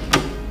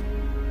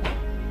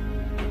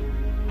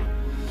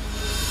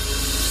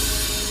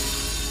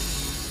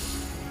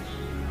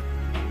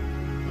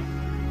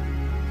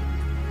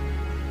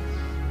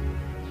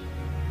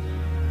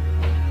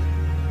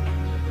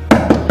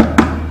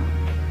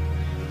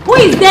 Who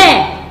is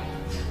there?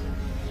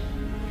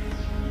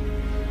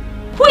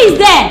 Who is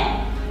there?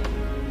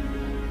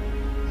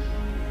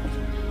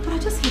 But I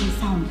just hear the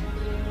sound.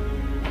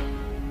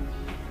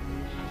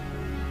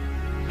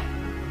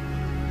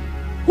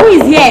 Who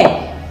is here?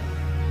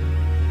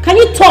 Can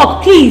you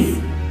talk, please?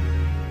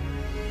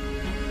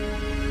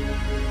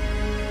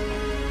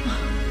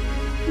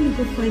 Let me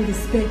go find the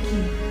spare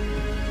key.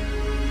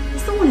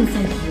 There's someone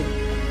inside here.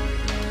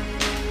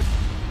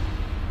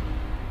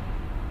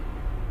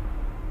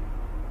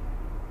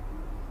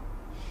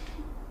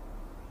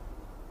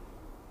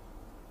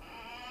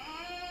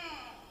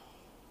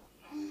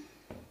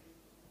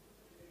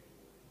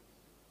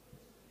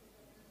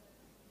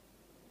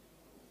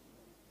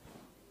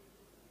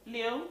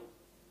 Leo?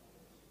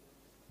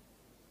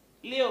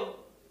 Leo.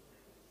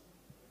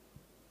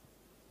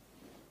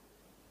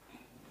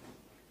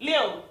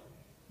 Leo.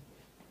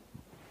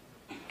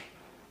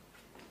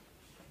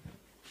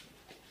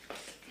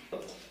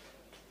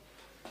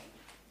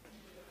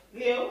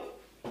 Leo.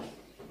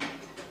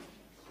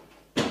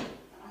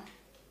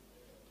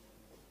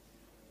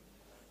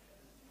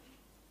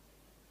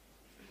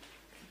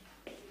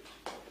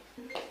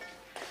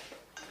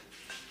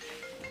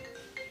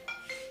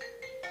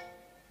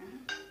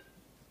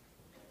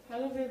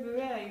 Hello, baby,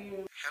 where are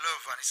you? Hello,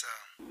 Vanessa.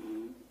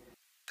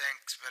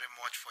 Thanks very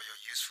much for your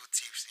useful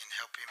tips in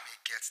helping me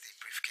get the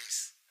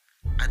briefcase.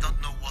 I don't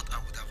know what I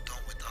would have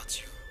done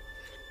without you.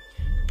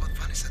 But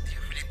Vanessa, do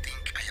you really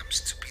think I am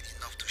stupid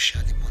enough to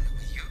share the money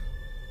with you?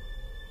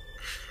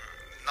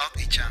 Not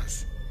a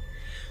chance.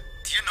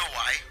 Do you know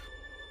why?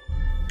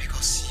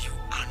 Because you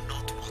are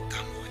not worth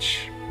that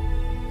much.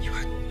 You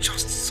are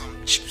just some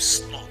cheap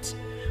slut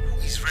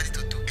who is ready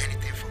to do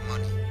anything for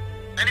money.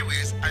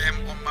 Anyways, I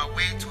am on my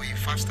way to a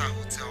 5-star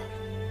hotel,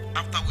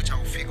 after which I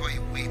will figure a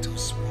way to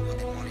smuggle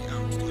the money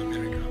out to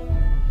America.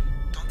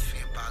 Don't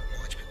feel bad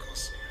much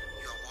because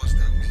you are worse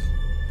than me.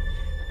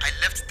 I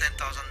left 10,000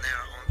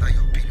 naira under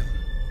your pillow.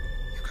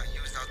 You can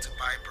use that to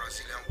buy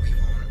Brazilian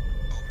weave-on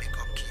or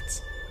makeup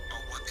kits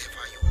or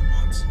whatever you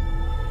want.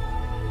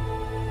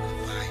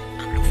 Goodbye,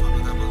 and look for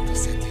another man to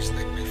seduce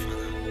like my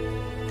father.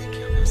 Take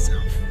care of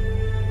yourself.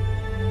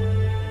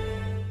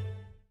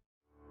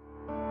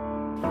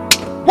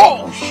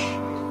 Whoa!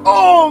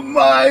 Oh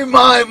my.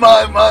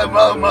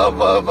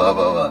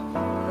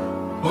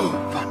 Oh,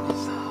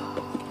 Vanessa.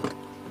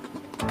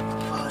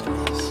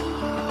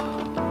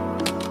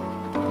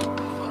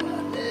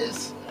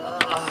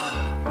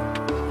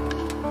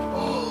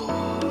 Oh.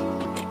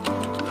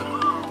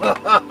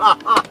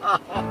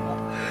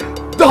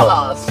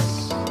 Dollars.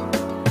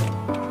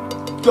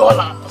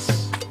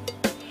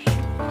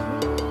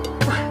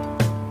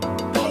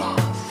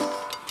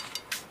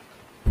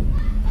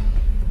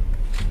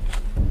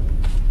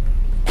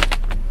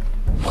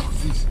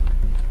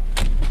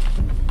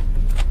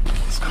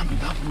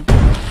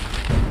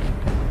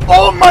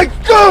 Oh my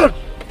God!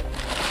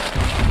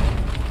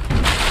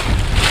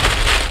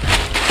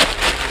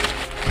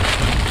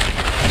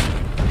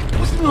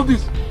 What's the meaning of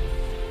this?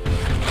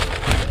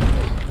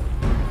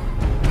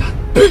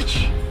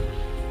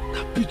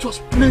 That bitch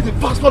just played the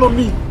fast one on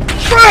me.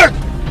 Shit!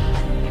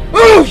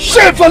 Oh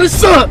shit,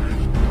 Vanessa!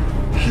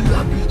 Kill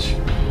that bitch.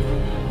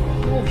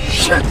 Oh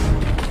shit!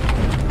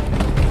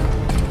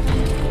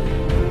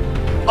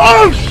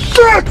 Oh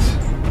shit!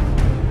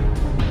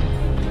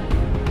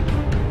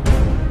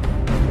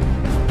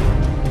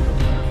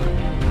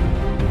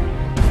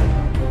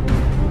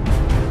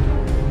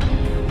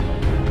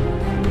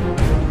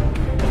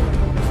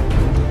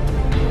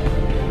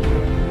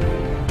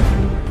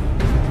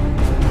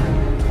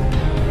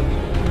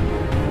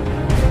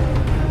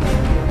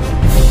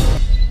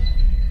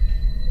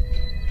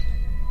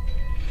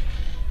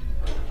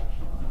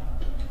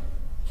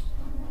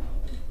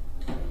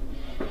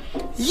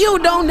 You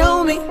don't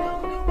know me.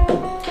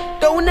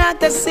 Don't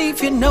act as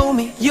if you know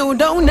me. You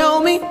don't know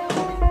me.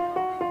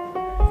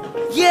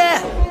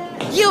 Yeah,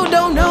 you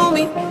don't know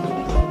me.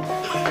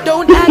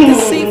 Don't act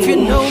as if you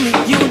know me.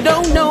 You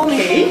don't know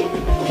me.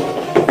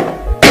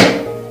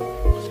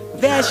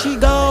 There she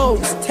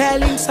goes,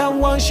 telling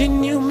someone she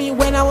knew me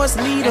when I was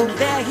little.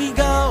 There he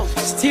goes,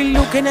 still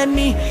looking at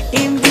me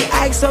in the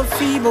eyes of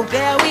feeble.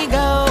 There we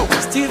go,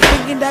 still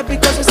thinking that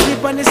because we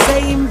sleep on the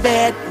same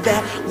bed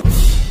that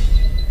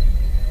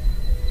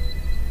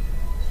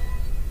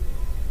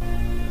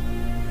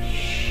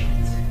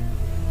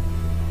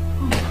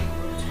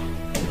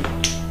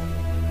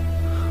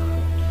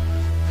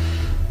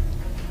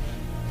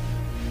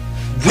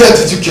Where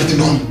did you get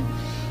it on?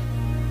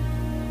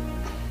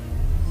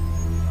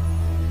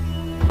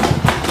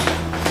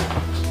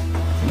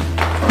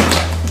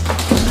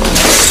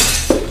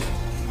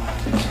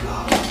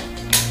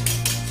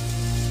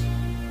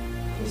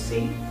 You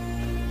see,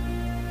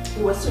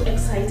 we were so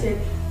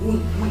excited,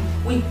 we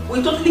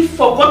totally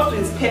forgot to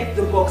inspect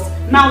the box.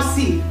 Now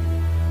see.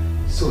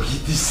 So he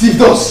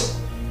deceived us.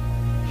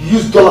 He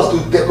used dollars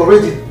to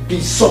decorate the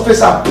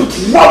surface and put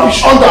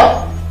rubbish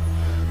under.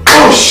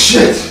 Oh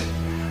shit!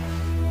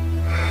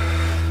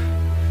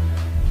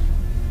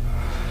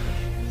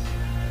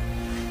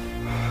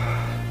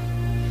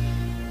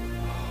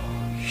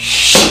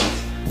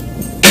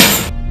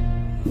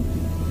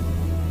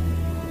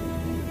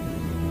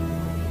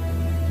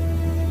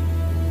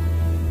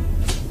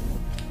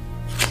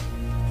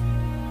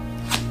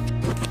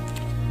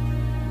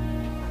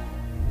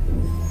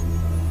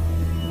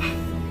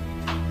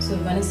 So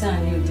Vanessa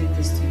and you did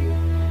this to you?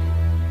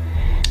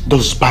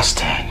 Those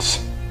bastards.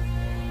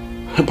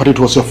 But it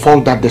was your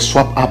fault that they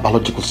swapped our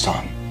biological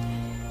son.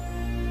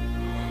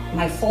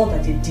 My fault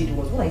that they did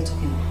what? What are you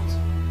talking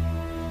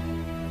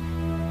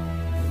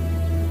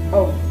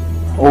about?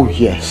 Oh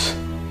yes.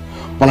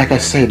 But like I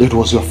said, it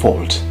was your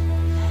fault.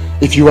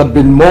 If you had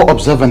been more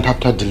observant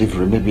after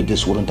delivery, maybe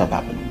this wouldn't have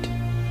happened.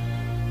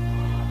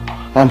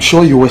 I'm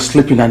sure you were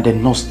sleeping and the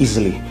nurse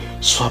easily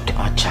swapped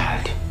our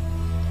child.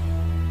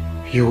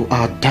 You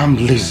are damn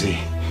lazy,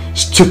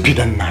 stupid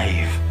and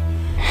naive.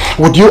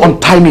 Would you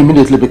untie me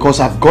immediately because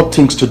I've got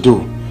things to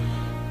do?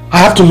 I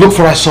have to look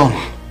for a son.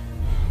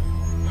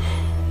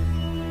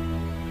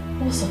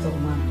 What sort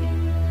of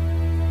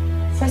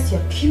man? First you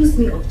accuse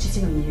me of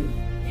cheating on you.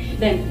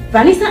 Then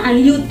Vanessa and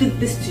you did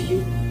this to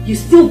you. You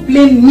still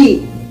blame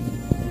me.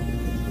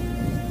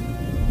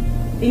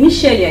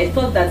 Initially I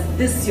thought that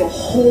this your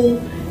whole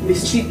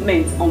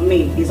mistreatment on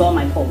me is all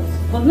my fault.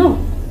 But no,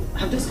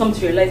 I've just come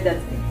to realize that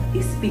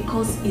it's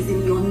because it's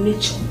in your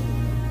nature.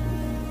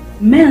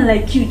 Men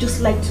like you just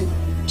like to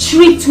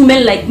treat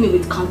women like me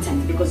with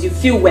contempt because you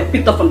feel we're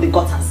picked up from the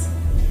gutters.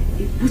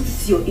 It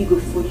boosts your ego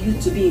for you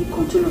to be in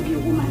control of your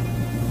woman.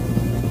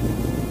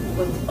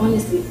 But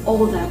honestly,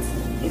 all that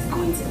is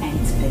going to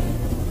end today.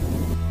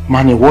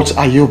 Manny, what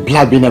are you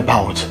blabbing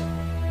about?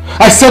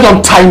 I said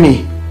untie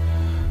me.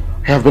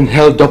 I have been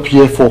held up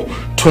here for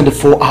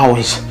 24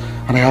 hours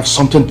and I have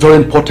something very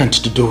important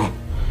to do.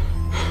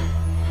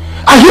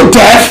 Are you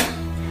deaf?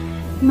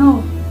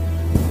 No.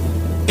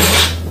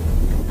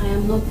 I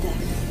am not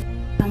deaf.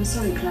 I'm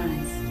sorry,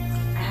 Clarence.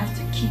 I have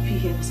to keep you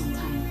here for some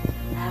time.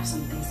 I have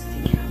some things to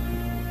take care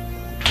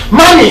of.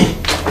 Manny!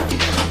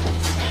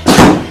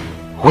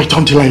 Wait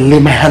until I lay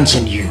my hands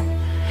on you.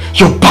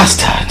 You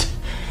bastard!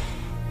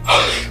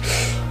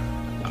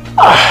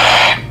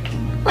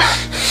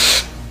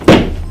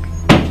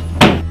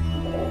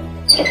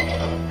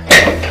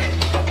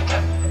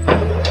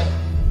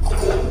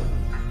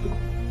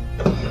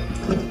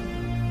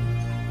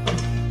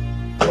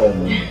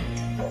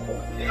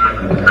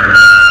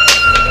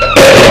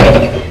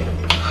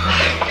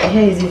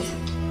 Here is it.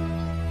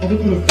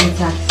 Everything is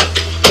intact.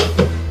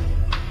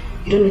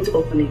 You don't need to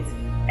open it.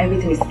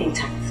 Everything is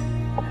intact.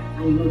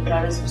 And you know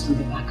Clarence was on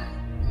the back.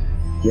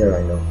 Yeah,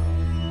 I know.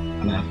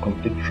 And I have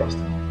complete trust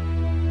in you.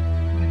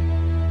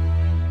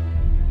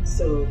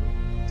 So,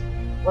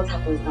 what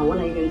happens now? When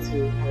are you going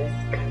to arrest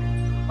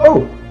Clarence?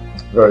 Oh,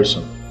 very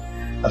soon.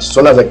 As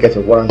soon as I get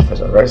a warrant for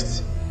his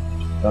arrest.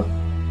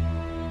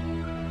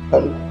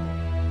 And,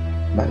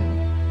 man,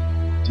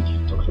 did you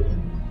talk to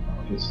anyone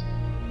about this?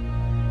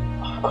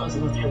 Of course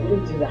not, I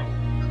wouldn't do that.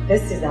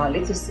 This is our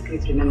little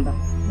secret, remember?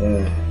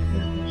 Yeah,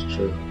 it's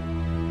true.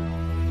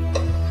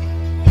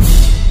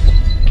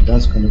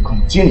 That's going to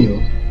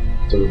continue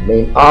to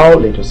remain our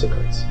little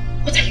secret.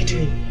 What are you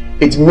doing?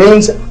 It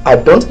means I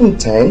don't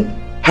intend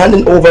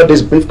handing over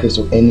this briefcase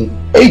to any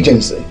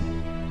agency.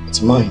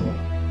 It's mine.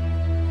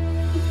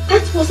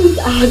 That wasn't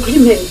our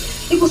agreement.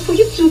 It was for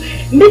you to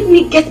make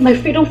me get my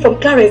freedom from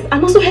Clarence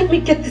and also help me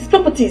get these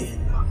properties.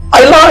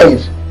 I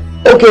lied!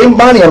 Okay,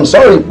 Manny, I'm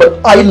sorry,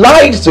 but I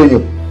lied to you.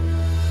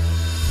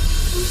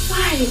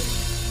 Why?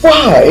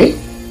 Why?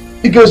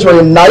 Because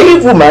you're a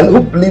naive woman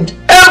who believed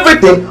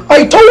everything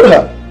I told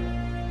her.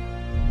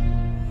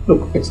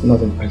 Look, it's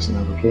nothing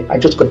personal, okay? I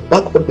just got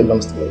back what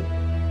belongs to me.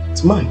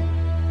 It's mine.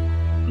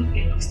 What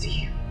belongs to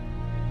you?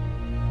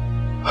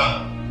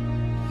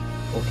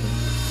 Okay,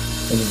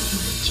 let me do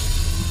it.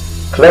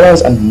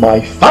 Clarence and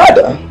my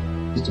father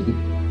used to be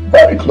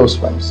very close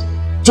friends.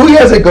 2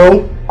 years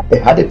ago, they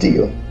had a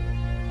deal.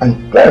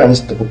 And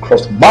Clarence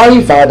double-crossed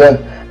my father,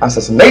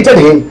 assassinated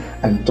him,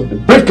 and took the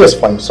briefcase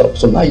for himself.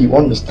 So now you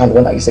understand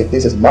when I say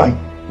this is mine,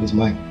 it is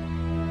mine.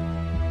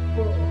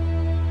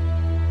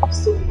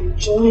 So you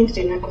joined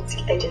the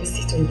narcotic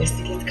agency to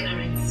investigate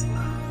Clarence?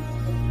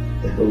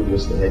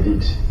 Obviously I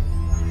did.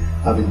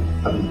 I've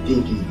been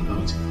thinking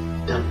about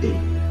that day.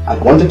 I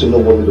wanted to know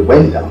what really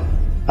went down.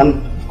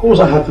 And of course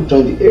I had to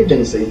join the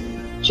agency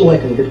so I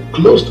can get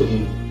close to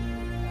him.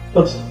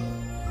 But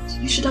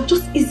you should have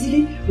just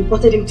easily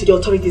reported him to the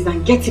authorities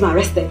and get him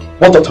arrested.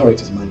 What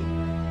authorities, man?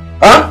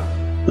 Huh?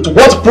 With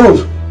what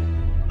proof?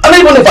 And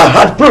even if I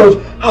had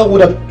proof, I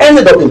would have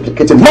ended up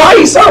implicating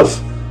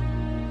myself.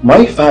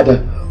 My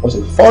father was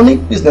a funny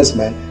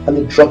businessman and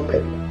a drug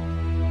peddler.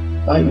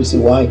 Now you see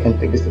why I can't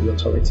take this to the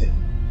authority.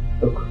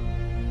 Look,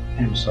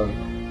 I'm sorry.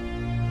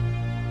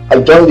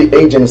 I joined the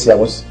agency. I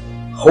was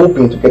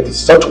hoping to get a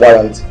search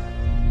warrant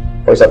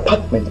for his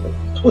apartment, but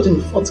it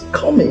wasn't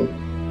forthcoming.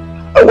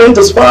 I went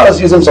as far as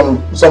using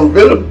some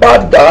really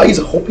bad guys,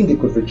 hoping they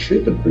could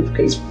retrieve the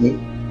briefcase for me.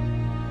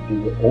 They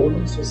were all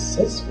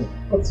unsuccessful,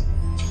 but...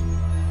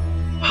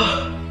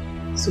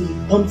 So you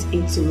bumped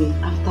into me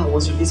after I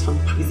was released from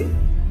prison.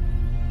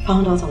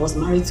 Found out I was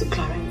married to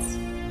Clarence.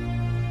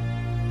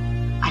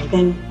 I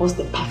then was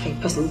the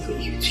perfect person for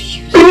you to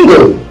use.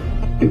 Bingo!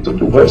 You took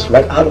the words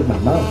right out of my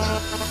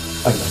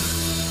mouth. I know.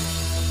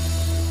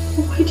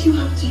 Why do you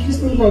have to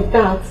use me like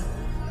that?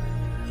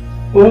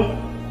 Well,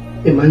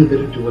 a man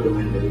better do what a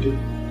man better do.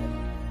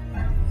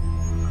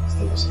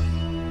 Stay aside.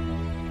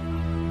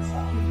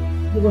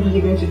 What are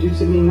you going to do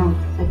to me now?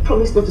 I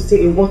promise not to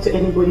say a word to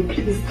anybody.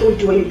 Please don't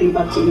do anything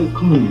bad to me.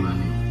 Come on,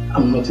 man.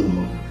 I'm not a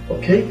mother,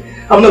 okay?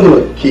 I'm not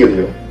going to kill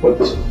you, but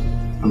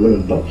I'm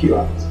going to knock you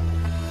out.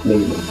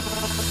 Maybe.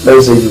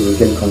 Let's say you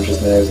regain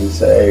consciousness in,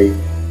 say,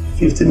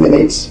 15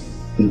 minutes,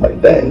 and by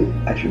then,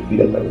 I should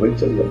be on my way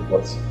to the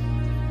airport.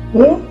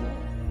 What?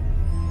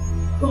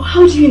 Well,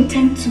 how do you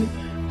intend to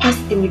pass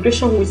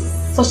immigration with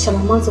such an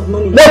amount of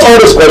money? Not all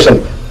this question.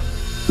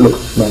 Look,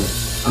 man,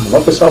 I'm an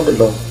officer of the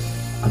law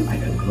and I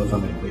can maneuver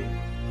my way.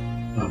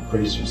 Now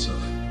brace yourself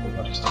for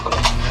what is to come.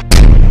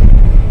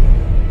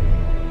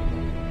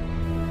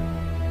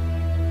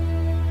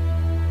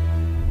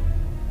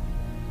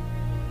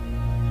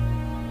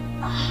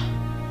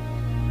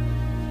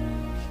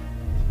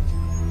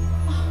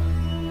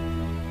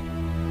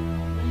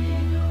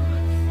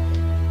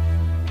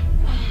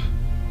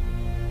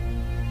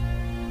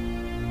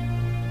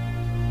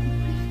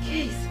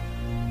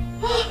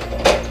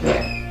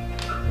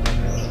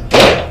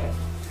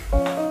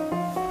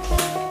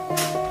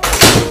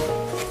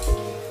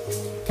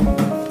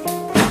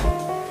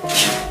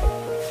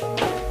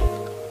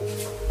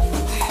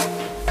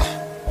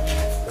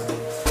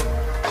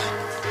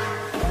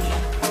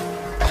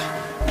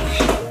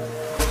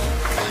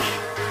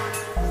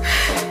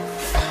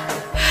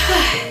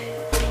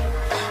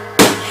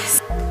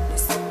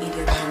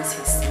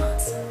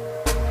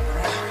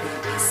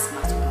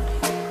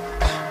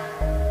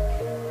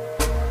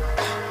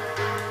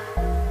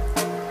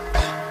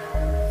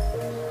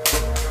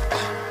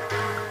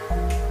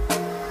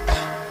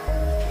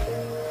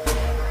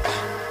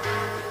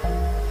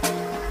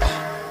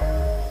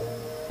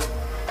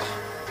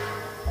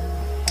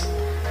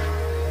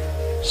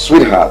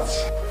 Sweetheart.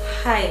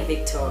 Hi,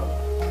 Victor.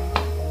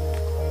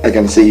 I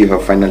can see you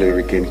have finally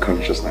regained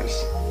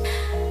consciousness.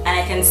 And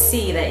I can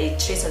see that a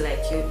traitor like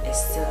you is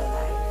still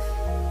alive.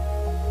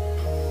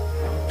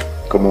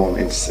 Come on,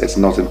 it's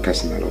nothing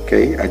personal,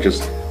 okay? I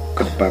just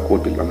got back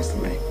what belongs to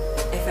me.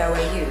 If I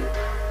were you,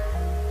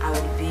 I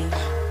would be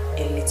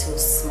a little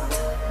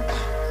smarter.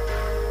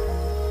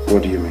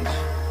 What do you mean?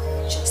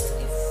 Just a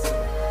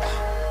fool.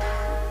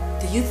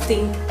 Do you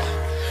think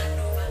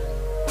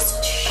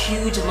such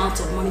huge amount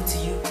of money to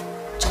you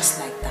just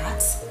like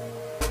that?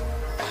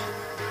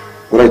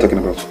 What are you talking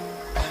about?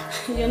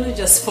 You're not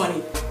just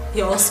funny,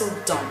 you're also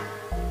dumb.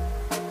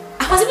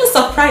 I was even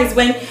surprised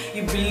when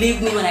you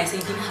believed me when I said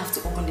you didn't have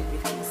to open the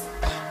briefcase.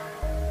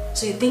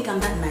 So you think I'm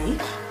that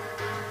naive?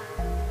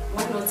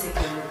 Why not take a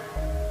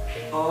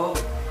look? Or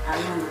are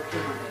you on the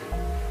plane already?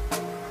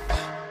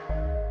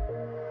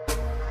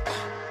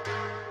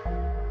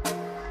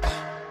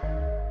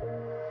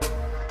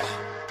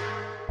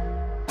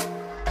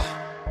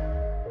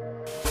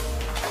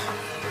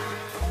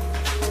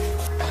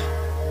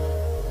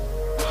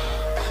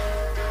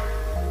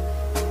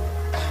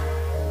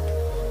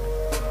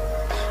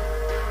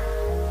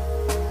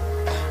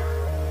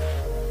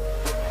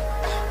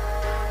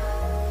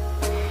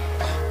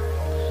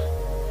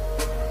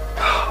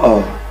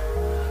 Oh,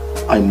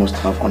 I must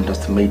have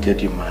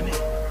underestimated you, Manny.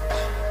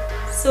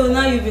 So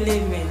now you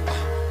believe me?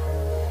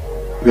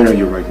 Where are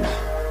you right now?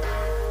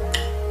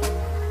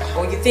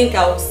 Or you think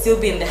I will still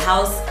be in the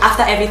house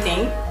after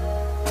everything?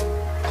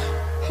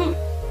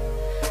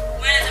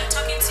 Whereas I'm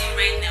talking to you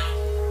right now,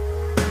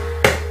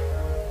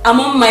 I'm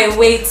on my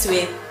way to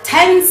a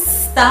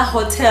 10-star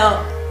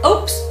hotel.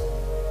 Oops!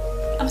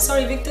 I'm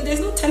sorry, Victor, there's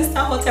no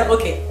 10-star hotel.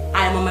 Okay,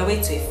 I am on my way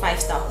to a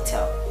 5-star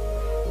hotel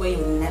where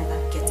you'll never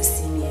get to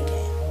see me again.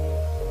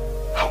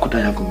 How could I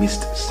have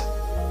missed this?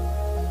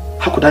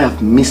 How could I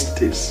have missed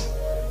this?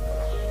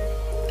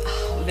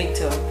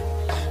 Victor,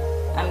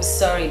 I'm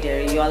sorry,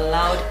 dearie. You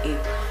allowed a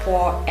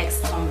poor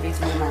ex-convict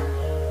woman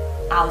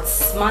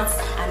outsmart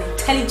an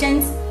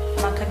intelligent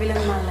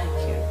Machiavellian man like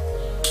you.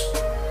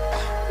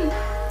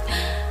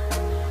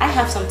 I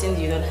have something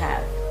you don't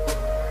have.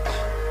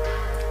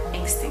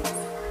 Instinct.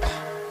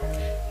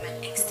 My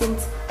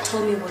instinct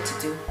told me what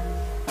to do,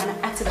 and I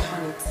acted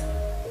upon it.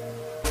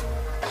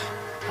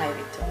 Bye,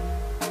 Victor.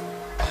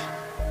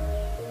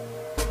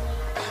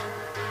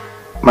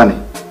 Manny.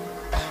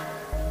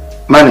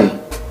 Manny.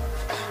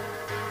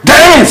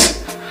 Damn it!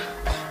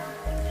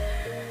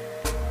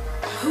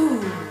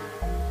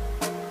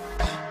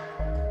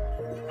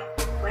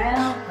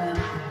 Well,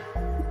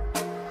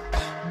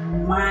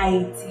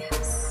 mighty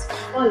has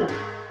fallen.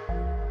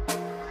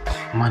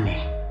 Manny,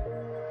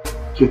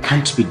 you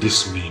can't be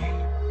this mean.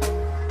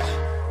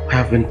 I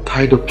have been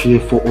tied up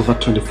here for over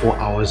 24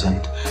 hours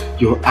and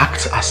you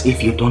act as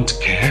if you don't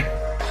care.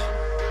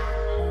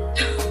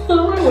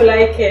 Why will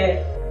I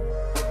care?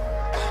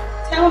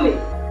 Tell me.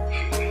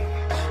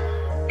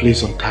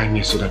 Please untie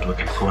me so that we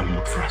can go and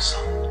look for our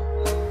son.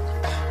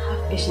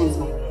 Have patience,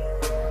 my dear.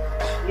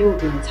 You will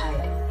be untied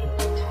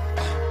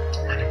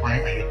anytime. And why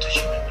are you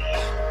touching me?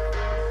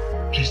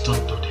 Please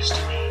don't do this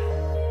to me.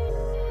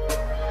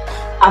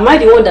 Am I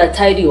the one that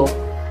tied you up?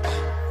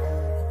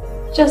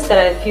 Just that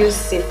I feel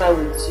safer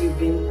with you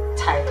being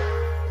tied up.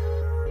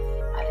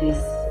 At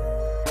least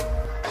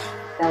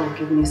that will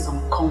give me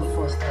some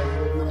comfort that you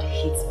will not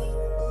hate me.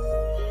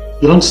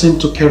 You don't seem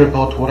to care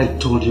about what I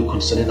told you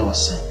concerning our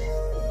son.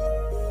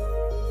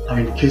 Now,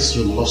 in case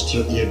you lost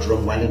your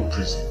eardrum while in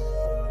prison,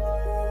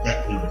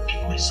 let me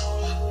repeat myself.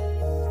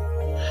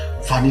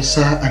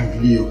 Vanessa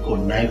and Leo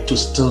connived to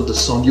steal the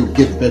son you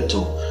gave birth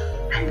to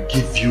and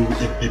give you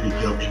a baby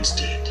girl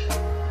instead.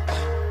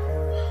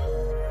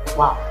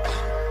 Wow.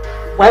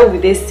 Why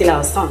would they steal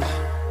our son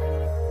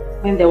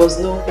when there was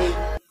no baby?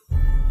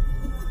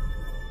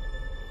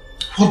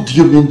 What do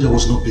you mean there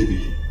was no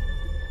baby?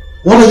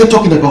 What are you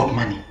talking about,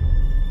 Manny?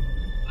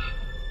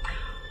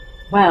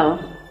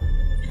 Well,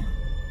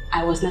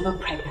 I was never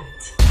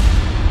pregnant.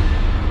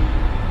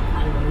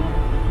 And will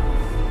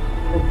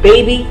never be. The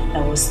baby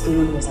that was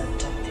stolen was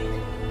adopted.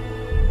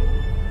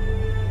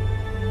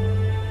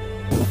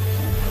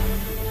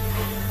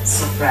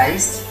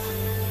 Surprised?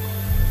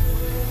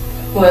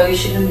 Well, you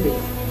shouldn't be.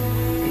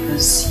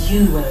 Because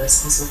you were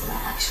responsible for my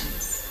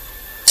actions.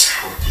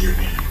 What do you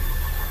mean?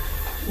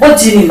 What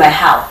do you mean by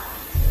how?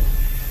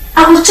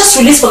 I was just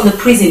released from the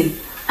prison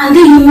and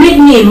then you made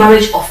me a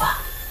marriage offer.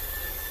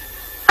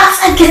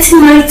 After getting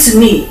married to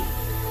me,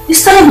 you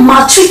started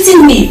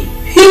maltreating me,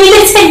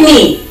 humiliated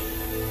me.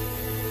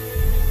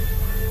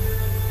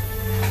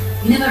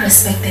 You never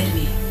respected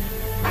me.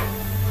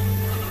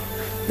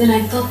 Then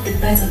I thought the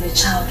birth of a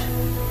child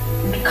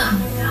would calm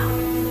me down.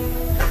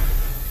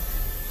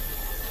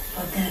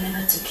 But then I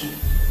never took him.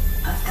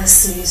 After a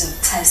series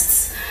of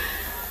tests,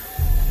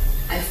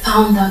 I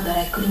found out that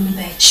I couldn't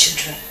bear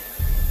children.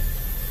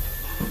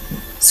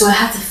 So I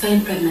had to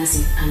feign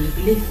pregnancy and you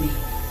believed me.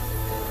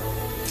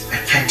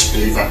 I can't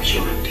believe I'm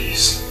hearing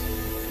this.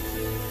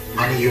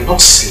 Manny, you're not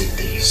saying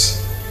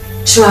this.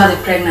 Throughout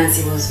the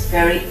pregnancy was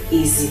very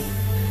easy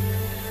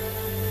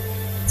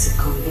to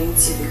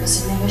convince you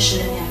because you never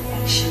showed any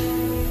affection.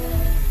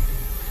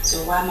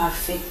 So while my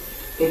fake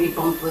baby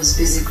bump was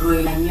busy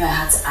growing, I knew I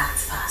had to act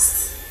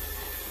fast.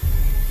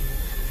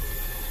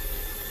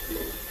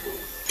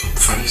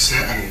 Vanessa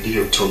and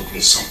Leo told me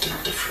something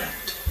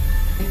different.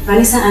 If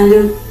Vanessa and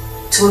Leo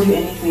told you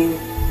anything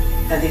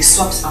that they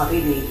swapped our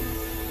baby,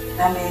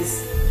 that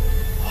means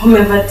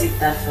whomever did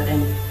that for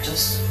them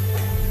just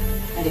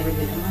made away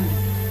with the money.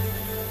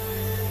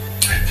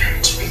 I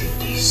can't believe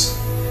this.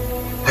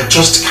 I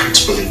just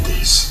can't believe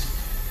this.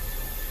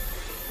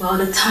 Well,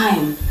 the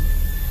time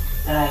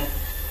that I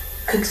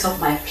cooked up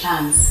my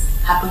plans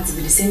happened to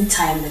be the same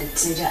time that the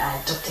teenager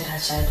I adopted her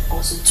child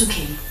also took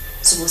him.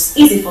 So it was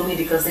easy for me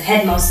because the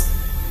head nurse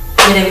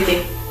made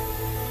everything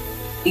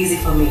easy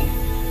for me.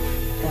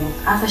 Then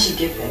after she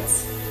gave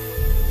birth,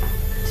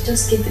 she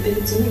just gave the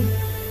baby to me.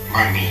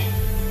 Manny,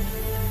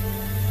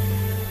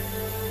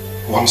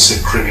 once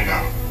a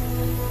criminal,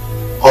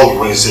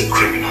 always a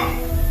criminal.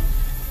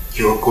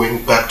 You're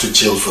going back to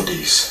jail for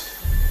this.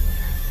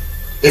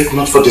 If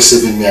not for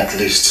deceiving me, at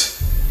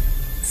least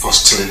for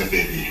stealing a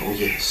baby. Oh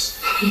yes.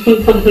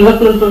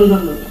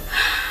 No.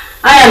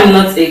 I am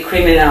not a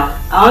criminal.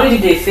 I only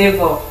did a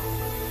favor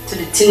to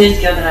the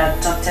teenage girl that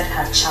adopted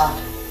her child.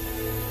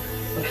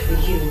 But for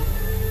you,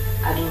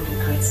 I don't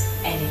regret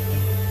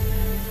anything.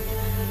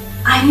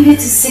 I needed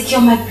to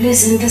secure my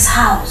place in this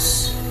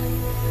house.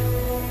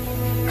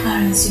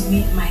 Clarence, you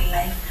made my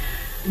life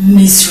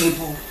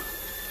miserable.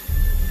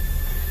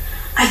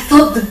 I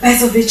thought the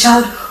birth of a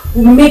child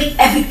would make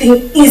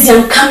everything easy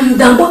and calm you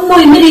down, but no,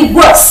 it made it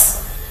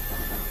worse.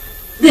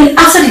 Then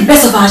after the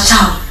birth of our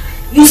child,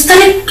 you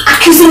started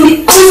accusing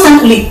me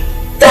constantly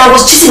that I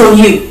was cheating on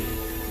you.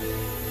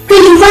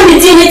 Then you ran the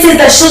DNA test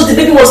that shows the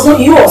baby was not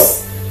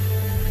yours.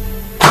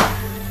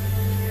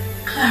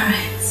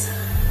 Clarence,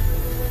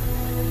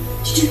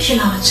 did you kill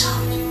our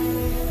child?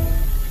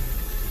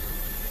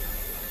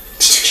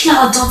 Did you kill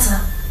our daughter?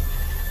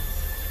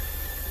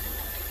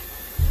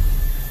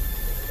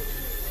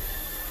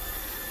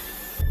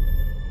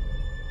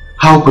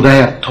 How could I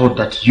have thought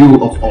that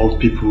you of all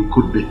people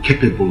could be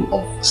capable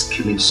of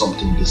scheming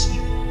something this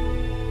evil?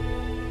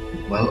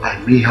 Well, I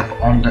may have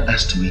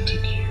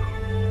underestimated you.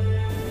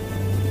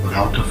 But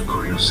out of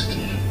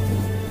curiosity,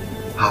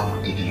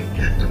 how did you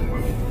get the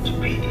money to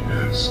pay the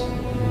nurse?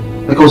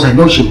 Because I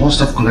know she must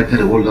have collected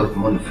a whole lot of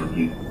money from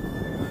you.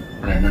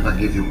 But I never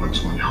gave you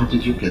much money. How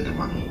did you get the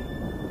money?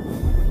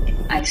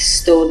 I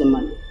stole the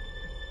money.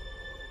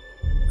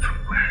 From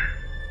where?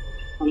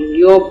 From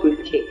your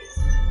briefcase.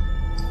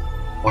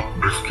 What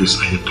briefcase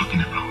are you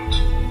talking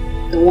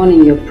about? The one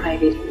in your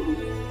private room.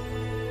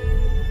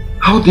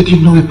 How did you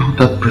know about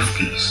that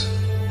briefcase?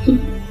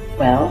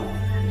 Well,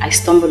 I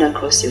stumbled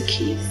across your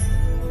keys.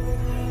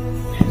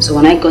 So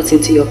when I got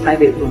into your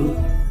private room,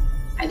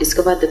 I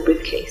discovered the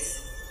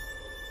briefcase.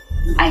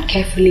 I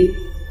carefully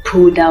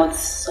pulled out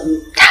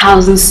some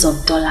thousands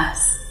of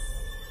dollars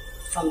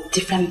from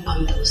different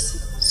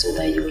bundles so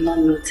that you will not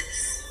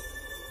notice.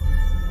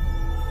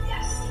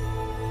 Yes.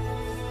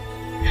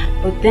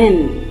 But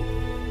then,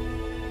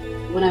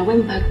 when I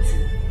went back to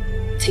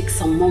take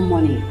some more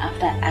money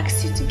after I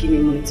asked you to give me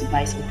money to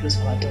buy some clothes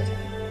for our daughter,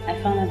 I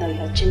found out that you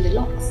had changed the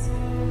locks.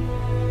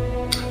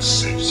 That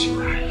serves you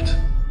right.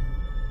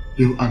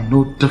 You are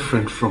no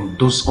different from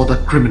those other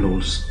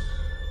criminals,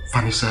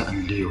 Vanessa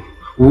and Leo,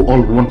 who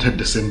all wanted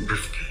the same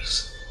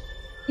briefcase.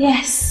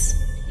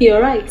 Yes, you're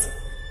right.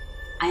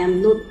 I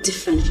am no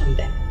different from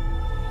them.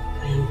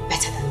 I am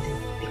better than them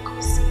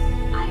because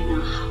I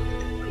now have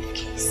the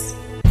briefcase.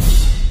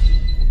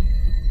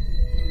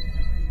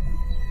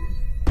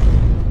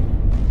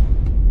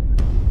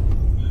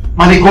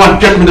 Manny, go and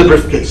get me the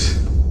briefcase.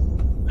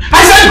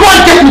 I said go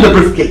and get me the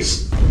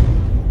briefcase.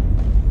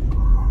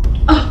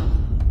 Oh,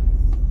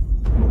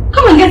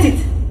 come and get it.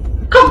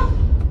 Come.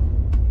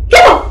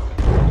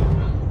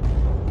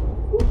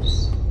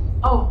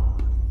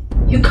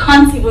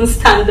 even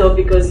stand up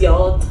because you're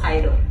all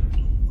tied up.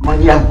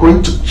 Money, I'm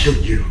going to kill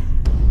you.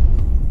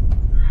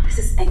 This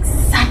is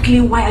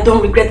exactly why I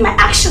don't regret my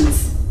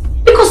actions.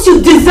 Because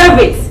you deserve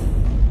it.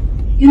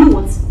 You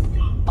know what?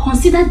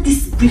 Consider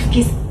this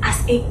briefcase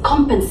as a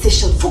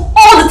compensation for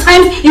all the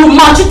times you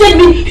maltreated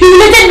me,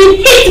 humiliated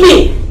me, hit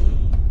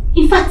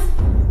me. In fact,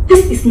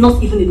 this is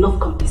not even enough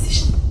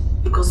compensation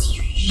because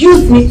you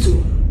used me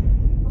to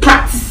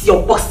practice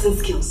your boxing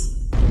skills.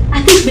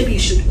 I think maybe you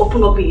should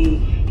open up a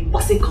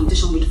boxing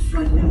competition with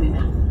Floyd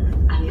Mayweather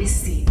and let's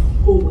see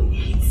who will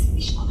hit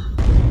each other.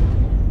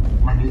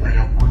 Mommy, I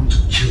am going to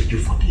kill you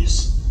for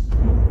this.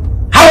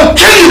 I will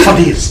kill you for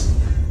this!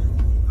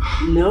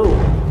 No.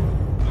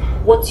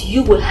 What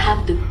you will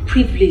have the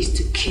privilege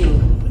to kill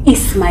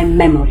is my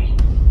memory.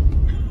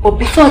 But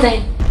before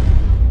then,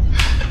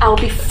 I'll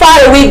be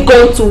far away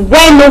going to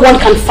where no one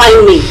can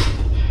find me.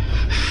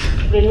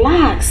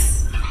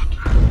 Relax.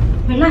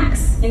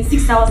 Relax. In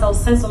 6 hours, I'll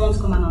send someone to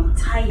come and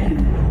untie you.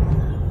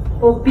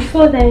 But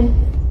before then,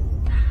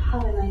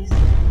 have a nice day.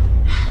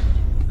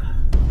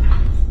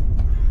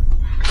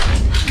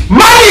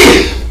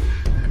 Money!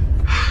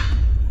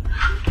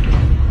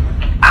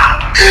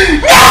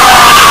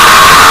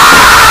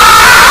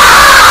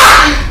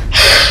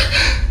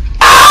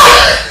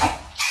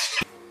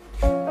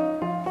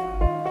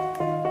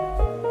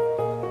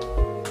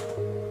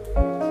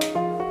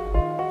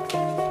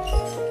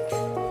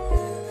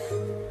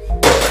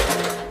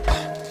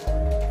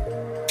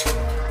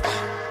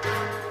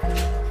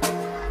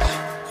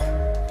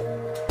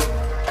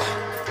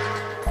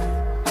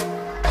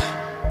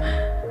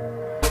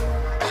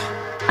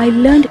 I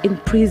learned in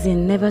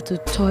prison never to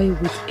toy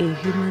with a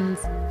human's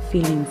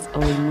feelings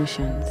or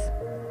emotions.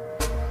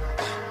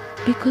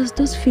 Because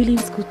those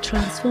feelings could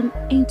transform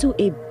into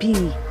a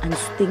bee and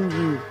sting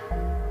you.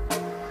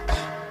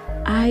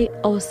 I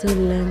also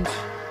learned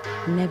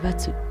never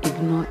to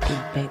ignore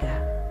a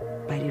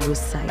beggar by the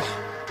roadside.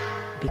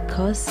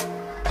 Because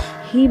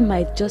he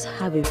might just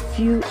have a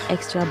few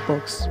extra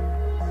bucks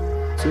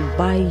to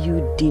buy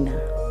you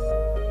dinner.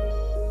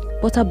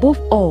 But above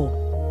all,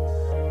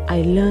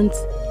 I learned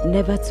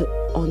never to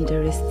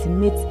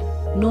underestimate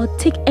nor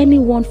take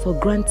anyone for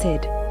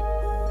granted,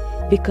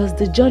 because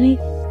the journey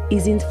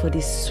isn't for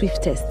the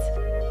swiftest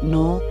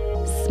nor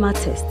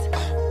smartest,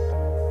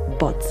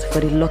 but for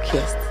the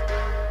luckiest.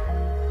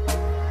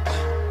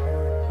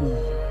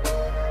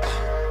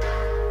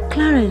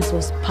 Clarence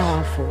was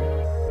powerful.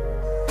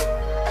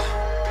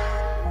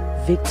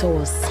 Victor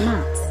was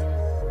smart.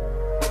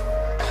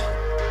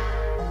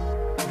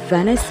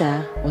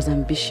 Vanessa was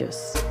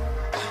ambitious.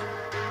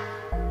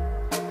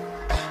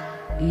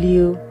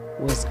 Leo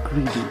was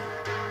greedy.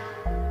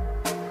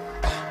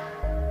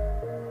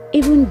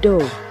 Even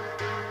though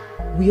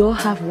we all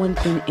have one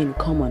thing in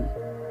common,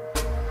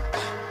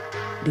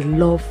 the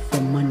love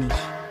for money.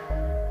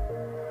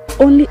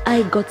 Only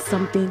I got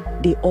something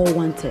they all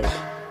wanted.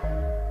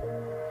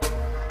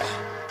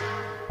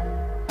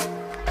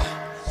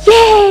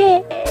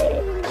 Yay!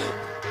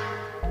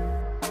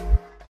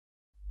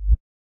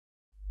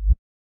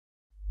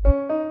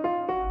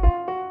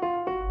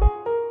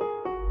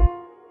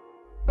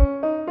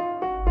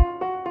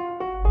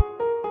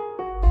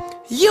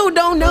 You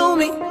don't know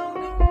me.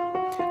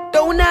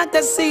 Don't act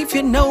as if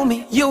you know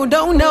me. You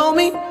don't know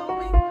me.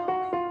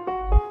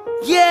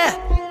 Yeah,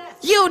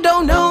 you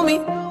don't know me.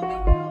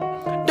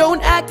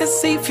 Don't act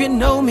as if you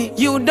know me.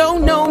 You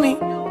don't know me.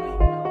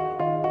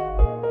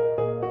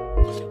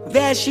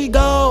 There she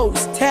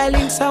goes,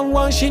 telling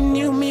someone she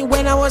knew me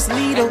when I was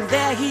little. And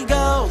there he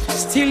goes,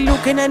 still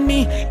looking at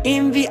me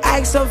in the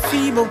eyes of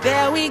feeble.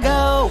 There we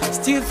go,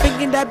 still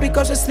thinking that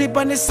because we sleep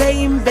on the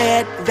same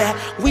bed, that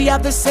we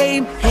have the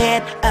same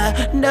head.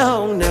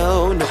 No,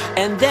 no, no.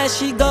 And there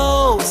she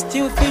goes,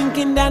 still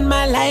thinking that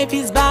my life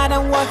is bad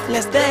and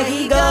worthless. There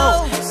he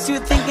goes,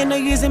 still thinking of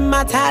using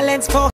my talents for